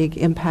have a big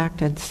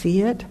impact and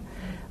see it,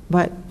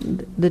 but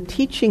the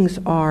teachings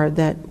are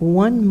that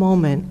one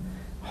moment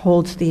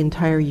holds the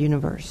entire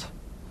universe,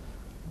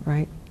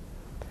 right?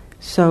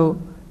 So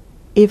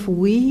if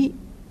we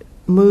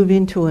move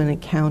into an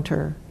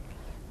encounter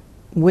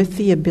with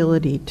the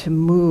ability to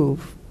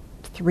move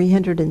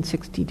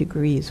 360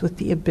 degrees, with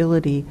the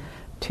ability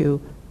to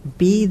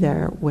be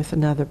there with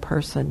another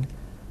person,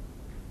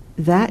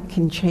 that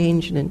can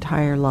change an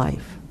entire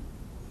life,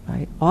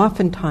 right?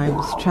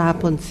 Oftentimes,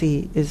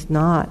 chaplaincy is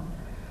not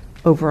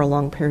over a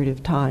long period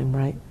of time,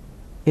 right?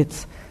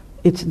 It's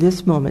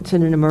this moment. It's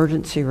in an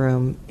emergency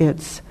room.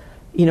 It's,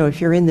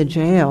 if you're in the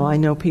jail, I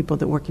know people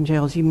that work in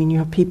jails. You mean you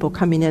have people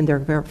coming in,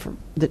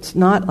 that's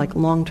not like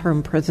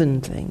long-term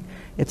prison thing.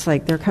 It's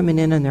like they're coming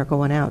in and they're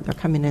going out. They're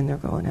coming in, they're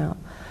going out.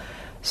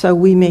 So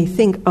we may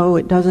think,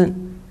 it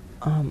doesn't,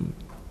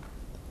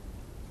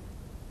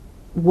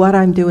 what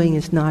I'm doing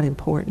is not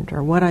important,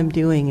 or what I'm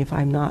doing if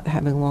I'm not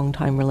having a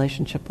long-time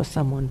relationship with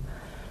someone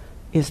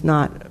is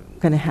not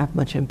going to have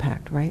much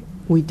impact, right?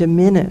 We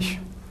diminish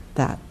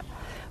that.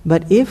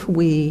 But if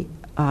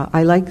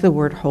I like the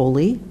word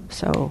holy,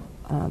 so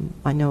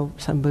I know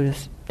some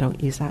Buddhists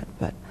don't use that,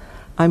 but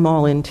I'm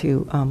all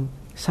into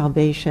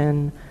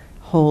salvation,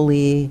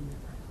 holy.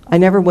 I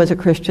never was a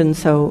Christian,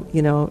 so,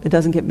 it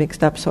doesn't get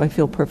mixed up, so I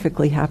feel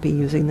perfectly happy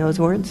using those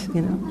words,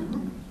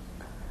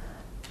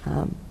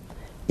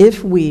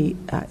 If we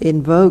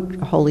invoke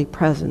holy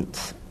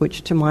presence,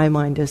 which to my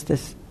mind is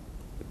this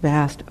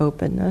vast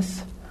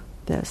openness,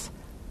 this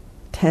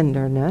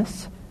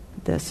tenderness,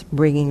 this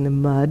bringing the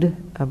mud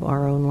of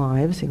our own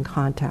lives in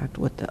contact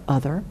with the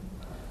other,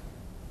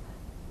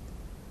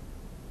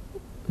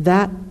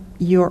 that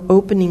you're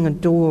opening a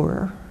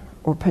door,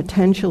 or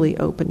potentially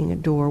opening a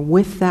door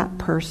with that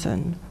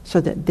person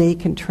so that they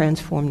can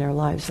transform their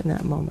lives in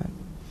that moment.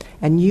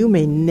 And you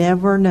may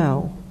never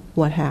know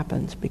what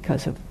happens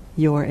because of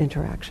your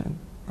interaction,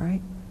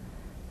 right?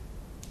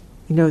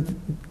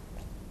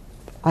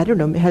 I don't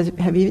know, have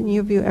any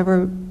of you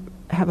ever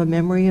have a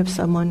memory of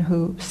someone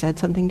who said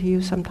something to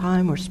you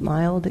sometime, or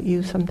smiled at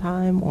you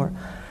sometime, or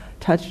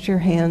touched your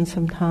hand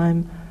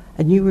sometime,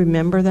 and you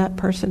remember that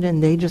person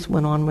and they just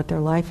went on with their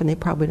life and they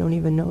probably don't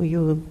even know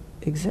you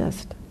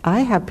exist.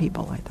 I have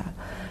people like that.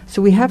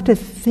 So we have to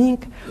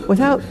think,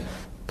 without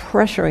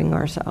pressuring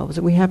ourselves,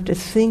 we have to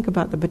think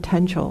about the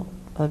potential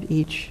of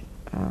each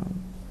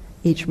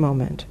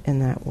moment in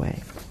that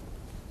way.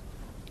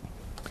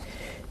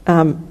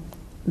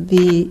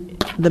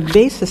 The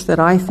basis that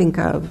I think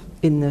of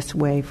in this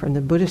way from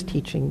the Buddhist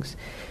teachings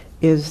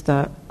is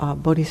the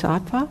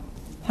bodhisattva.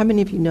 How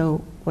many of you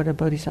know what a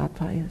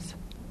bodhisattva is?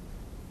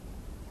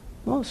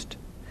 Most.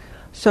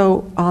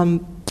 So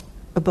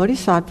a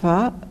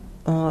bodhisattva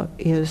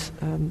is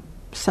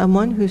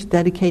someone who's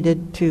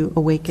dedicated to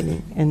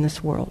awakening in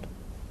this world.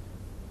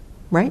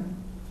 Right?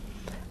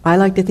 I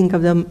like to think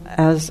of them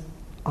as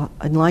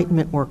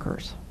enlightenment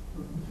workers.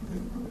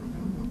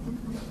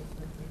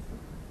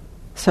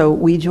 So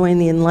we join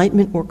the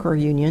Enlightenment Worker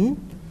Union.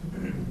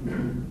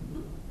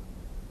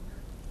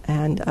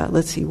 And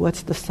let's see,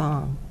 what's the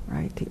song,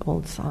 right? The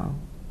old song.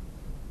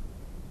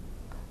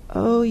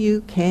 Oh,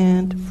 you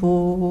can't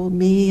fool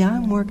me.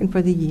 I'm working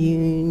for the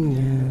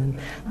union.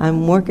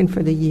 I'm working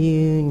for the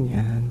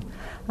union.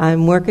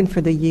 I'm working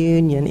for the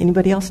union.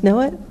 Anybody else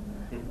know it?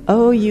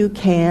 Oh, you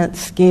can't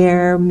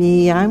scare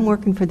me. I'm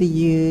working for the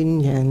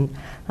union.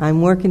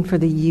 I'm working for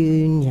the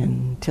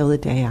union till the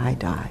day I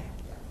die.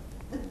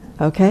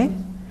 Okay?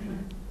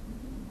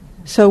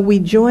 So we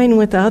join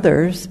with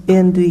others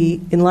in the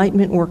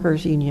Enlightenment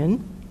Workers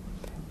Union,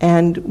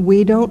 and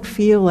we don't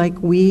feel like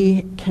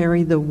we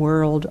carry the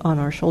world on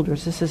our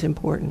shoulders. This is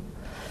important.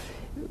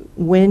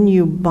 When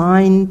you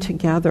bind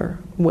together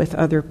with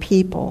other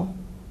people,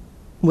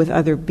 with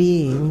other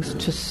beings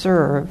to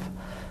serve,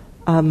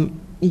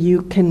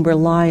 you can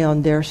rely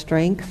on their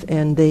strength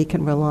and they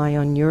can rely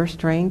on your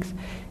strength,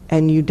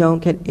 and you don't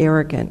get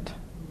arrogant.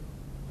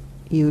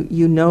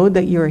 You know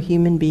that you're a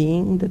human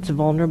being that's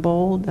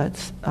vulnerable,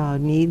 that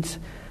needs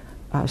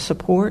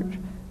support,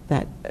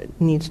 that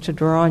needs to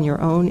draw on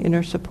your own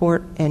inner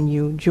support, and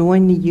you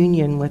join the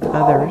union with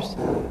others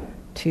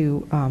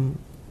to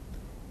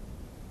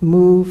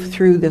move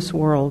through this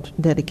world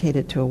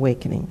dedicated to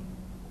awakening.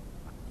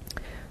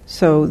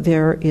 So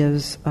there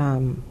is,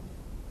 in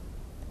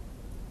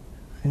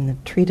the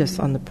treatise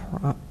on the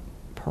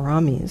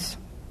Paramis,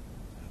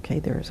 okay,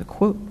 there is a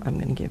quote I'm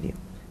going to give you.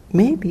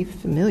 May be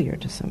familiar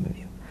to some of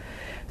you.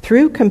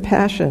 Through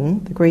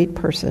compassion, the great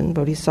person,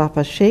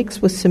 Bodhisattva,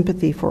 shakes with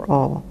sympathy for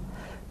all.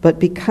 But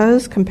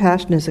because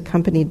compassion is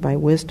accompanied by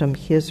wisdom,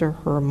 his or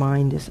her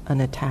mind is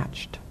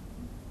unattached.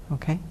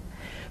 Okay?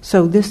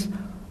 So this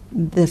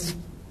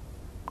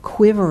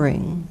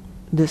quivering,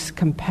 this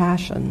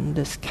compassion,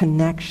 this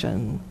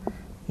connection,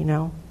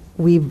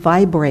 we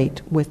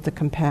vibrate with the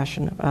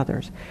compassion of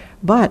others.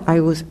 But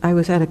I was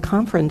at a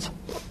conference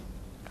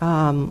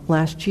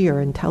last year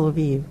in Tel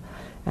Aviv,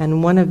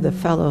 and one of the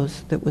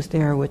fellows that was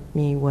there with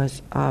me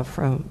was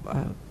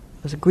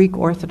was a Greek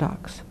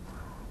Orthodox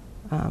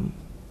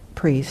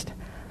priest,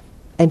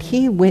 and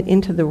he went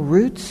into the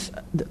roots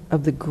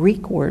of the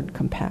Greek word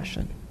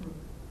compassion.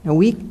 Now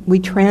we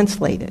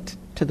translate it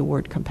to the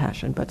word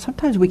compassion, but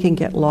sometimes we can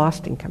get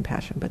lost in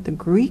compassion. But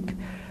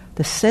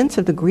the sense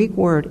of the Greek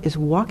word is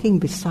walking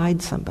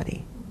beside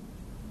somebody.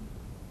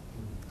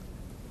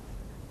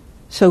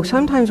 So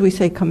sometimes we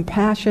say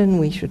compassion,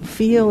 we should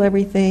feel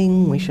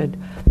everything, we should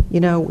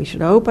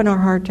open our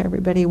heart to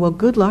everybody. Well,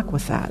 good luck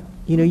with that.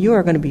 You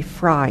are going to be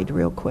fried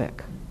real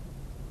quick.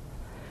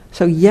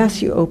 So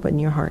yes, you open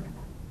your heart.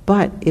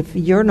 But if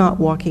you're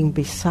not walking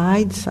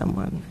beside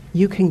someone,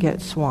 you can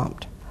get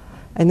swamped.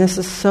 And this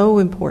is so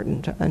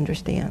important to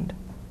understand,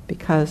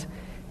 because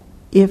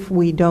if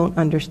we don't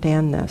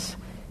understand this,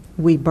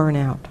 we burn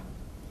out.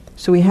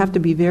 So we have to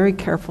be very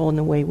careful in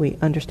the way we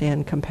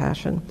understand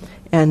compassion.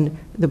 And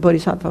the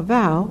Bodhisattva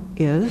vow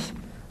is,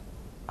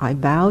 I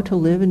vow to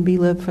live and be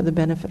lived for the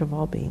benefit of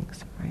all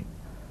beings. Right?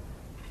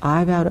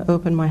 I vow to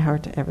open my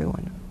heart to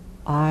everyone.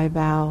 I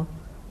vow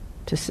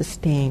to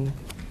sustain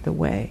the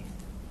way.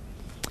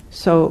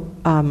 So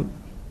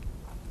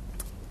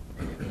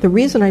the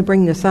reason I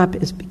bring this up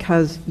is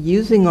because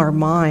using our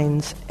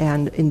minds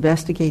and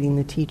investigating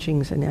the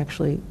teachings and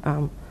actually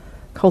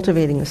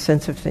cultivating a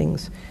sense of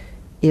things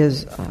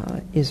is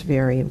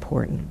very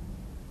important.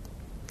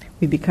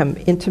 We become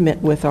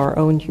intimate with our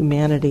own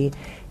humanity,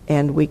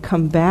 and we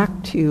come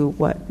back to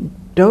what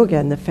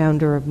Dogen, the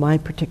founder of my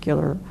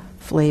particular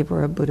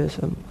flavor of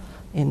Buddhism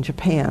in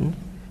Japan,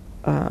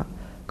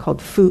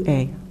 called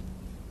Fu-e.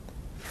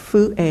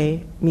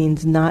 Fu-e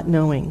means not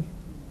knowing.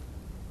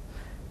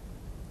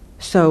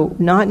 So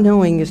not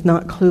knowing is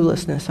not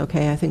cluelessness,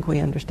 okay? I think we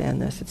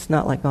understand this. It's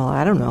not like,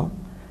 I don't know.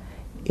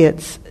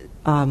 It's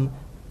a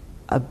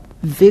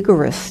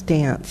vigorous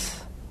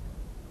stance.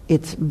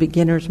 It's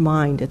beginner's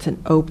mind. It's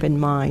an open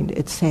mind.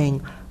 It's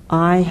saying,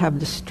 I have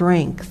the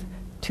strength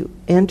to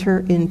enter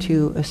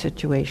into a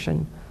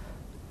situation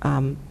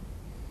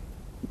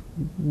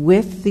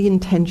with the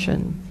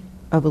intention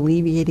of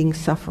alleviating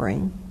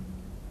suffering,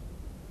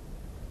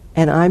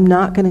 and I'm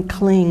not going to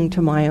cling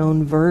to my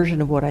own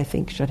version of what I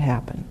think should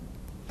happen.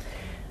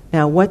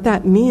 Now, what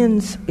that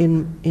means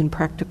in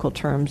practical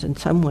terms, in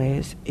some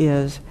ways,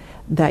 is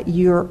that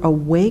you're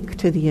awake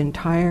to the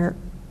entire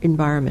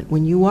environment.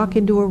 When you walk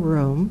into a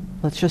room,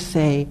 let's just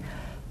say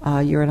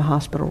you're in a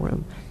hospital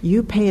room,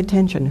 you pay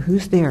attention.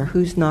 Who's there?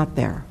 Who's not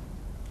there?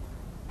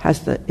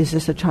 Is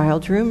this a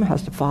child's room?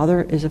 Is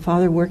the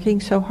father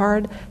working so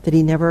hard that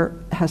he never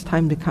has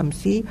time to come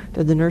see?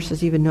 Do the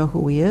nurses even know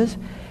who he is?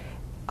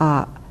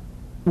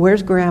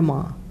 Where's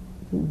grandma?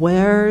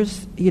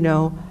 Does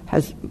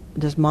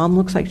mom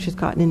look like she's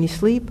gotten any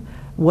sleep?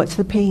 What's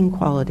the pain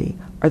quality?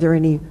 Are there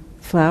any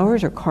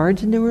flowers or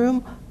cards in the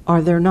room?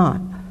 Are there not?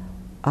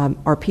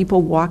 Are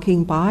people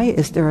walking by?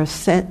 Is there a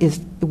set?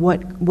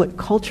 What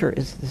culture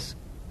is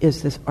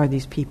this? Are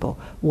these people?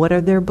 What are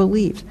their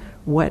beliefs?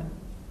 What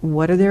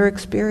are their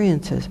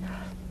experiences?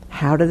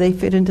 How do they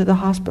fit into the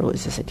hospital?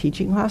 Is this a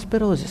teaching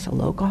hospital? Is this a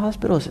local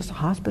hospital? Is this a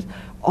hospice?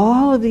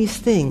 All of these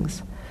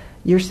things,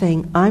 you're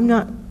saying, I'm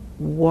not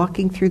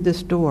walking through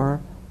this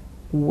door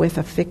with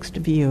a fixed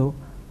view.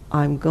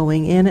 I'm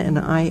going in and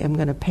I am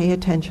going to pay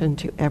attention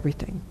to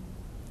everything.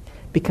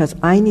 Because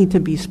I need to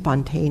be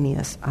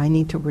spontaneous. I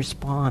need to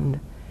respond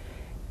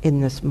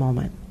in this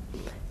moment.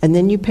 And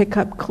then you pick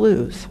up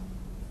clues.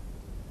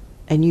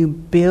 And you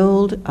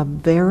build a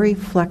very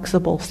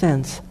flexible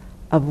sense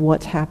of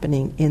what's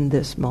happening in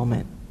this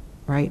moment,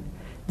 right?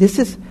 This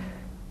is,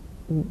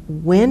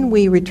 when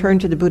we return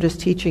to the Buddha's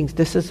teachings,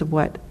 this is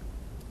what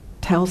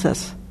tells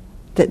us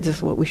that this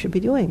is what we should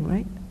be doing,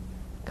 right?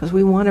 Because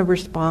we want to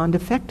respond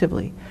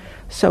effectively.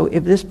 So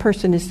if this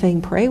person is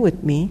saying, pray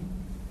with me,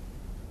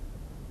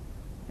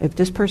 if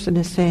this person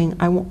is saying,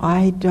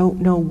 I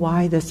don't know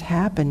why this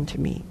happened to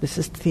me. This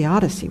is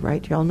theodicy,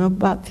 right? Do y'all know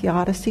about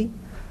theodicy?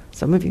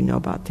 Some of you know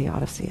about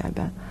theodicy, I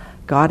bet.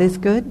 God is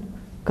good.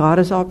 God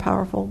is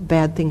all-powerful.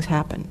 Bad things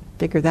happen.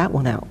 Figure that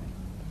one out.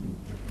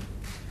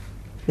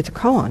 It's a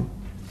koan,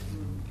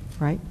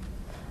 right?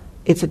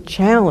 It's a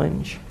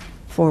challenge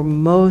for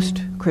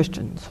most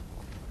Christians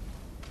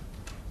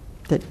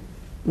that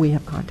we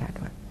have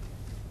contact with.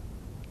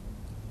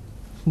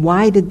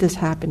 Why did this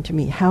happen to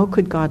me? How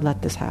could God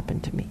let this happen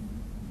to me?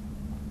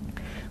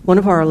 One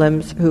of our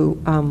alums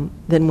who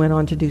then went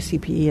on to do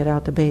CPE at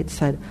Out Debate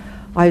said,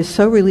 I was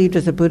so relieved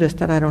as a Buddhist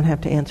that I don't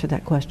have to answer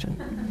that question.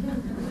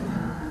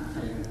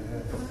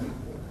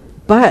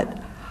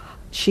 But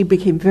she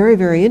became very,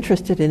 very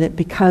interested in it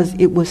because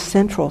it was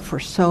central for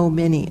so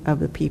many of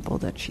the people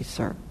that she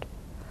served.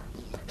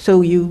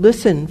 So you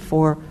listen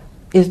for,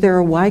 is there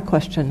a why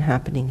question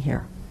happening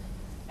here?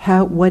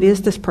 What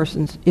is this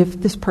person's,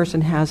 if this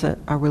person has a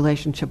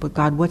relationship with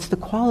God, what's the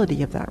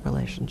quality of that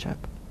relationship?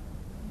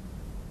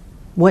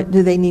 What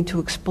do they need to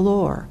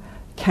explore?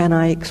 Can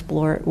I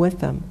explore it with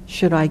them?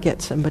 Should I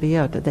get somebody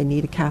out? Do they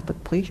need a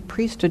Catholic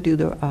priest to do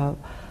the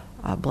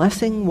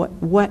blessing?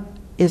 What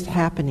is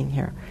happening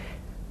here?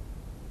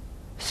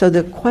 So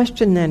the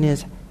question then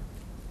is,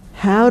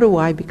 how do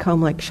I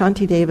become, like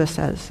Shantideva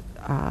says,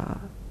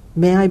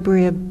 may I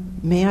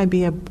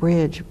be a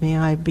bridge, may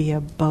I be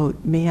a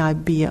boat, may I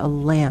be a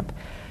lamp,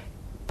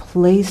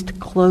 placed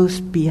close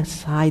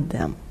beside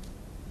them.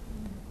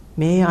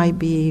 May I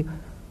be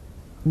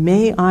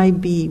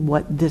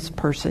what this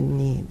person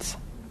needs.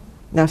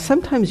 Now,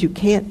 sometimes you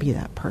can't be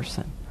that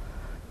person.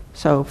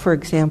 So, for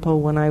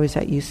example, when I was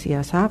at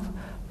UCSF,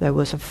 there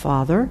was a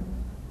father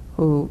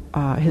who,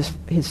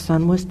 his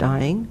son was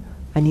dying,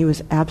 and he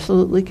was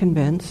absolutely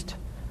convinced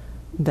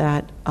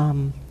that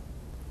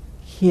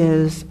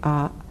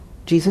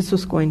Jesus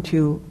was going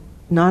to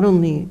not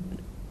only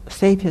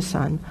save his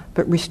son,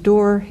 but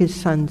restore his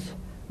son's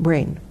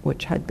brain,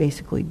 which had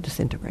basically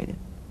disintegrated.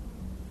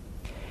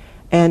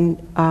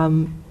 And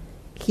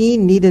he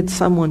needed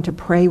someone to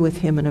pray with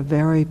him in a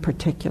very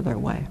particular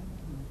way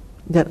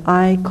that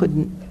I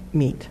couldn't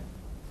meet.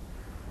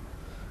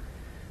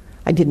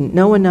 I didn't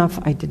know enough.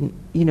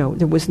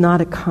 There was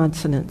not a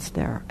consonance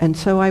there. And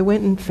so I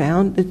went and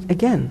found,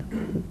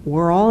 again,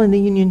 we're all in the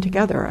union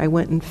together. I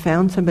went and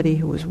found somebody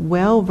who was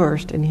well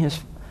versed in his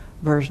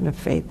version of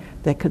faith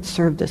that could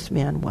serve this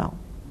man well.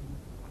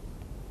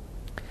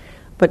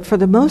 But for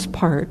the most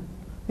part,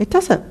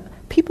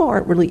 people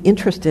aren't really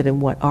interested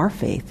in what our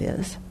faith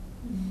is.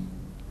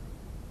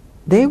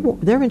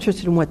 They're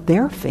interested in what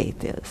their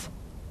faith is.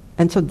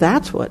 And so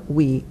that's what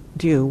we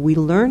do. We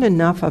learn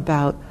enough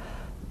about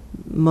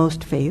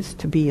most faiths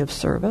to be of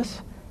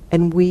service,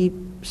 and we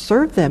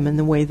serve them in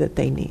the way that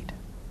they need.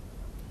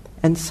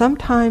 And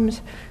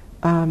sometimes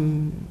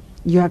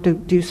you have to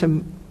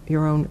do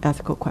your own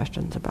ethical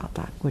questions about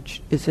that,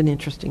 which is an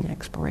interesting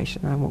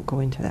exploration. I won't go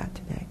into that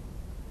today.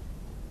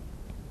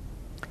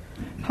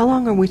 How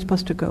long are we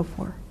supposed to go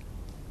for?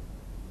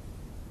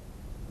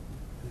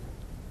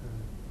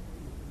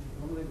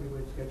 Normally we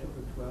would schedule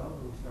for 12,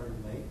 and we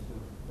started late, so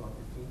about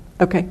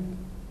 15.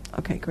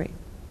 Okay, great.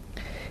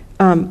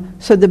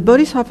 So the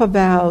Bodhisattva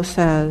vow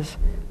says,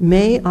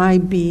 may I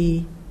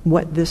be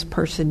what this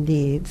person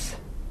needs,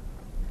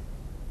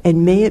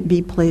 and may it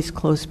be placed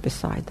close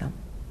beside them.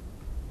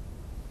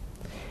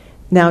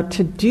 Now,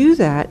 to do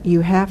that,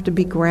 you have to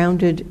be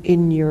grounded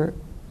in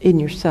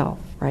yourself,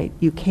 right?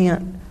 You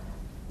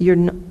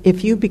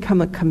if you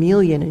become a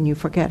chameleon and you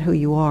forget who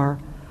you are,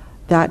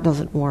 that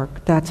doesn't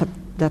work. That's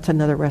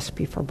another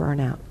recipe for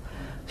burnout.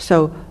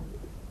 So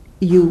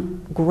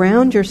you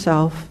ground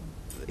yourself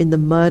in the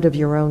mud of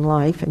your own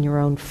life and your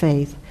own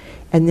faith,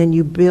 and then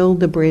you build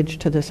the bridge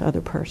to this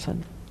other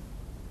person.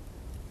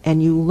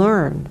 And you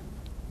learn.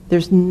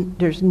 There's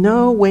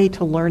no way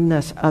to learn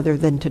this other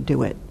than to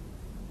do it.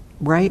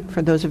 Right?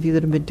 For those of you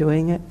that have been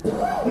doing it.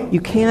 You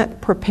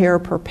can't prepare,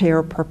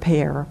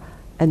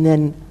 and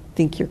then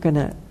think you're going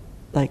to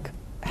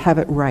have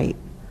it right.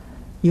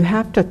 You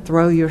have to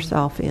throw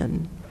yourself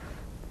in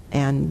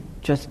and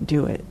just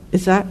do it.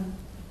 Is that?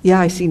 Yeah,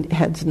 I see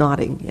heads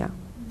nodding. Yeah.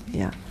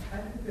 I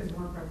think there's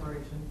more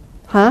preparation.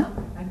 Huh?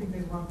 I think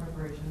there's more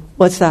preparation.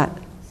 What's that?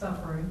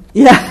 Suffering.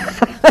 Yeah.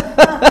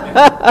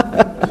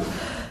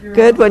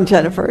 Good one,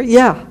 Jennifer.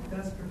 Yeah.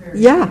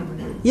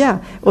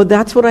 Yeah. Well,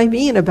 that's what I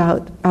mean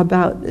about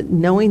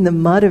knowing the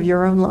mud of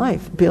your own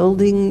life,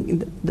 building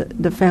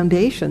the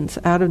foundations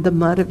out of the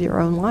mud of your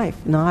own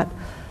life, not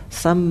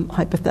some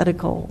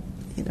hypothetical,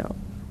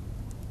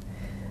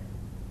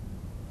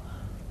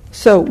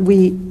 So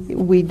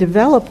we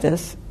develop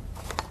this,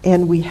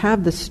 and we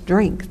have the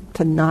strength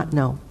to not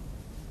know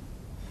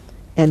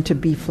and to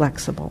be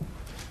flexible.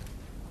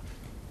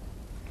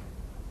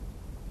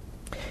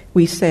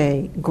 We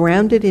say,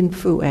 grounded in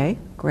fue,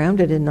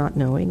 grounded in not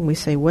knowing, we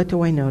say, what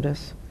do I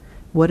notice?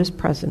 What is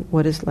present?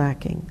 What is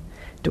lacking?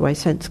 Do I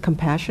sense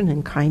compassion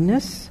and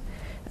kindness?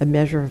 A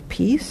measure of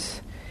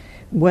peace?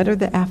 What are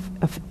the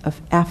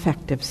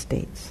affective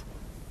states?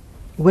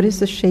 What is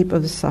the shape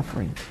of the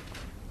suffering?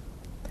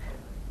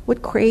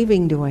 What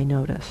craving do I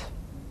notice?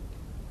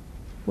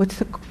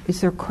 Is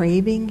there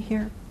craving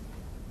here?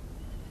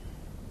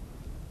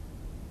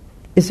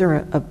 Is there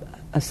a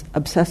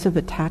obsessive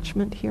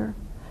attachment here?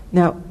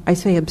 Now, I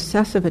say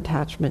obsessive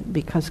attachment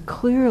because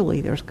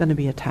clearly there's going to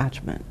be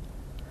attachment.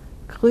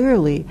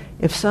 Clearly,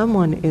 if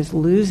someone is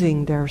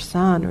losing their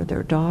son or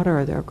their daughter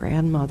or their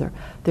grandmother,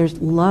 there's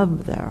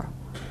love there.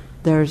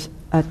 There's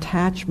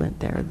attachment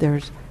there.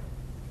 There's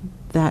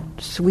that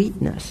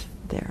sweetness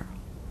there.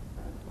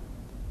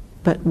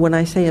 But when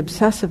I say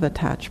obsessive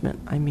attachment,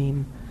 I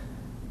mean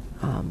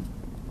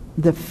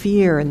the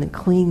fear and the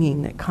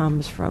clinging that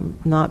comes from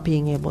not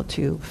being able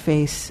to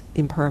face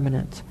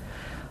impermanence.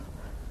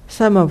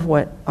 Some of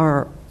what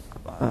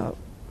at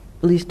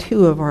least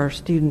two of our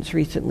students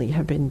recently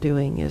have been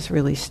doing is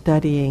really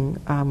studying,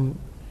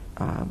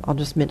 I'll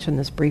just mention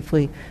this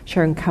briefly,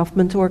 Sharon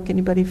Kaufman's work.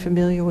 Anybody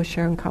familiar with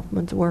Sharon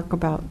Kaufman's work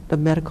about the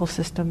medical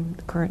system,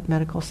 the current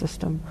medical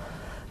system,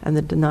 and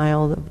the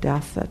denial of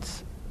death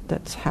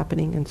that's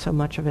happening in so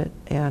much of it,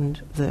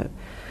 and the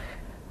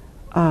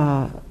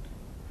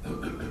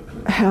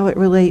how it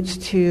relates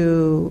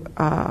to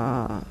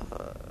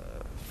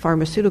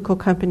pharmaceutical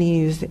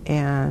companies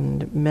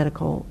and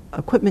medical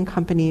equipment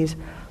companies.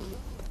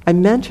 I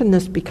mention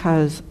this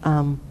because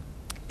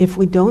if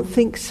we don't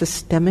think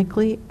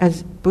systemically,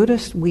 as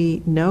Buddhists,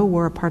 we know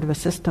we're a part of a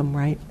system,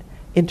 right?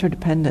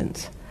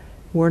 Interdependence.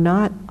 We're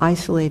not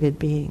isolated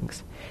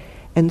beings.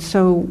 And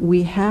so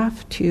we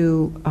have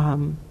to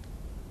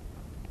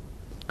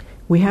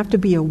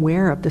be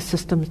aware of the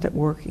systems that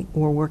we're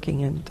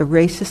working in. The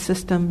racist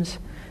systems,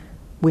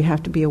 we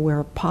have to be aware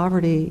of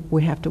poverty,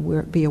 we have to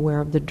be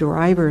aware of the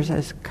drivers,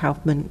 as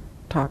Kaufman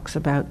talks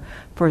about,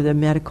 for the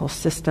medical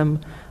system,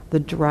 the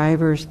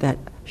drivers that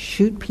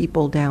shoot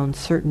people down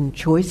certain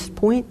choice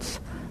points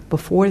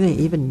before they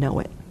even know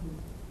it.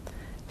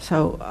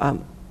 So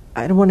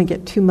I don't want to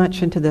get too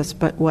much into this,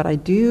 but what I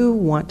do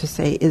want to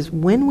say is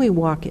when we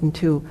walk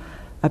into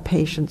a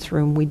patient's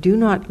room, we do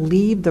not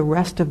leave the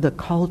rest of the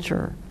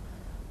culture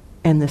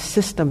and the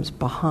systems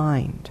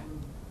behind.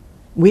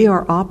 We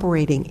are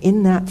operating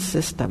in that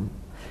system.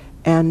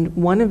 And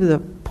one of the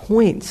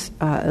points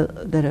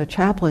that a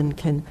chaplain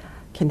can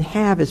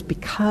have is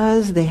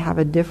because they have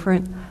a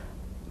different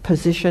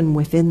position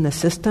within the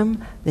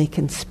system, they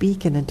can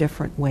speak in a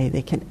different way.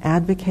 They can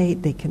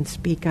advocate, they can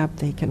speak up,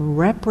 they can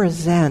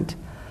represent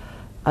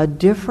a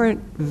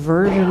different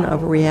version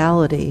of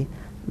reality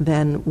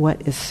than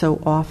what is so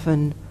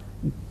often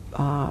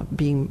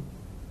being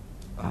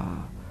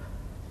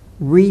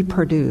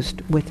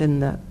reproduced within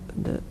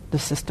the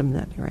system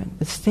that you're in.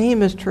 The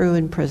same is true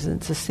in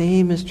prisons. The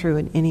same is true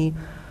in any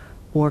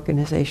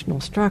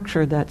organizational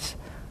structure that's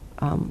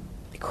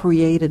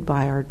created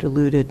by our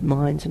deluded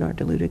minds and our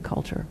deluded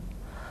culture.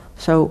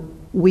 So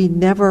we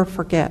never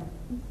forget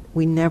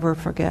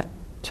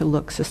to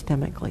look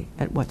systemically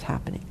at what's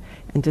happening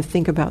and to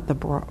think about the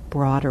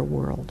broader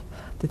world,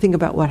 to think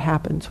about what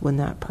happens when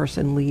that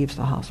person leaves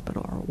the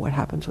hospital or what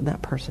happens when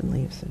that person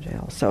leaves the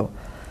jail. So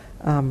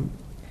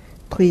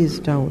please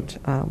don't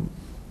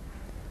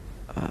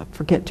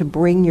forget to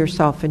bring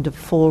yourself into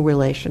full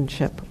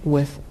relationship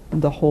with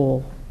the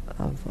whole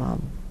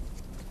of...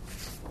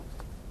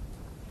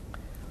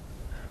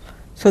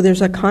 So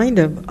there's a kind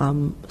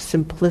of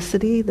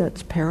simplicity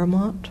that's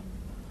paramount.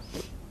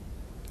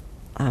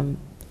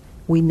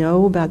 We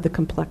know about the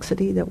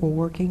complexity that we're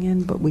working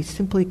in, but we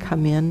simply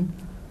come in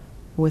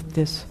with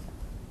this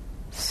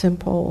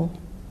simple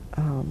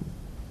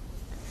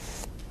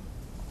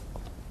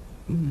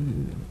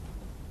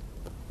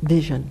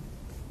vision.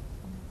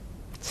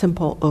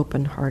 Simple,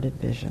 open-hearted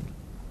vision.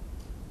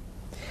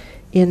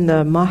 In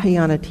the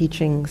Mahayana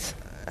teachings,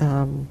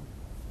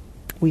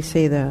 we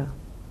say the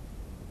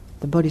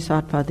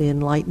bodhisattva, the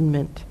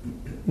enlightenment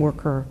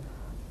worker,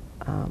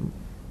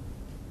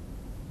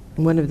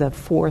 one of the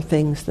 4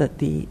 things that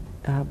the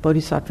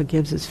bodhisattva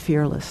gives is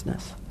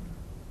fearlessness.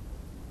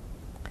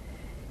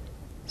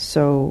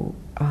 So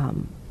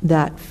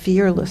that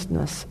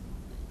fearlessness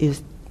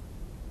is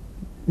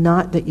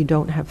not that you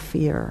don't have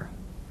fear.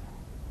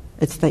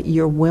 It's that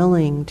you're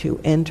willing to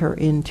enter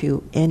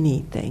into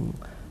anything.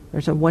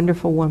 There's a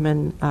wonderful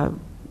woman,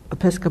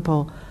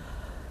 Episcopal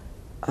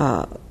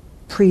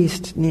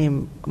priest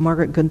named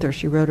Margaret Gunther.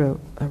 She wrote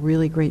a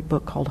really great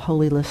book called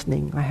Holy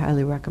Listening. I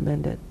highly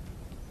recommend it.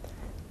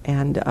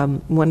 And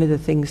one of the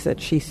things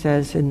that she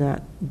says in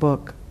that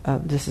book,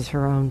 this is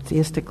her own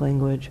theistic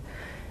language,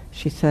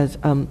 she says,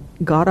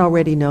 God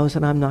already knows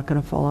that I'm not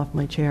going to fall off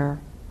my chair.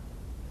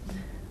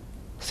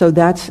 So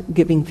that's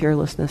giving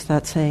fearlessness.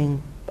 That's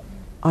saying,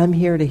 I'm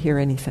here to hear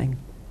anything.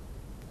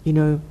 You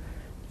know,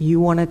 you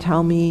want to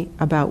tell me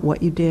about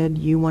what you did.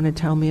 You want to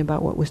tell me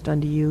about what was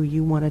done to you.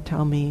 You want to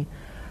tell me,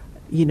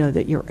 you know,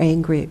 that you're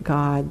angry at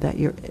God.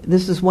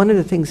 This is one of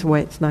the things why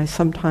it's nice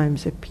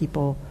sometimes if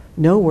people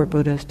know we're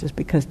Buddhist, is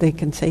because they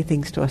can say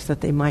things to us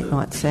that they might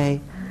not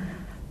say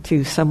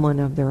to someone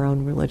of their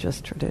own religious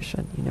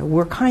tradition. You know,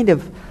 we're kind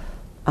of,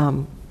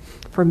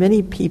 for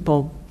many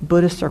people,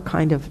 Buddhists are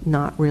kind of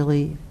not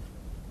really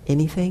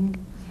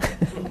anything.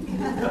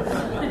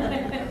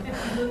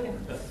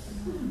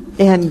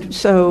 And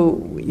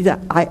so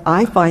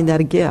I find that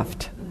a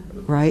gift,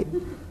 right?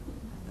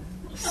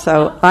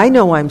 So I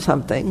know I'm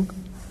something,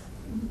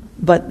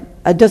 but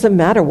it doesn't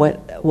matter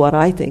what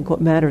I think. What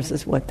matters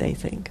is what they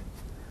think.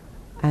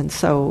 And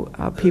so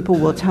people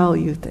will tell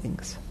you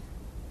things.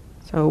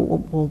 So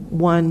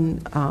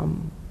one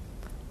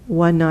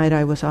night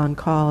I was on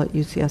call at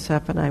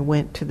UCSF, and I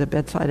went to the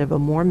bedside of a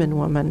Mormon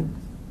woman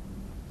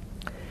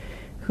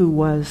who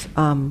was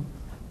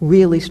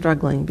really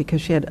struggling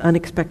because she had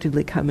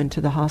unexpectedly come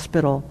into the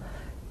hospital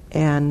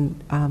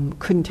and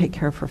couldn't take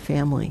care of her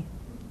family.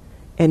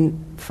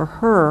 And for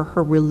her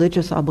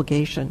religious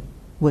obligation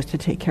was to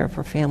take care of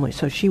her family.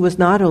 So she was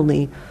not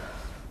only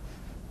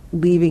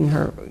leaving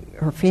her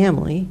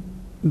family,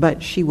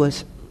 but she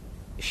was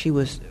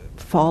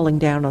falling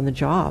down on the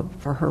job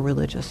for her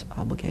religious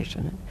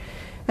obligation.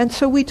 And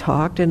so we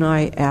talked, and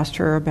I asked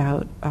her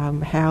about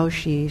how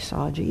she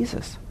saw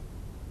Jesus.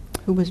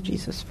 Who was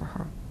Jesus for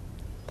her?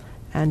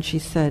 And she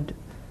said,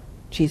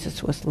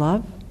 Jesus was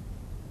love,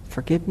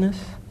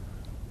 forgiveness,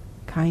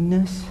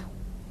 kindness,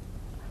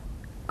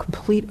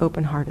 complete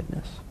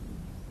open-heartedness.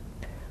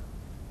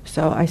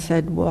 So I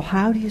said, well,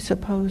 how do you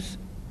suppose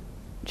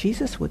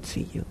Jesus would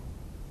see you?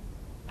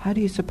 How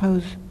do you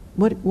suppose,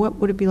 what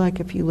would it be like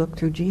if you looked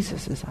through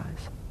Jesus'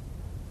 eyes?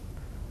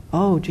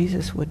 Oh,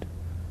 Jesus would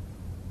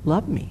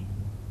love me.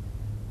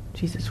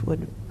 Jesus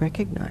would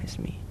recognize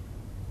me.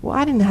 Well,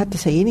 I didn't have to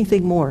say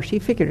anything more. She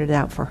figured it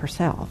out for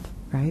herself,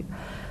 right?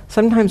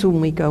 Sometimes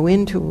when we go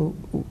into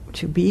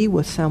to be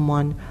with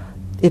someone,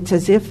 it's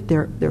as if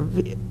their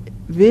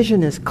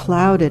vision is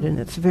clouded and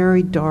it's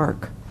very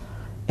dark,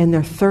 and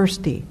they're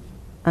thirsty,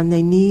 and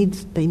they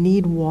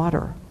need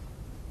water.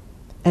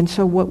 And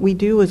so what we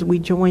do is we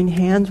join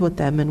hands with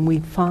them and we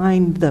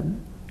find the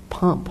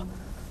pump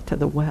to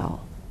the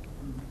well.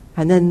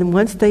 And then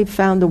once they've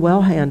found the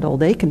well handle,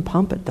 they can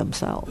pump it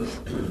themselves.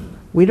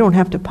 We don't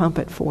have to pump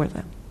it for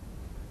them.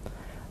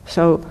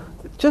 So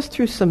just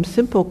through some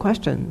simple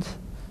questions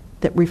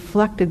that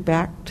reflected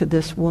back to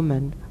this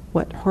woman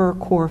what her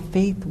core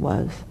faith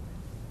was,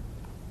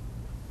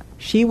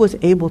 she was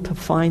able to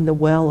find the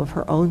well of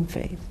her own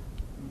faith.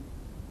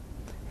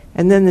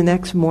 And then the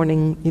next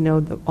morning, you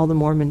know, all the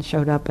Mormons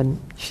showed up,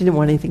 and she didn't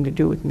want anything to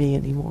do with me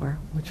anymore,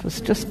 which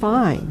was just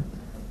fine,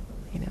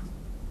 you know.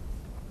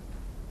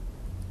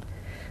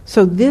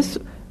 So this,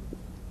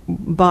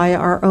 by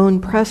our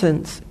own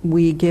presence,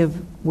 we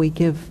give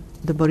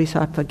the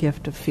Bodhisattva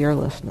gift of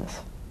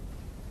fearlessness.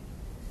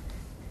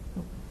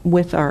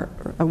 With our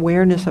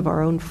awareness of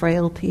our own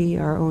frailty,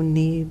 our own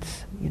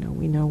needs, you know,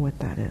 we know what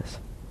that is.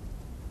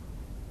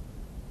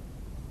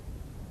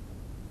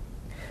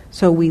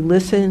 So we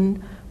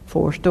listen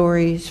for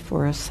stories,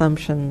 for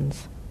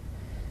assumptions,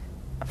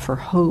 for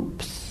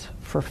hopes,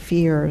 for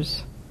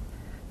fears.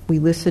 We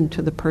listen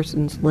to the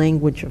person's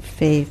language of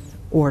faith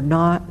or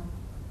not.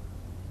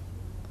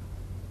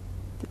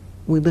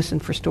 We listen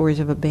for stories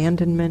of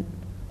abandonment,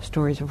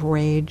 stories of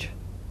rage.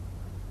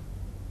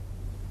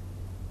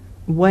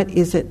 What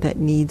is it that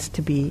needs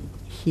to be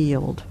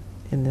healed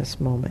in this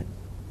moment?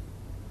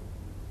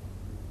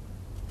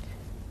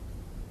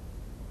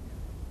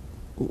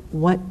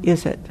 What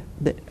is it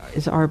that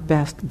is our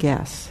best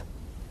guess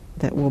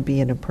that will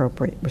be an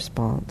appropriate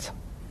response?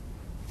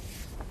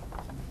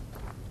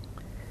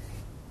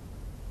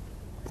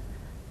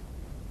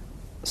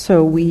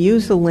 So we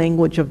use the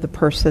language of the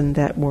person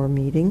that we're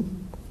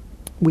meeting.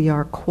 We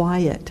are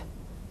quiet.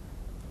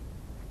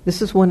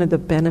 This is one of the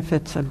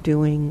benefits of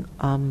doing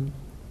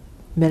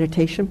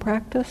meditation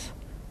practice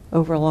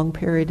over a long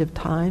period of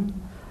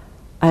time.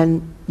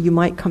 And you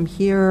might come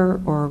here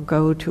or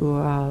go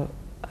to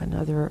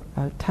another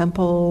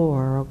temple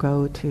or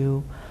go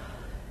to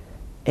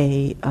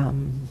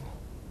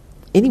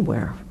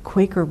anywhere,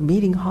 Quaker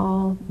meeting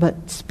hall,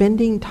 but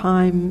spending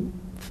time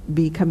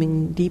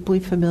becoming deeply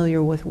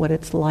familiar with what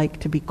it's like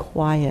to be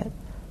quiet,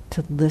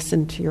 to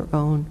listen to your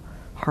own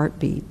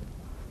heartbeat,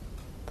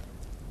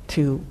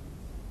 to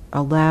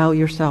allow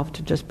yourself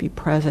to just be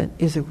present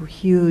is a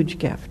huge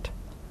gift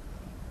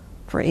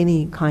for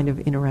any kind of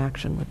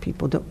interaction with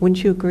people.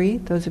 Wouldn't you agree,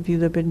 those of you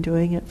that have been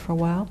doing it for a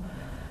while?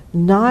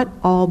 Not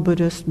all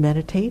Buddhists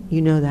meditate,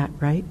 you know that,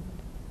 right?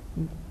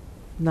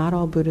 Not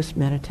all Buddhists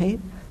meditate,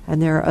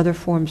 and there are other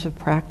forms of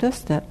practice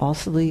that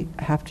also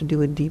have to do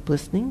with deep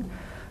listening.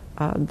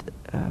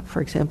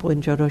 For example,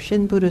 in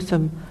Jodoshin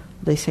Buddhism,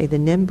 they say the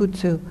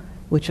Nembutsu,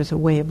 which is a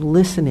way of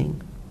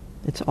listening.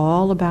 It's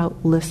all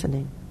about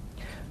listening.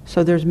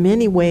 So there's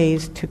many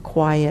ways to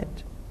quiet,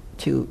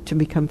 to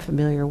become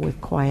familiar with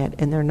quiet,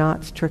 and they're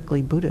not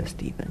strictly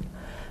Buddhist even.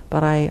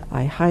 But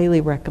I highly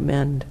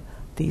recommend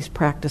these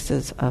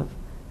practices of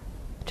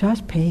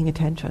just paying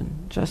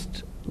attention,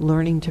 just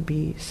learning to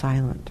be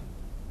silent,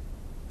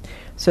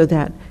 so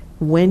that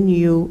when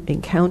you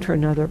encounter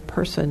another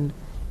person,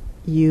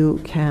 you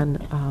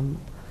can,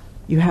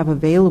 you have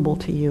available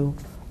to you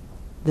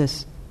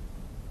this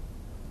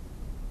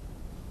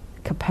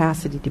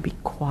capacity to be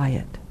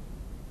quiet.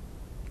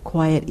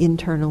 Quiet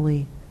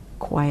internally,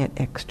 quiet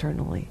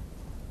externally.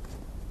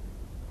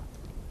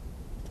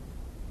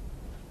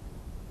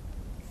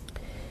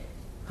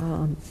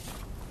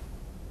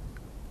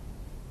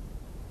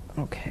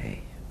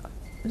 Okay.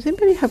 Does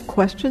anybody have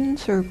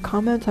questions or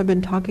comments? I've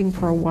been talking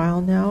for a while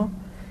now.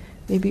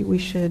 Maybe we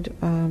should...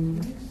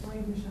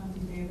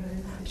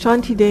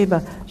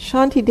 Shantideva.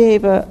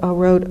 Shantideva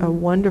wrote a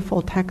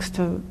wonderful text.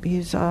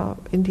 He's an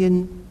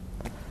Indian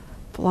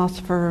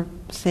philosopher,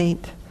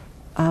 saint,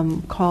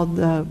 called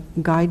The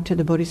Guide to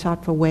the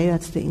Bodhisattva Way.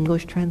 That's the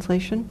English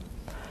translation.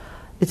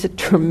 It's a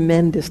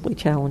tremendously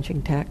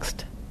challenging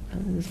text.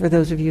 For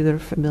those of you that are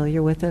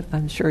familiar with it,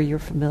 I'm sure you're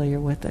familiar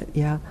with it,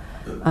 yeah.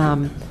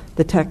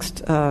 The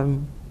text,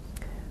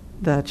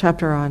 the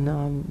chapter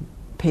on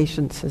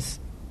patience is,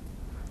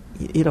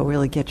 it'll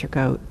really get your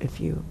goat if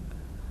you...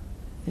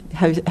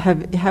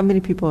 How many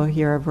people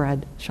here have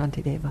read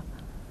Shantideva?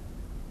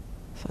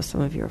 So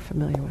some of you are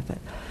familiar with it.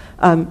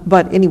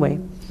 But anyway,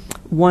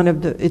 one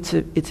of the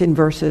it's in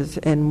verses,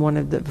 and one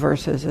of the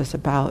verses is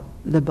about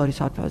the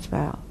Bodhisattva's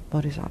vow.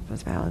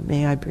 Bodhisattva's vow.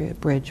 May I be a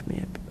bridge, may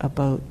I be a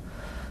boat,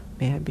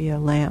 may I be a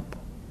lamp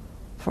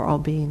for all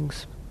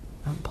beings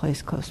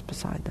placed close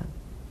beside them.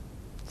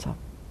 So.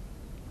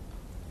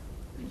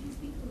 Could you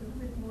speak a little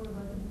bit more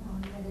about the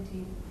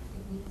non-meditative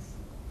techniques?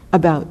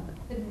 About?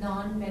 The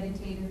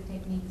non-meditative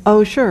techniques.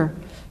 Oh, sure.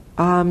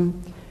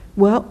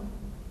 Well,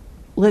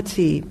 let's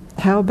see.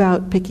 How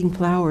about picking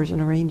flowers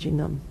and arranging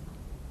them?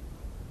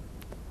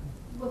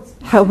 Well,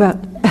 how about...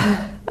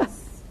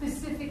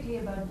 specifically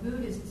about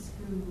Buddhists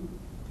who do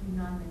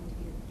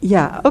non-meditative.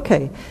 Yeah,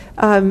 okay.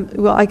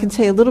 Well, I can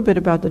say a little bit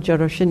about the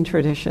Jodoshin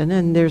tradition,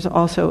 and there's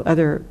also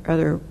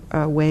other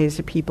ways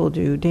that people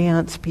do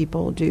dance,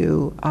 people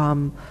do...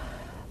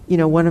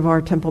 one of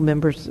our temple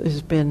members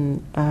has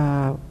been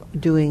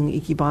doing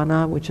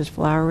ikebana, which is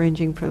flower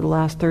arranging, for the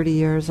last 30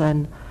 years,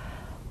 and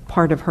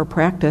part of her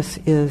practice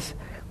is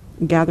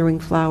gathering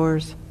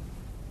flowers,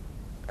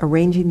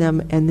 arranging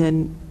them, and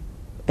then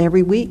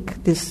every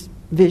week this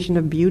vision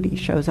of beauty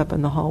shows up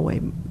in the hallway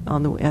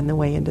on the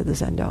way into the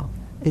zendo.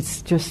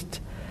 It's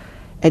just,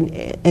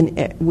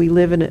 and we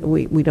live in it.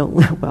 We don't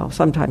live, well,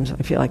 sometimes I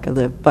feel like I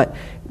live, but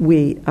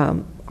we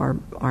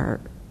our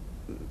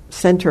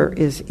center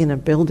is in a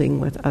building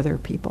with other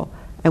people,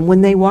 and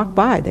when they walk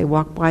by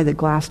the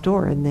glass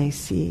door and they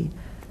see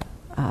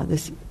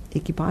this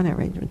ikebana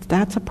arrangement.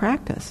 That's a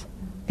practice.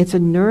 It's a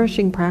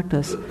nourishing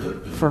practice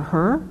for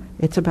her.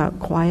 It's about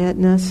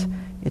quietness.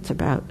 It's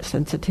about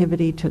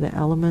sensitivity to the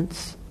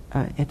elements.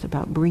 It's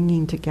about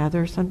bringing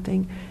together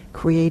something,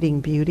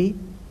 creating beauty.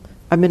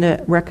 I'm going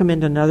to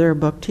recommend another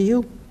book to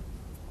you,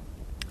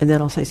 and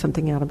then I'll say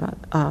something out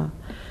about,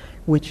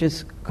 which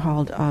is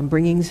called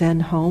Bringing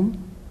Zen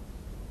Home,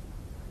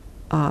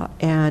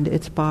 and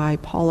it's by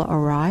Paula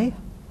Arai,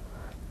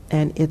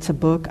 and it's a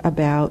book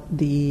about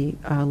the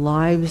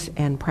lives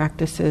and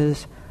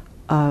practices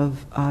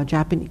of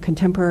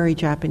contemporary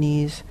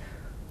Japanese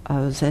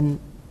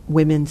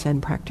women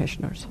Zen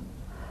practitioners.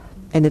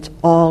 And it's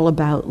all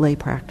about lay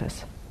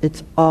practice.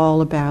 It's all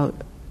about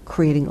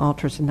creating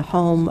altars in the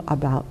home,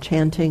 about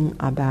chanting,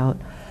 about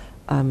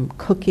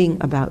cooking,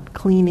 about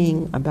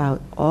cleaning,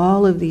 about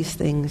all of these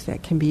things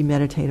that can be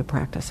meditative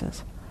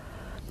practices.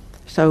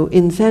 So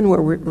in Zen, we're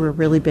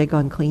really big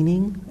on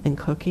cleaning and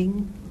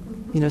cooking.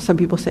 Some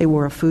people say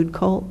we're a food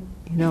cult,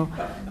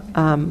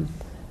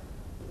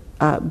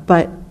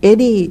 but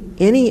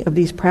any of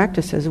these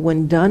practices,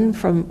 when done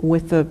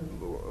with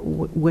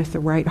the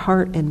right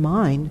heart and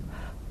mind,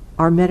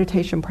 are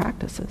meditation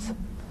practices.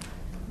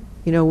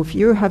 if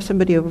you have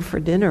somebody over for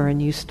dinner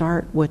and you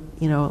start with,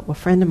 a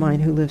friend of mine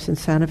who lives in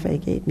Santa Fe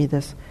gave me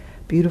this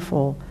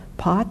beautiful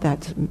pot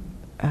that's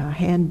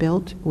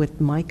hand-built with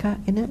mica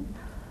in it.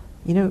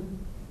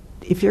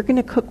 If you're going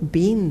to cook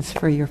beans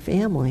for your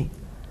family,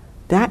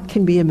 that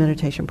can be a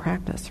meditation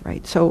practice,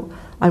 right? So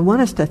I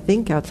want us to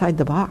think outside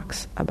the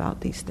box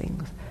about these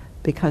things,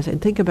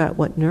 and think about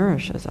what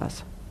nourishes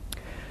us.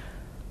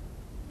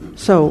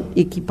 So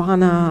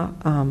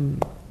ikebana,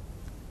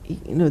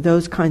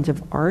 those kinds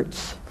of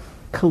arts,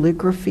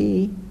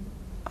 calligraphy,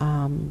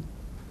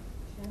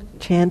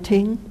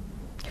 chanting.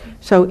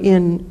 So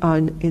in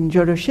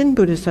Jodo Shin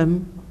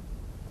Buddhism,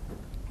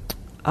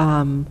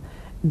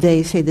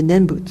 they say the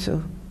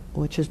Nenbutsu,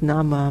 which is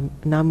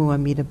Namu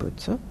Amida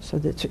Butsu. So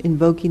that's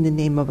invoking the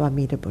name of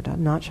Amida Buddha,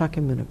 not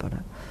Shakyamuni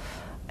Buddha.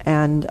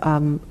 And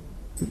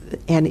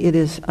it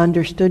is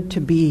understood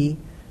to be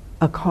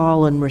a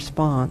call and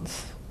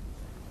response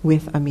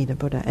with Amida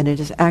Buddha. And it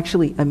is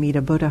actually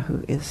Amida Buddha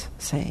who is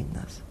saying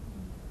this.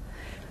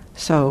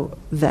 So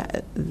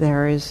that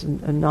there is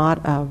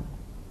not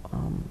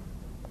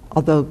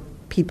although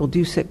people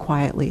do sit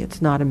quietly,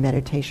 it's not a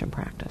meditation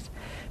practice.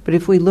 But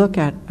if we look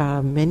at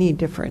many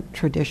different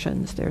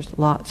traditions, there's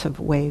lots of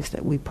ways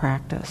that we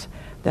practice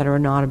that are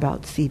not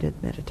about seated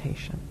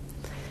meditation.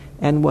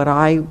 And what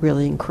I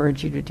really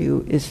encourage you to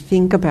do is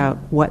think about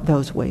what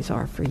those ways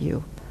are for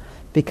you.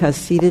 Because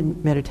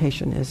seated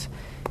meditation is,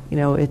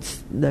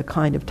 it's the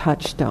kind of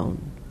touchstone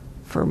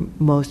for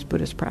most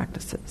Buddhist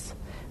practices.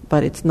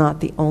 But it's not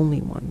the only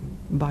one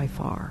by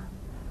far.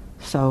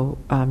 So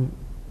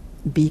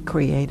be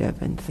creative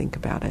and think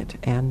about it.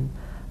 And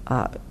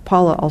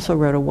Paula also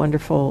wrote a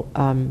wonderful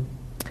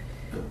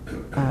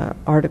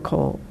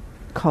article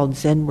called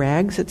Zen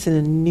Rags. It's in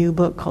a new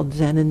book called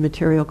Zen and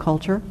Material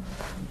Culture.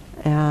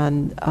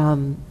 And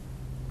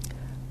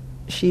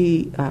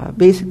she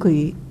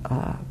basically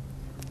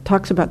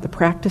talks about the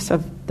practice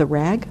of the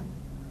rag,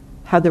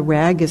 how the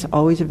rag is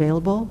always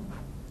available.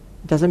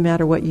 Doesn't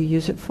matter what you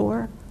use it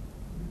for.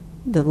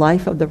 The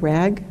life of the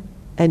rag.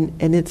 And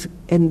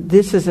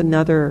this is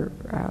another,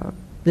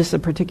 this is a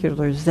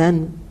particular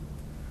Zen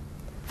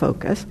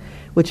focus,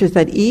 which is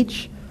that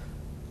each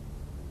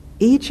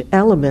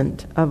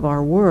element of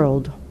our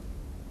world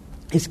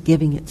is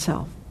giving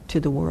itself to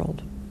the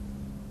world.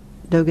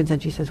 Dogen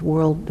Zenji says,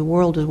 the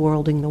world is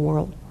worlding the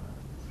world.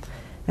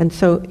 And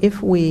so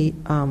if we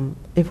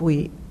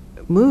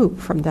move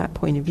from that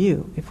point of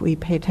view, if we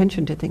pay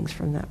attention to things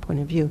from that point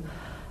of view,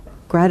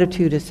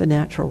 gratitude is the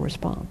natural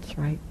response,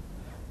 right?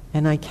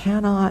 And I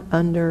cannot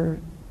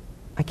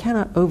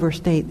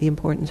overstate the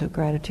importance of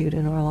gratitude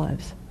in our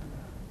lives.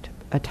 To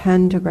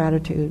attend to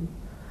gratitude,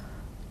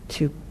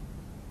 to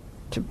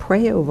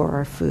pray over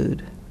our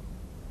food,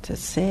 to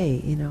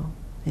say,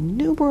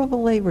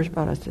 innumerable labors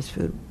brought us this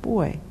food.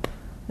 Boy,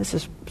 this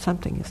is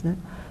something, isn't it?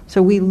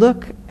 So we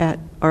look at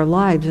our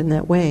lives in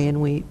that way, and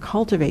we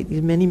cultivate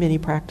these many, many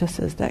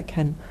practices that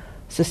can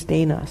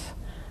sustain us,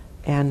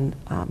 and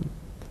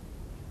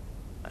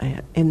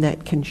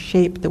that can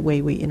shape the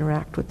way we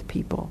interact with the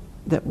people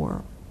that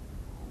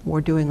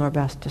we're doing our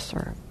best to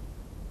serve.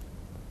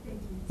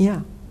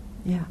 Yeah.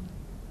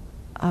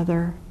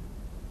 Other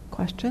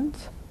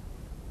questions?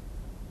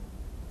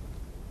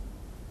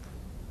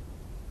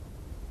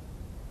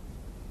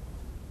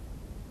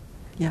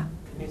 Yeah.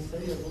 Can you say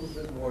a little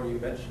bit more? You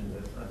mentioned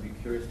it. I'd be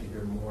curious to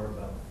hear more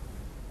about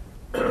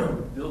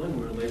building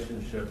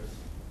relationships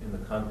in the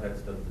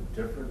context of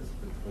the difference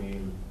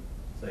between,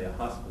 say, a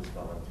hospice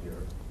volunteer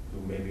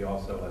who maybe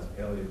also has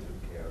palliative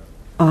care,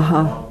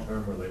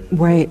 long-term relationships,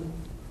 right?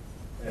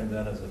 And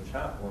then as a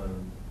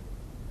chaplain,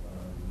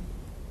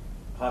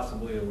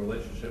 possibly a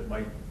relationship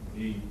might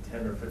be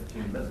 10 or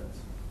 15 minutes.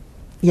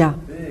 Yeah.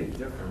 Big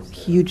difference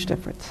there. Huge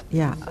difference.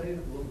 Yeah. Can you say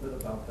a little bit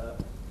about that?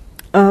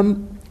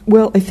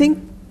 Well, I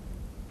think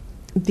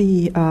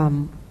the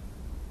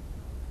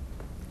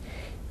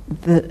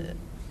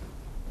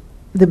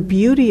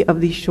beauty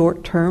of these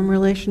short-term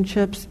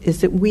relationships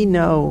is that we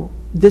know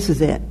this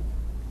is it.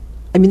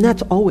 I mean,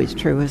 that's always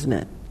true, isn't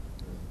it?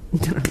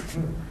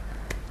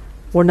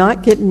 We're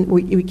not getting,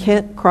 we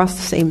can't cross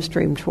the same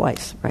stream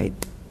twice, right?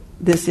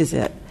 This is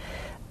it.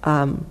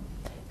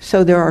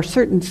 So there are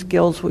certain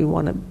skills we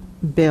want to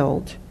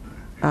build.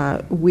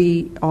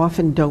 We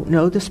often don't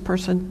know this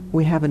person.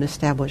 We haven't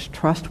established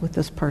trust with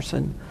this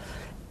person.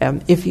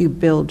 If you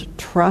build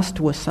trust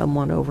with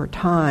someone over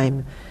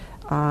time,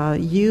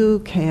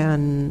 you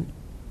can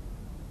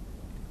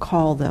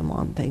call them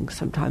on things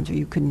sometimes, or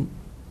you can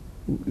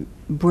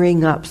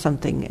bring up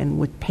something and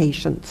with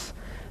patience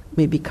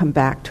maybe come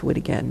back to it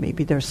again.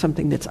 Maybe there's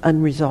something that's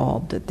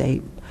unresolved that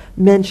they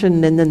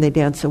mentioned and then they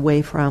dance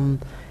away from,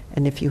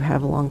 and if you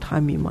have a long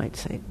time you might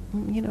say,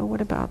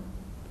 what about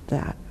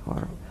that?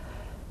 Or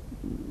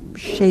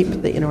shape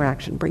the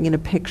interaction, bring in a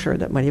picture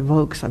that might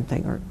evoke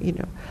something, or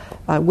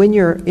when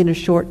you're in a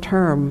short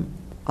term,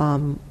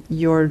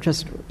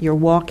 you're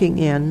walking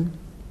in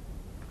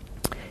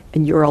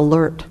and you're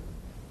alert.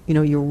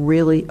 You're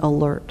really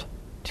alert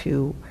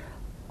to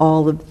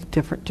all of the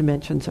different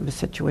dimensions of a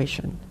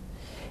situation,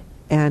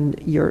 and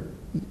you're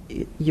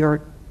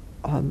you're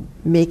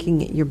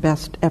making it your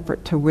best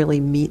effort to really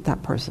meet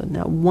that person.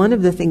 Now, one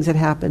of the things that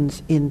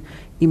happens in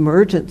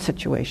emergent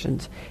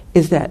situations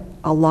is that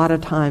a lot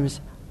of times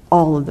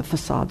all of the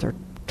facades are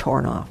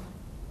torn off.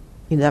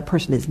 That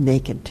person is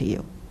naked to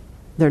you.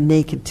 They're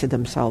naked to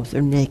themselves.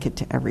 They're naked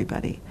to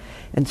everybody.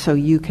 And so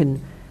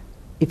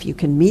if you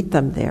can meet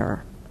them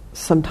there,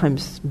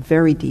 sometimes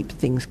very deep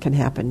things can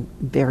happen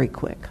very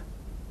quick.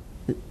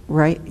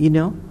 Right?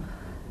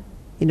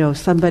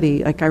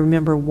 Somebody, like I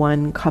remember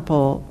one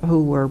couple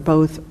who were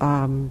both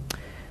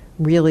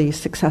really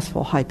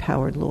successful,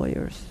 high-powered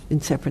lawyers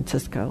in San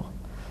Francisco.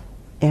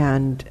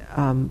 And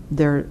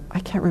I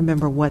can't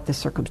remember what the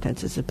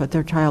circumstances is, but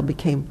their child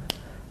became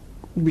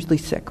really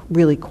sick,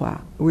 really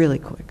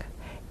quick.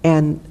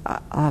 And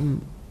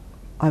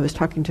I was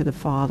talking to the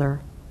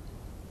father,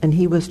 and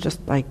he was just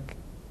like,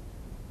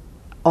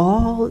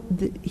 all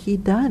that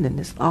he'd done,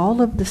 and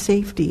all of the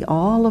safety,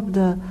 all of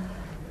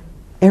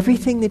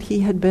everything that he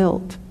had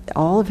built,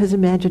 all of his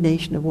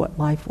imagination of what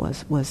life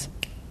was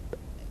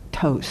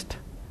toast.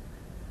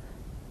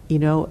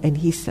 And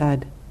he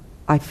said,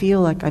 I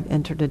feel like I've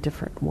entered a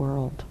different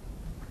world.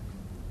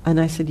 And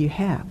I said, you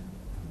have.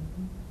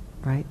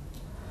 Right?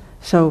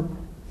 So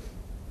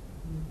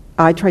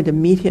I tried to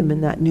meet him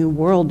in that new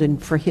world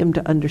and for him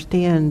to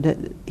understand that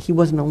he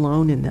wasn't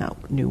alone in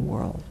that new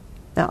world.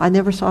 Now, I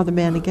never saw the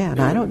man again.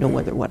 I don't know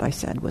whether what I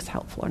said was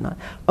helpful or not.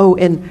 Oh,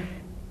 and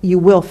you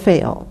will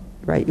fail,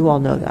 right? You all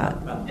know that.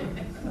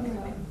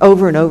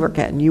 Over and over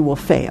again, you will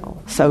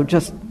fail. So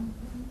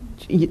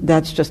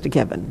that's just a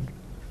given.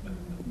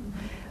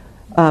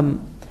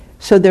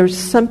 So there's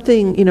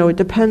something, it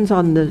depends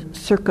on the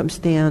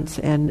circumstance,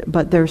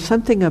 but there's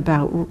something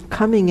about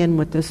coming in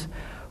with this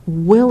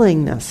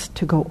willingness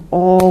to go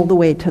all the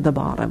way to the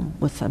bottom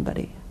with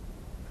somebody,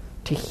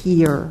 to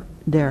hear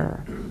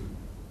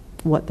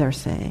what they're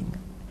saying.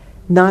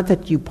 Not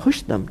that you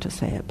push them to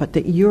say it, but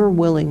that you're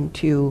willing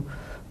to,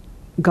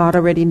 God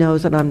already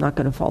knows that I'm not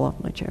going to fall off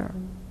my chair.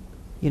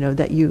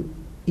 That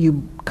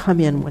you come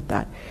in with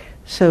that.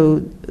 So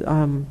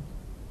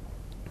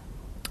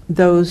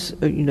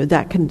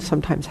that can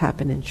sometimes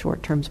happen in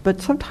short terms,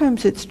 but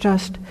sometimes it's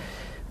just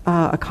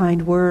a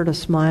kind word, a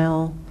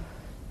smile,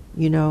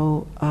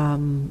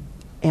 and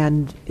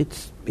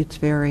it's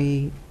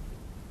very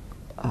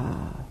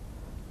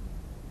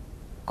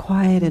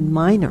quiet and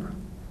minor.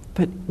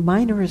 But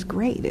minor is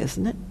great,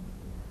 isn't it?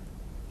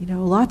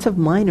 Lots of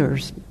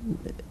minors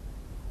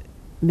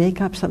make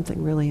up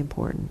something really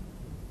important.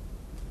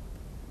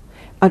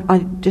 I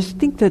just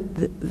think that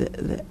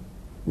the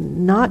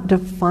not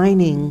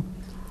defining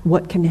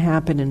what can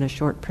happen in a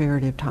short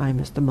period of time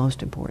is the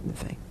most important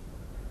thing.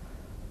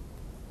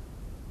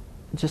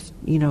 Just,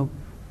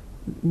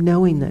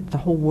 knowing that the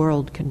whole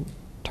world can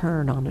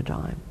turn on a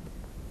dime.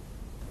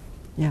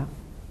 Yeah.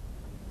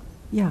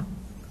 Yeah.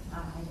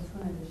 I just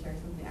wanted to share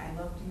something. I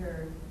loved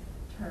your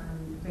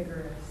term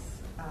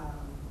vigorous,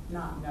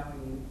 not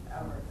knowing,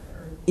 or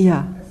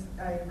yeah.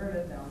 I heard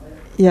it now, but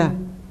yeah.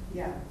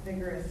 Yeah,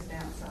 vigorous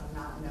stance on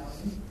not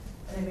knowing.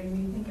 And it made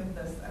me think of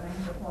this, and I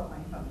have to pull up my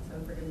phone, so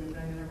forgive me,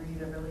 but I'm going to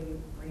read a really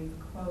brief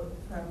quote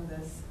from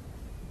this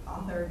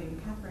author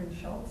named Catherine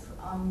Schultz.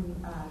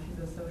 She's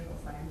a social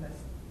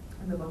scientist,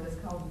 and the book is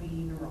called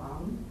Being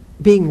Wrong.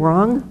 Being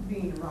Wrong?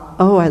 Being Wrong.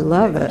 Oh, I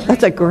love it.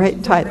 That's a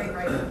great title.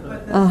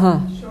 But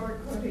this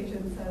short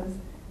quotation says,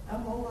 a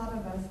whole lot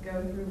of us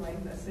go through life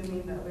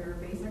assuming that we were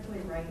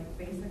basically right,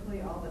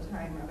 basically all the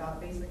time, about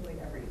basically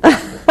everything.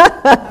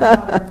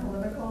 About our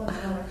political and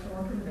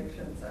intellectual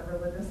convictions, our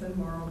religious and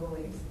moral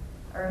beliefs,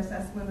 our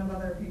assessment of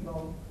other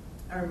people,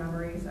 our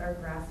memories, our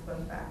grasp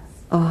of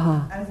facts.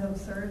 As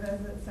absurd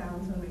as it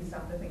sounds when we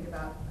stop to think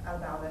about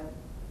it,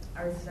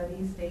 our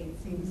steady state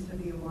seems to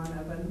be one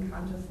of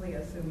unconsciously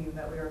assuming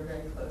that we are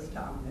very close to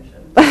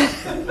omniscience.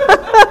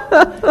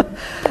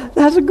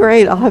 That's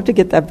great. I'll have to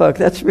get that book.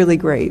 That's really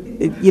great.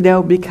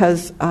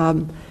 Because,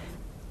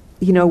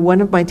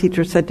 one of my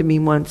teachers said to me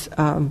once,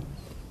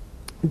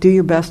 do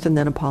your best and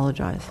then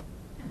apologize.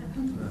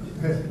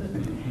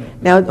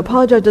 Now,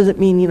 apologize doesn't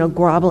mean,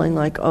 groveling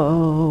like,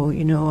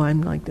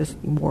 I'm like this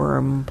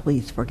worm,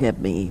 please forgive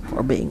me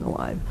for being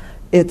alive.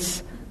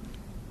 It's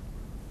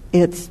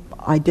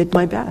I did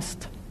my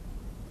best.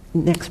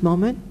 Next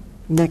moment,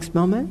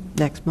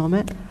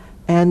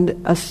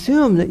 and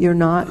assume that you're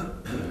not,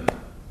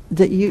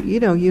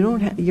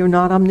 you're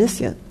not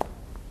omniscient.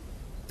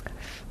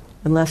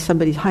 Unless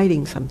somebody's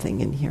hiding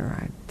something in here.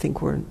 I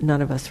think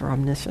none of us are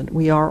omniscient.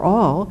 We are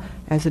all,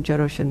 as the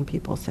Jodoshin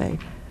people say,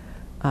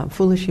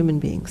 foolish human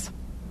beings.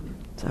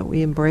 So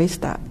we embrace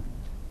that.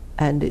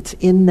 And it's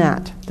in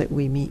that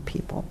we meet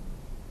people.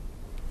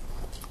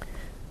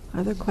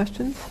 Other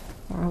questions?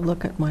 Or I'll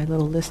look at my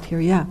little list here.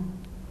 Yeah.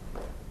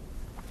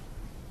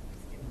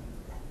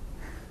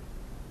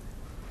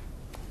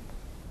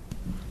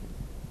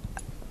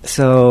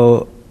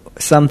 So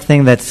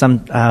something that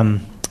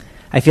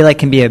I feel like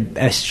can be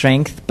a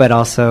strength, but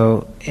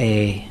also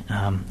a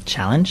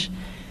challenge,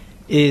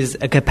 is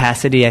a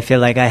capacity I feel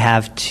like I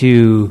have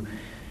to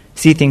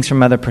see things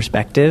from other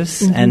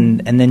perspectives.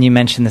 Mm-hmm. And then you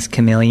mentioned this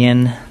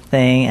chameleon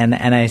thing,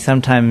 and I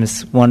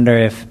sometimes wonder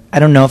if, I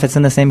don't know if it's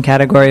in the same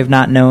category of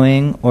not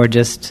knowing, or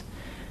just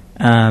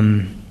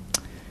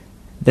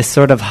this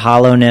sort of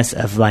hollowness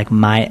of like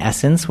my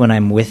essence when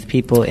I'm with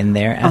people in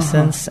their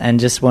essence, and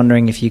just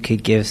wondering if you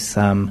could give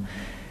some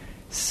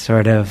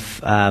sort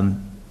of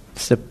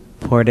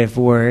supportive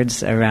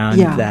words around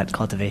that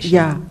cultivation.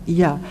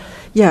 Yeah.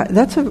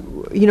 That's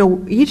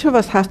each of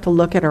us has to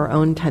look at our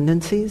own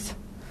tendencies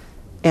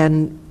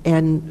and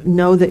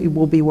know that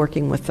we'll be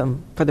working with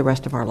them for the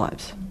rest of our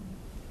lives.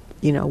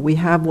 We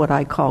have what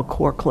I call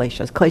core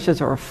kleshas. Kleshas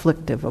are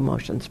afflictive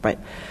emotions, but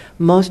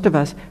most of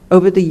us,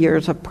 over the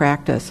years of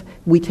practice,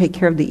 we take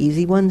care of the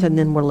easy ones, and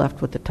then we're left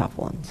with the tough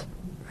ones,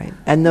 right?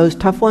 And those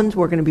tough ones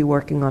we're going to be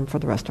working on for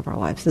the rest of our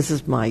lives. This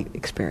is my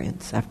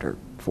experience after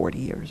 40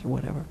 years or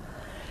whatever.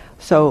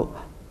 So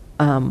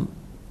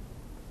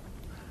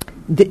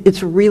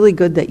it's really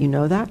good that you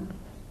know that,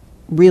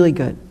 really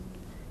good,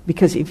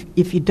 because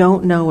if you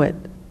don't know it,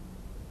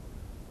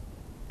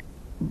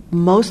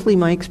 mostly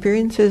my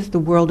experience is the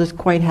world is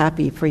quite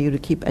happy for you to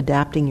keep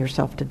adapting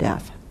yourself to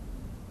death,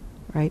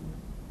 right?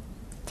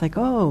 It's like,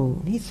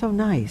 oh, he's so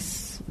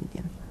nice.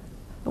 And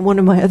one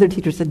of my other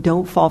teachers said,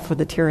 don't fall for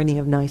the tyranny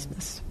of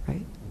niceness,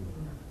 right?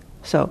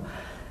 So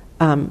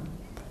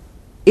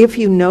if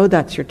you know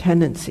that's your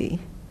tendency,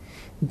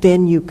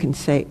 then you can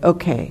say,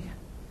 okay,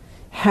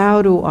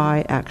 how do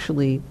I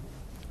actually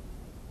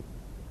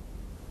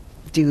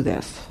do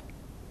this?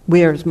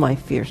 Where's my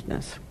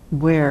fierceness?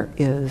 Where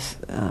is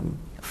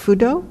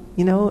Fudo?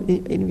 You know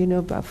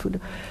about Fudo?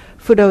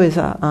 Fudo is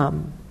a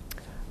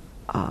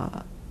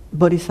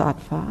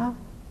bodhisattva,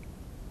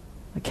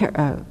 a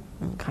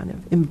kind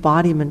of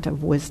embodiment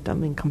of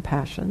wisdom and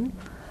compassion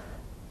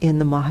in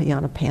the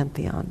Mahayana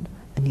pantheon.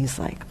 And he's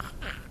like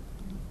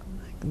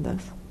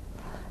this.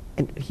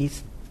 And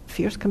he's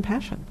fierce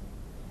compassion.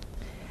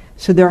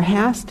 So there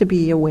has to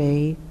be a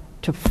way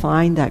to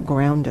find that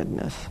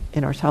groundedness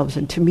in ourselves.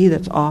 And to me,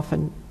 that's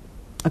often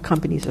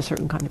accompanies a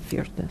certain kind of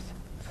fierceness.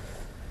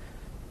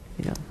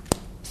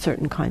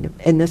 Certain kind of,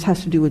 and this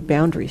has to do with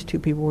boundaries too.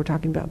 People were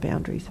talking about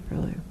boundaries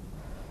earlier.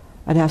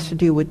 It has to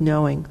do with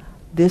knowing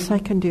this I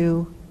can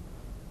do,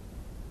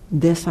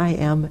 this I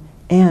am,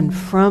 and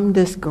from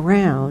this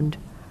ground,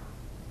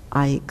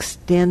 I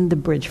extend the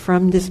bridge.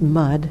 From this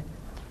mud,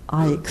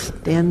 I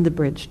extend the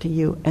bridge to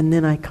you, and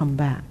then I come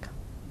back.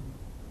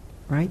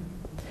 Right?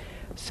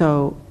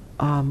 So,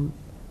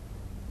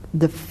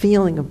 the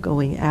feeling of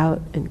going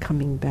out and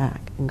coming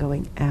back, and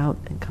going out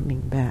and coming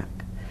back.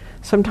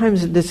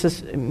 Sometimes this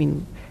is,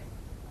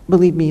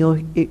 believe me,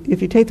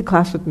 if you take the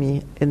class with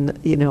me,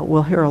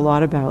 we'll hear a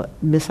lot about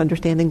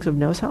misunderstandings of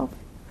no self,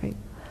 right?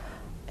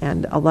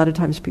 And a lot of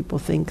times people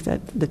think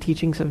that the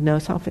teachings of no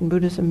self in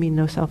Buddhism mean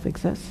no self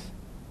exists.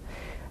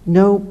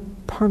 No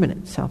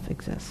permanent self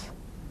exists.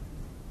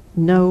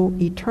 No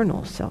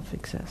eternal self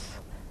exists.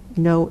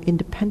 No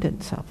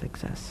independent self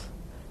exists.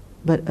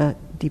 But a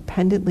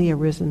dependently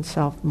arisen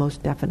self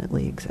most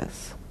definitely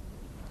exists.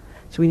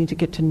 So we need to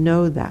get to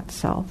know that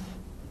self,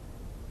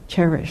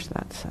 cherish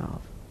that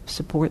self,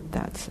 support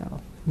that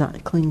self,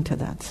 not cling to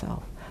that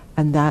self.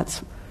 And that's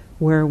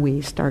where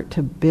we start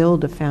to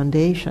build a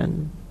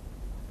foundation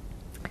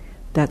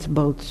that's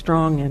both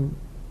strong and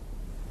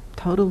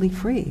totally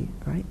free,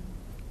 right?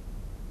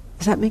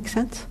 Does that make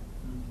sense?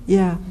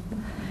 Yeah.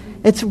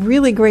 It's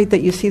really great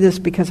that you see this,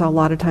 because a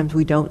lot of times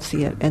we don't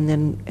see it, and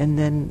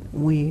then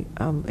we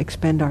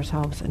expend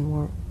ourselves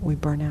and we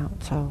burn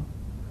out. So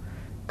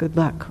good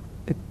luck,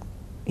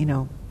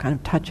 kind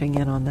of touching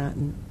in on that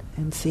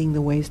and seeing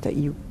the ways that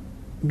you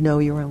know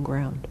your own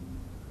ground.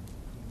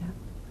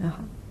 Yeah.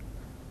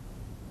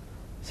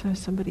 So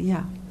somebody,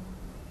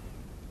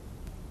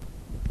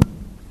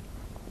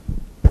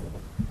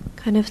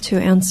 Kind of to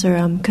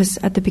answer, because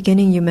at the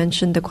beginning you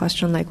mentioned the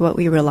question like what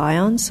we rely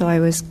on, so I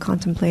was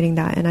contemplating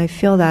that, and I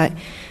feel that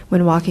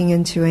when walking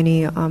into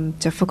any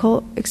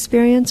difficult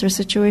experience or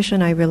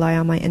situation, I rely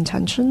on my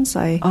intentions.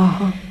 I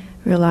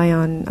rely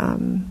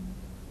on,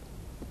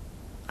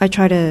 I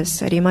try to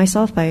steady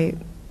myself by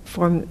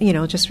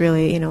just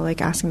really,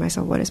 like asking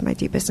myself, what is my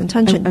deepest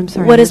intention? I'm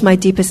sorry. What is my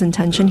deepest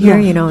intention here?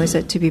 Is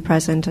it to be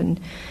present and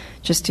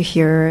just to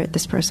hear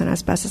this person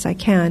as best as I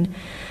can?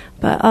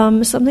 But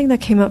something that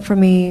came up for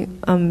me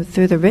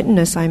through the written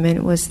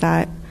assignment was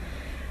that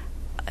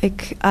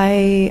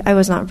I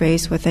was not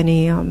raised with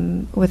any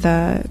with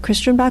a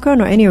Christian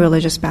background or any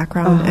religious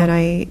background,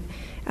 and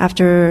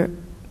after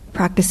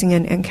practicing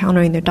and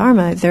encountering the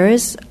Dharma,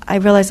 I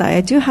realized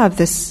I do have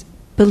this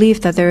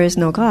belief that there is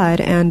no God,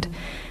 and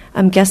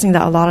I'm guessing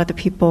that a lot of the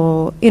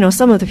people,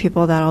 some of the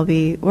people that I'll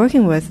be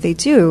working with, they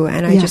do,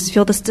 and I just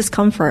feel this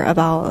discomfort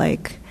about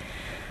like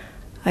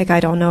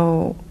I don't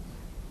know.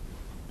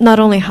 Not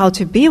only how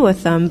to be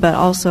with them, but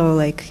also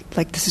like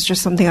this is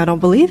just something I don't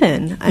believe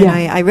in. And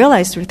I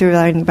realized through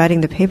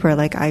writing the paper,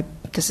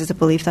 this is a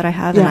belief that I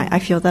have, and I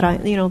feel that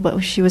but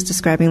she was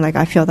describing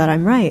I feel that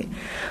I'm right.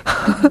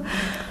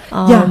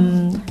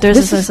 There's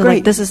this is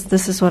great. This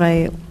is what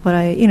I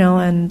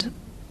and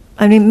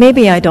I mean,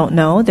 maybe I don't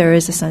know. There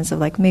is a sense of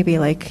like, maybe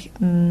like,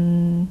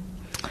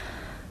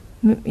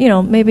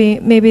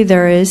 maybe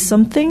there is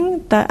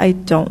something that I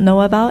don't know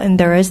about, and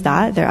there is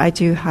that. There, I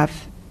do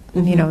have,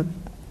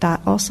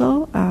 that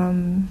also.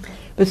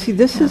 But see,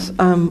 this is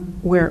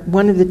where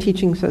one of the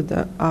teachings of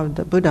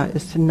the Buddha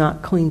is to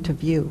not cling to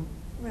view.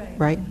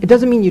 Right? It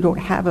doesn't mean you don't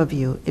have a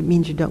view. It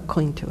means you don't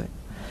cling to it.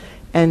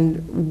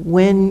 And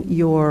when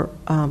you're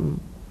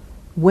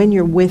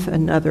with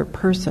another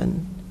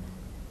person,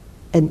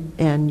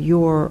 and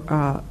your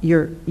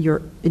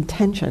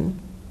intention,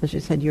 as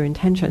you said, your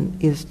intention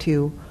is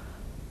to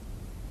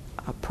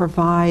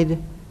provide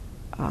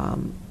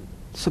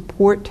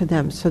support to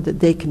them so that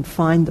they can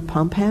find the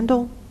pump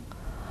handle.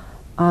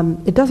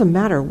 It doesn't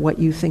matter what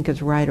you think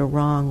is right or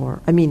wrong,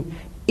 or I mean,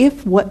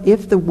 if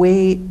the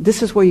way,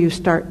 this is where you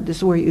start. This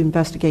is where you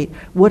investigate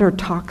what are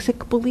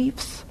toxic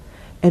beliefs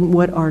and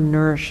what are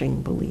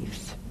nourishing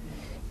beliefs.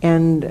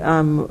 And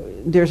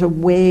there's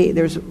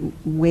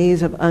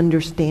ways of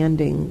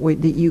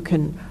understanding that you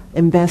can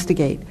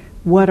investigate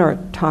what are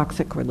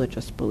toxic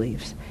religious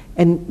beliefs.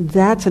 And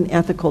that's an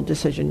ethical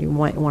decision you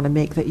might want to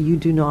make, that you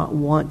do not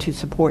want to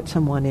support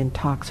someone in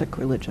toxic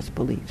religious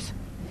beliefs.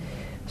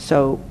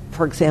 So,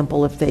 for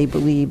example, if they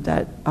believe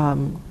that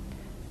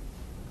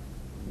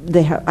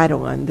they have, I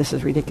don't know, this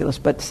is ridiculous,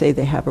 but say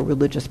they have a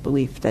religious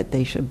belief that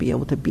they should be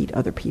able to beat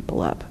other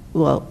people up.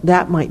 Well,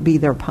 that might be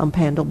their pump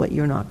handle, but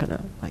you're not going to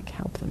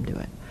help them do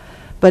it.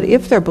 But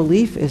if their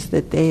belief is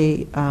that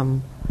they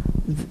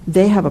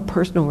have a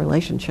personal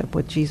relationship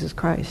with Jesus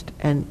Christ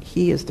and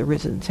He is the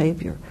risen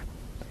Savior,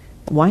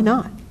 why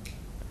not?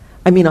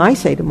 I mean, I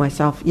say to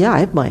myself, yeah, I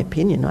have my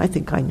opinion. I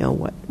think I know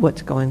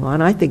what's going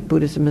on. I think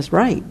Buddhism is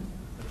right.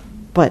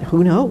 But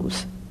who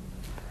knows?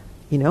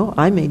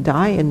 I may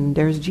die and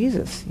there's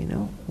Jesus,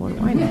 what do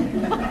I know?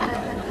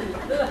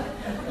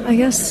 I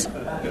guess.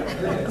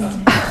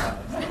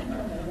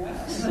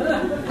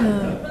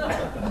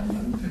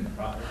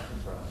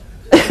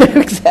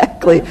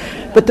 Exactly.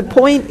 But the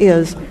point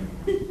is,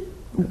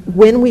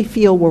 when we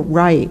feel we're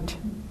right,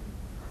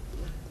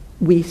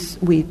 we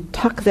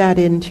tuck that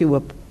into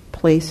a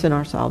place in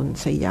ourselves and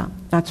say, yeah,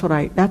 that's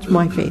my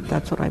faith,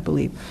 that's what I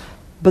believe.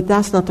 But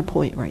that's not the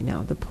point right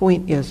now. The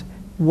point is,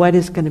 what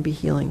is going to be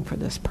healing for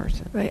this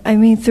person? Right. I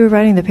mean, through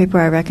writing the paper,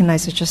 I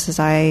recognize that just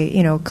as I,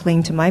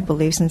 cling to my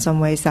beliefs in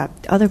some ways, that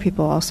other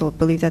people also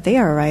believe that they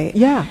are right.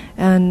 Yeah.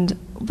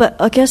 But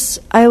I guess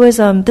I was,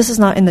 this is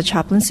not in the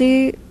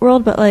chaplaincy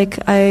world, but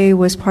I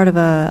was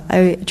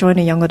I joined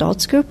a young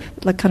adults group,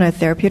 kind of a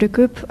therapeutic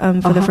group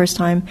for the first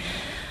time.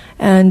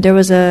 And there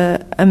was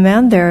a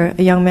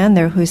young man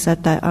there who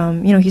said that,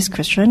 he's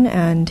Christian,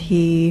 and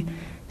he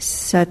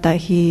said that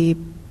he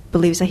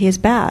believes that he is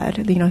bad,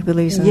 he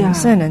believes in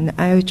sin, and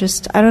I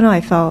don't know,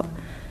 I felt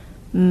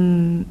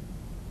kind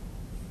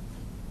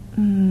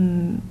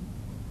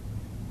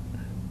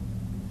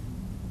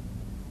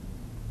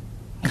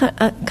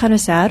of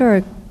sad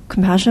or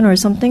compassion or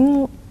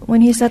something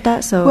when he said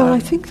that. So, well, I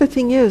think the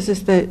thing is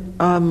that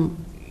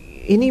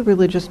any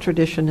religious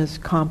tradition is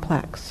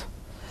complex,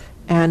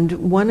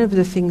 and one of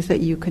the things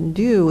that you can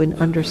do in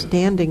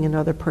understanding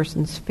another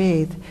person's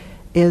faith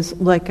is,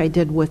 like I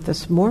did with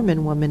this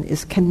Mormon woman,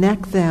 is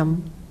connect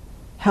them,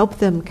 help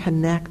them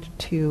connect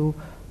to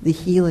the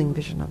healing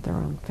vision of their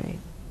own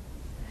faith.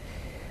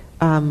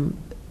 And,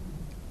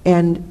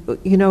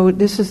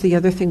 this is the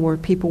other thing where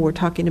people were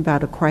talking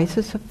about a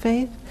crisis of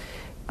faith.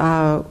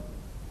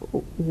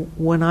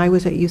 When I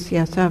was at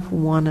UCSF,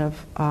 one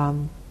of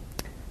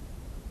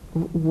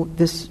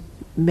this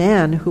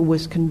man who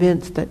was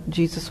convinced that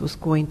Jesus was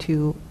going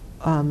to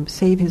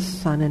save his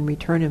son and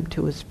return him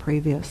to his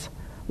previous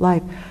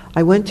life,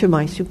 I went to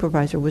my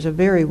supervisor, was a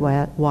very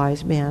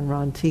wise man,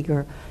 Ron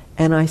Seeger,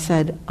 and I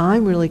said,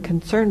 I'm really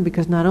concerned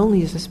because not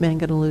only is this man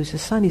going to lose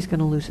his son, he's going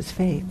to lose his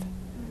faith.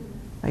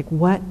 Like,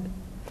 what?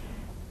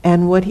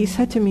 And what he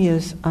said to me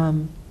is,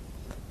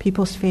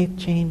 people's faith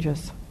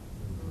changes.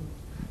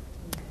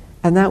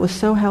 And that was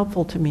so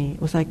helpful to me.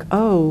 It was like,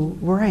 oh,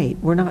 right,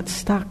 we're not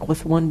stuck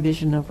with one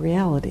vision of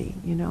reality,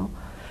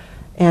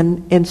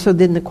 And so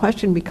then the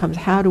question becomes,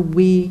 how do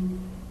we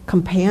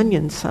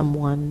companion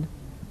someone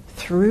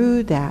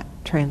through that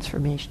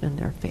transformation in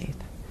their faith?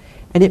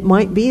 And it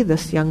might be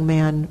this young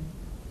man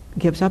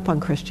gives up on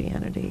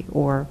Christianity,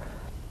 or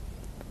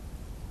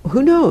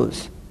who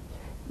knows?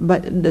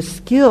 But the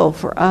skill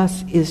for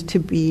us is to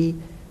be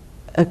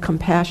a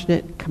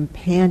compassionate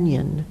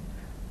companion,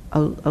 a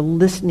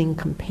listening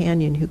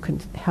companion who can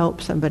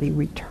help somebody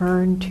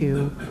return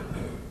to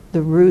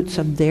the roots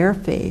of their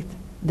faith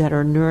that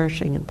are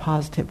nourishing and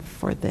positive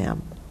for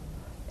them.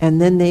 And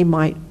then they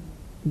might,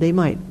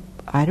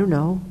 I don't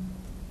know,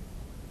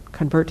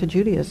 convert to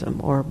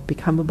Judaism or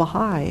become a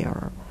Baha'i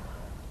or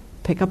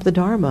pick up the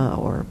Dharma.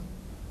 Or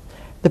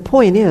the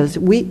point is,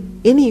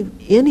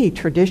 any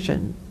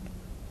tradition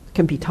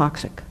can be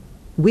toxic.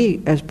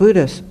 We as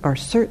Buddhists are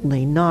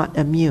certainly not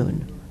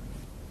immune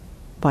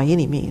by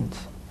any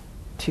means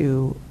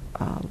to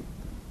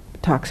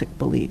toxic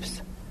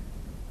beliefs.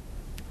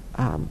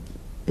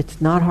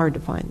 It's not hard to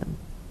find them.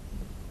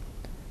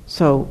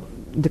 So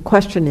the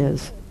question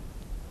is,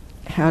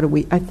 how do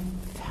we? I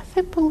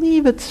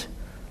believe it's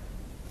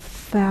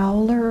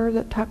Fowler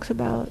that talks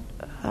about.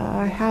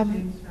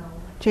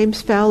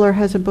 James Fowler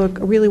has a book,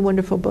 a really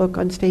wonderful book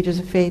on stages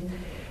of faith.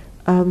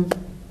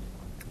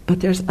 But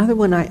there's another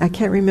one, I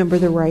can't remember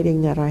the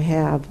writing that I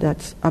have,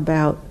 that's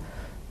about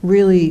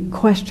really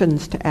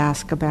questions to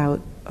ask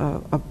about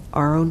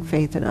our own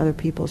faith and other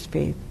people's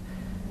faith.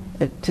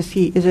 To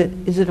see, is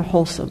it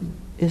wholesome?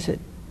 Is it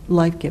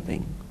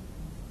life-giving?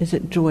 Is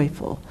it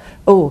joyful?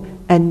 Oh,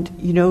 and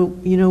you know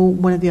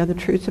one of the other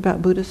truths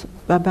about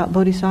about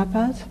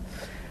bodhisattvas?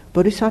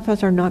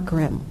 Bodhisattvas are not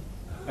grim.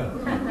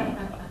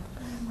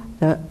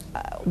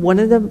 One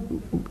of the,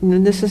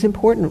 and this is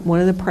important,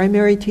 one of the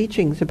primary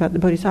teachings about the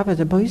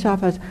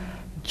bodhisattvas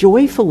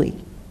joyfully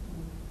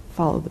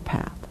follow the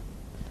path.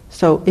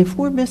 So if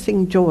we're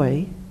missing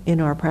joy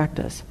in our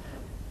practice,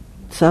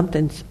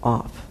 something's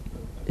off.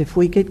 If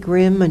we get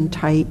grim and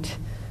tight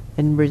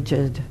and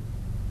rigid,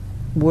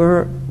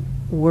 we're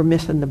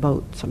missing the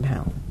boat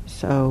somehow.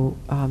 So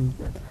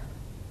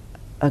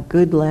a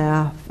good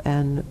laugh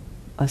and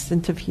a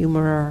sense of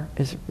humor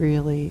is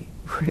really,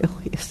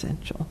 really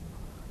essential.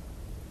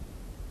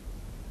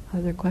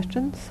 Other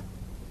questions?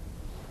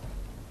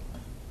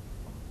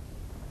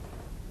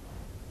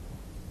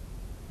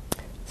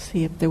 Let's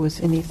see if there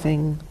was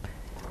anything.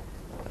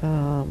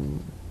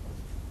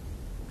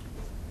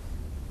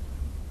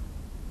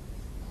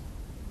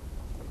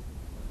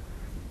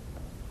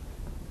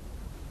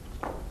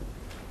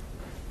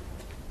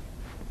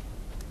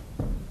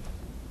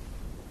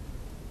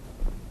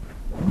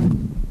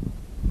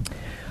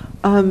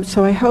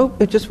 So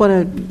I just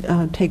want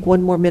to take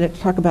one more minute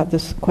to talk about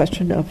this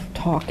question of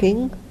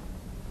talking.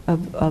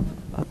 Of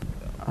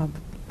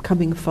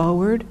coming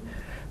forward.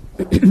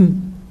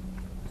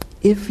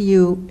 If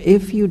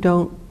you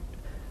don't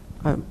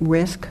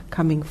risk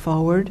coming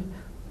forward,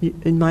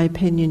 in my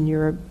opinion,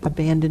 you're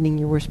abandoning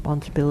your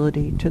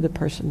responsibility to the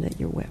person that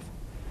you're with.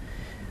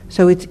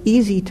 So it's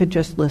easy to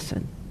just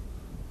listen,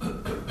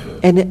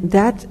 and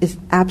that is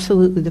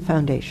absolutely the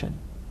foundation,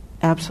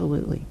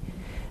 absolutely.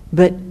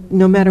 But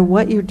no matter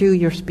what you do,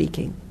 you're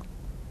speaking.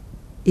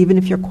 Even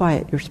if you're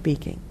quiet, you're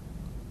speaking.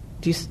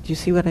 Do you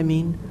see what I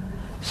mean?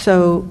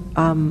 So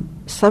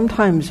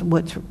sometimes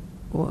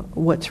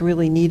what's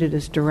really needed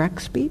is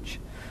direct speech.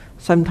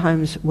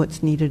 Sometimes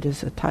what's needed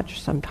is a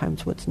touch.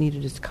 Sometimes what's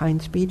needed is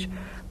kind speech.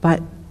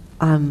 But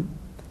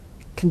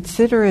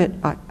consider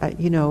it,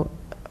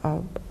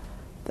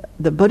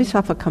 the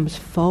bodhisattva comes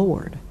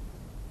forward.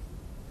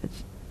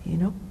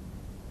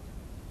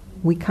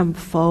 We come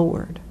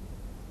forward.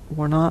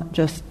 We're not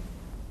just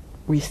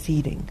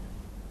receding.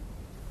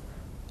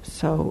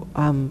 So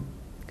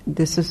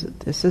this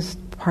is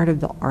part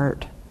of the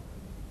art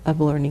of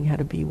learning how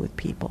to be with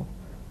people.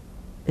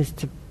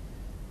 It's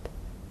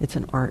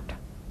an art.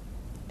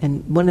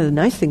 And one of the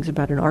nice things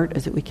about an art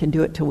is that we can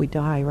do it till we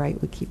die,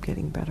 right? We keep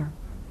getting better.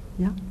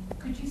 Yeah?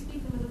 Could you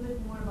speak a little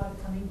bit more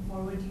about coming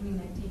forward? Do you mean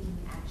like taking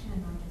action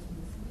and not just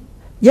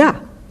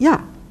listening?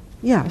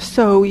 Yeah.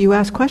 So you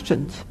ask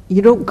questions.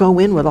 You don't go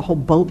in with a whole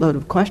boatload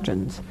of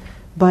questions,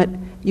 but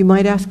you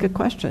might ask a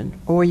question,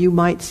 or you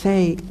might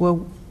say,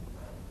 well,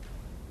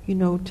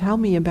 tell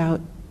me about,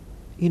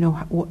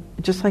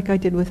 just like I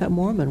did with that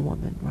Mormon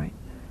woman, right?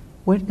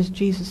 What is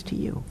Jesus to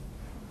you?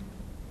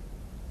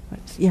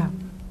 Yeah.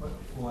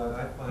 What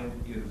I find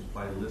is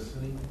by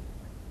listening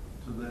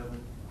to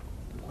them,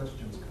 the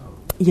questions come.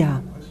 Yeah.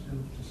 The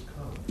questions just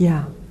come.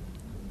 Yeah.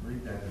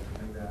 Read that and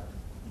bring that,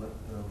 let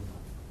them.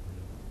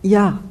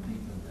 Yeah.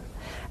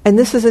 And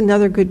this is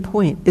another good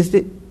point, is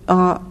that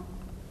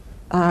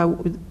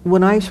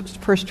when I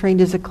first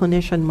trained as a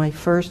clinician, my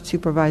first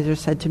supervisor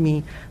said to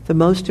me, the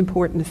most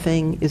important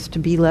thing is to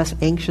be less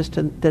anxious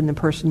than the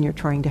person you're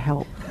trying to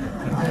help.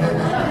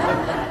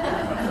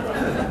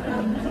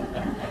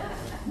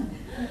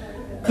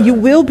 You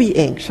will be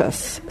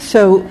anxious,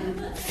 so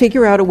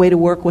figure out a way to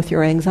work with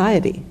your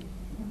anxiety,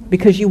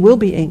 because you will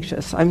be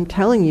anxious. I'm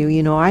telling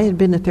you, I had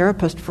been a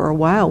therapist for a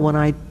while when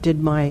I did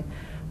my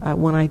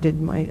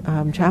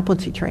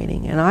chaplaincy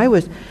training, and I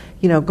was,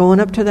 going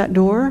up to that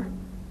door,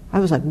 I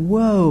was like,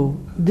 whoa,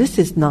 this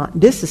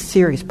is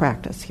serious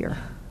practice here.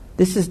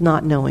 This is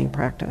not knowing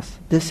practice.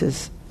 This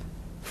is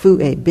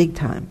fu-e, big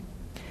time.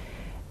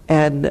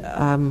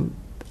 And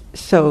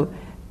so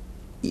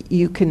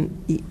you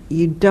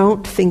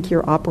don't think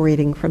you're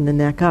operating from the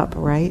neck up,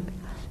 right?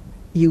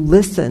 You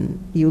listen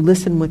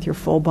with your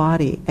full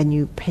body, and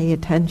you pay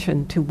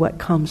attention to what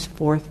comes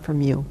forth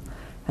from you.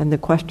 And the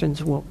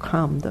questions will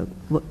come,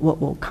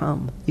 what will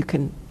come. You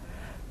can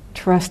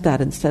trust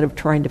that instead of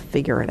trying to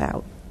figure it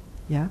out.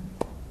 Yeah?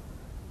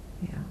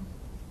 Yeah.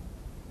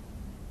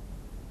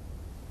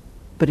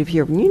 But if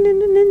you're,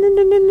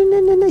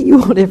 you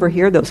won't ever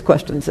hear those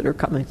questions that are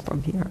coming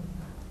from here.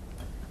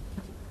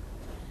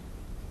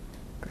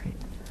 Great.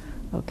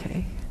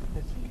 Okay.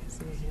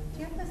 Do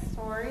you have a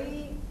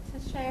story to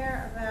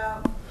share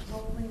about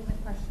rolling the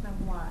question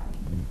of why?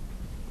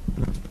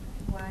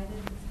 Why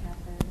did this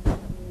happen to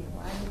me?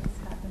 Why did this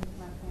happen to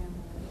my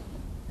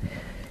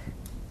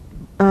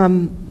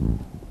family?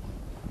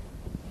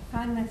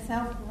 find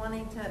myself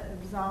wanting to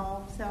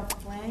absolve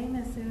self-blame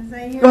as soon as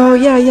I hear. Oh,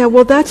 yeah.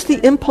 Well, that's the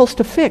impulse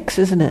to fix,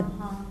 isn't it?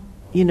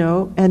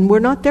 And we're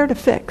not there to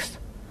fix.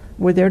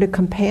 We're there to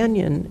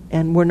companion,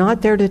 and we're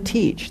not there to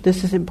teach.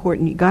 This is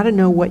important. You got to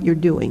know what you're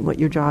doing, what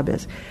your job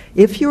is.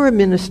 If you're a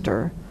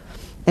minister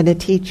and a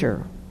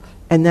teacher,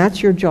 and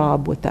that's your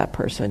job with that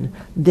person,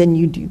 then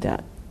you do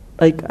that.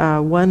 Like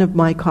one of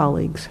my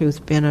colleagues who's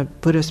been a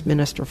Buddhist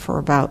minister for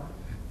about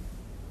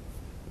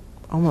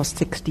almost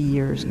 60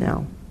 years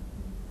now,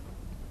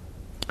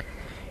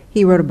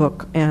 he wrote a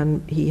book,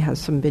 and he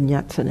has some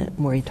vignettes in it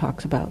where he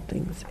talks about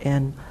things.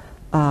 And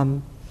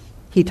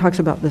he talks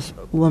about this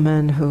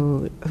woman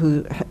who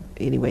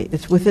anyway,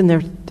 it's within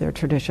their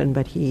tradition,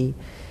 but she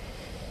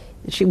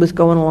was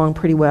going along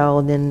pretty well,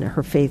 and then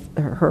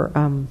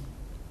her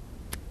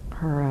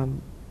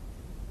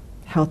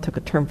health took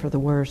a turn for the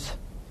worse,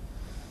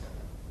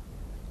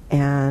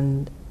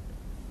 and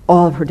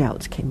all of her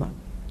doubts came up.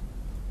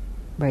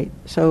 Right?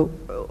 So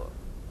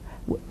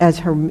as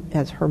her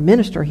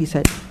minister, he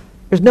said,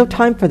 there's no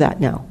time for that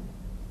now.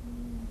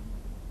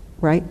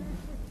 Right?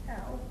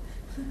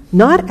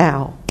 Not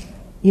Al.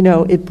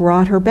 It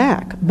brought her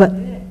back. But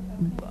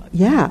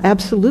yeah,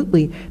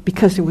 absolutely.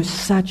 Because there was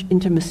such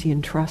intimacy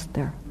and trust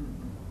there.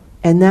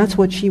 And that's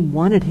what she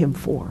wanted him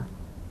for.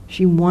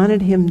 She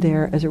wanted him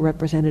there as a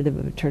representative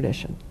of a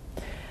tradition.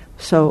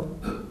 So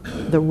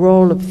the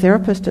role of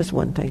therapist is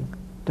one thing.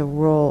 The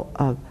role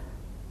of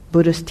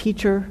Buddhist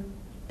teacher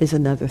is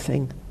another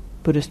thing.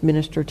 Buddhist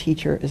minister,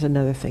 teacher is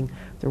another thing.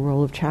 The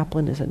role of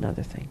chaplain is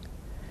another thing.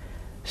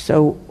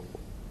 So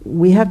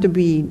we have to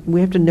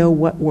know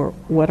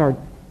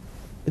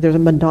there's a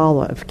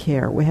mandala of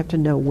care. We have to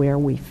know where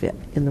we fit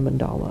in the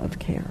mandala of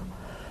care,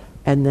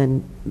 and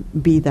then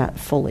be that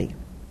fully.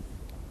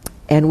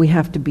 And we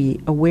have to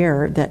be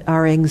aware that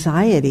our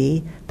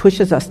anxiety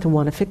pushes us to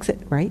want to fix it,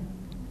 right?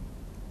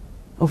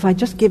 Oh, if I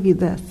just give you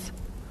this,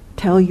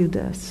 tell you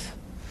this,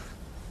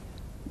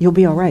 you'll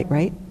be all right,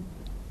 right?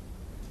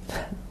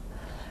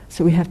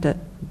 So we have to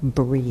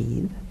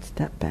breathe,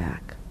 step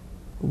back,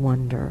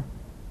 wonder,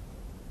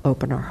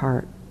 open our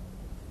heart,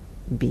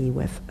 be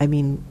with.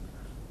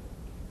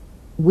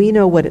 We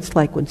know what it's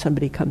like when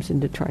somebody comes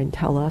in to try and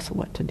tell us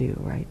what to do,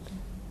 right?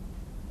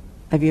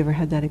 Have you ever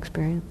had that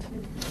experience?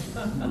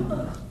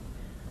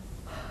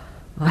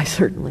 I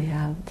certainly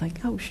have. It's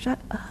like, oh, shut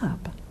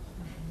up.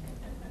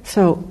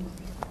 So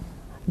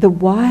the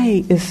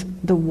why is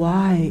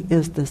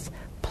this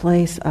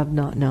place of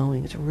not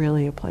knowing. It's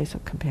really a place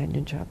of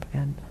companionship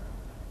and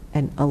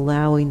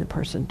allowing the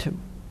person to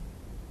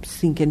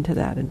sink into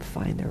that and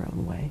find their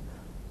own way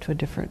to a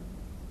different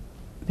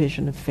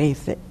vision of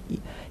faith that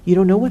you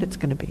don't know what it's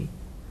going to be.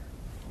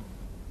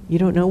 You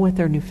don't know what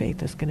their new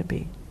faith is going to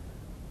be.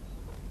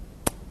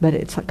 But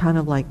it's kind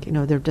of like,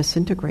 they're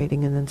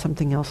disintegrating, and then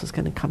something else is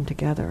going to come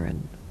together,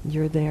 and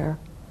you're there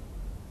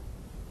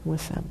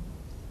with them.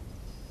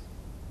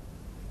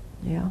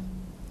 Yeah?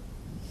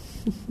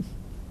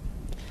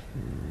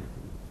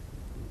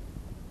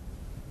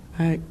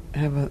 I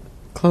have a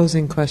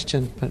closing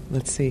question, but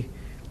let's see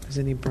if there's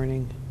any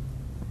burning.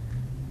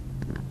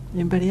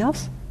 Anybody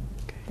else?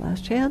 Okay.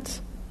 Last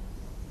chance?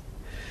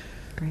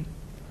 Great.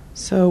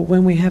 So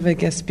when we have a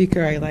guest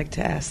speaker, I like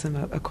to ask them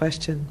a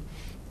question.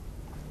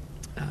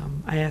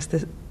 I ask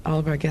all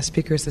of our guest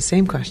speakers the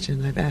same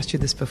question. I've asked you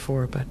this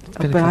before, but it's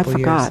been a couple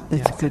years. But I forgot.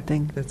 That's a good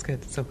thing. That's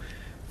good. So,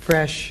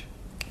 fresh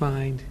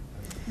mind.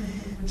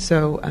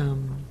 So,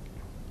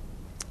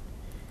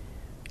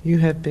 you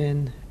have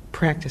been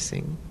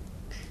practicing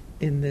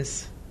in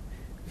this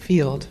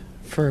field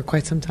for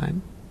quite some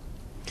time.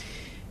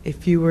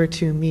 If you were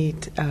to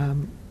meet a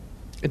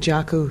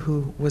Daijaku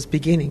who was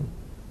beginning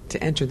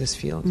to enter this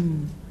field,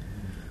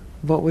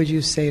 what would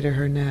you say to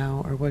her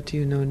now, or what do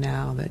you know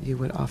now that you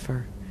would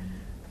offer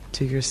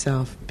to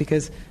yourself?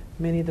 Because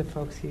many of the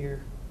folks here,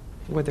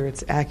 whether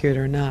it's accurate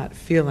or not,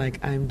 feel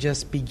like I'm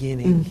just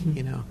beginning,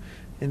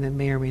 and that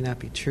may or may not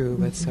be true.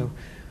 But so,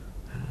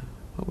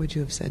 what would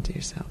you have said to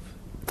yourself,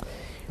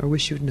 or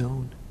wish you'd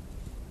known?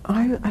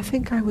 I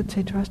think I would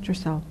say trust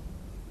yourself.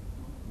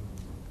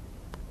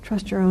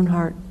 Trust your own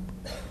heart.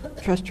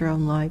 Trust your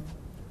own life.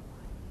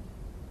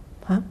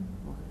 Huh?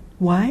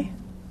 Why?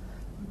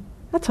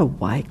 That's a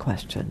why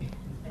question.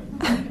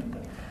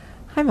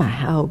 I'm a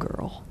how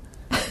girl.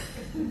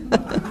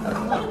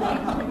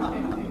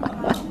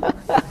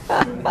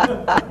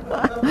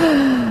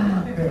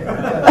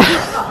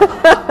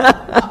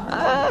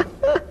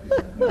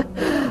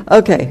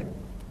 Okay,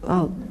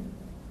 I'll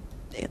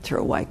answer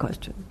a why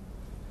question.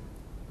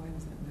 Why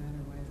does that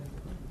matter? Why is that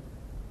important?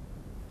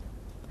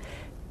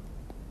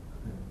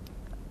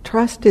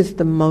 Trust is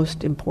the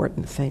most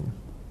important thing.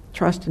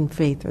 Trust and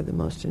faith are the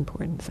most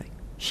important thing.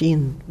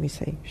 Shin, we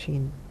say,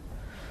 Shin.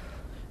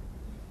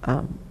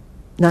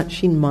 Not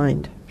Shin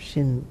mind,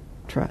 Shin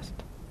trust.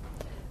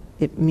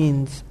 It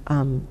means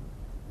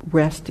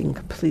resting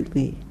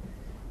completely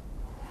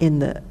in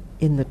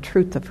the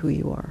truth of who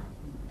you are,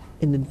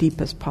 in the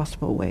deepest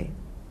possible way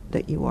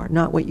that you are.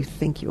 Not what you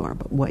think you are,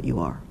 but what you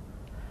are.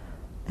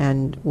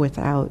 And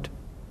without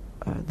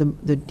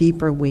the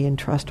deeper we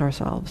entrust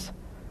ourselves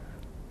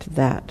to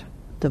that,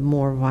 the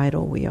more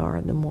vital we are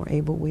and the more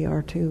able we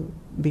are to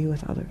be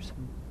with others.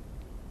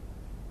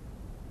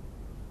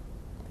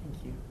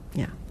 Thank you.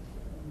 Yeah.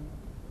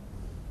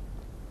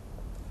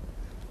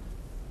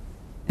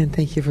 And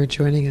thank you for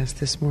joining us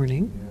this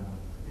morning.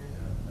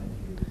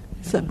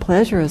 It's a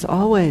pleasure, as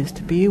always,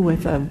 to be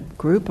with a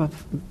group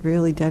of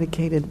really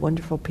dedicated,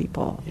 wonderful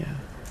people. Yeah.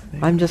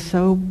 I'm just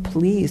so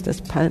pleased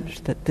as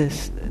Punch that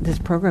this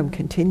program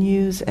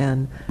continues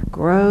and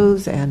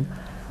grows, and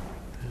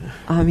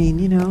I mean,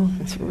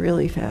 it's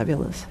really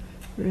fabulous,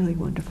 really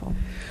wonderful.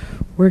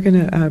 We're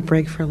going to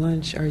break for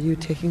lunch. Are you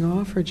taking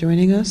off or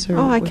joining us? Or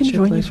I can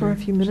join you pleasure? for a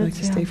few Would you minutes.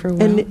 like to stay for a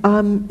while?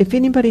 And if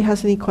anybody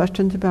has any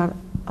questions about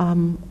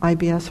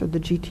IBS or the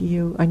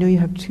GTU, I know you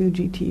have 2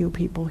 GTU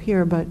people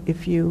here, but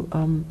if you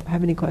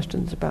have any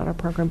questions about our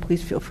program,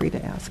 please feel free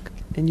to ask.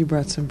 And you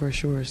brought some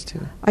brochures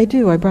too. I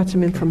do. I brought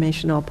some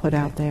information I'll put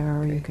out there,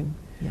 or you can.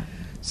 Yeah.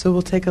 So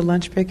we'll take a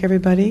lunch break,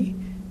 everybody,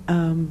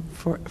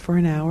 for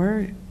an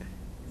hour. Just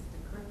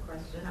a quick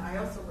question. I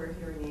also wear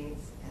hearing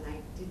aids, and I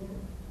didn't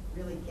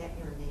really get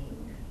your name.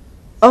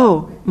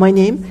 Oh, my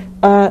name?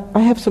 I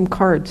have some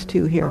cards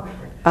too here.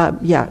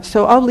 Yeah.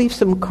 So I'll leave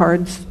some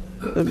cards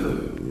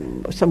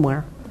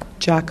somewhere.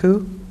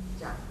 Daijaku.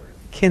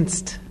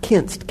 Kinst.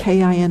 Kinst.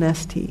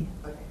 Kinst.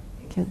 Okay.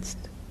 Kinst.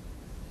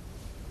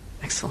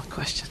 Excellent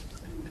question.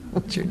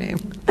 What's your name?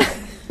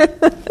 Okay,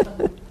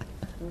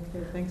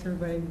 thanks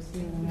everybody. We'll see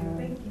you in an hour.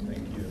 Thank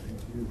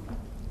you.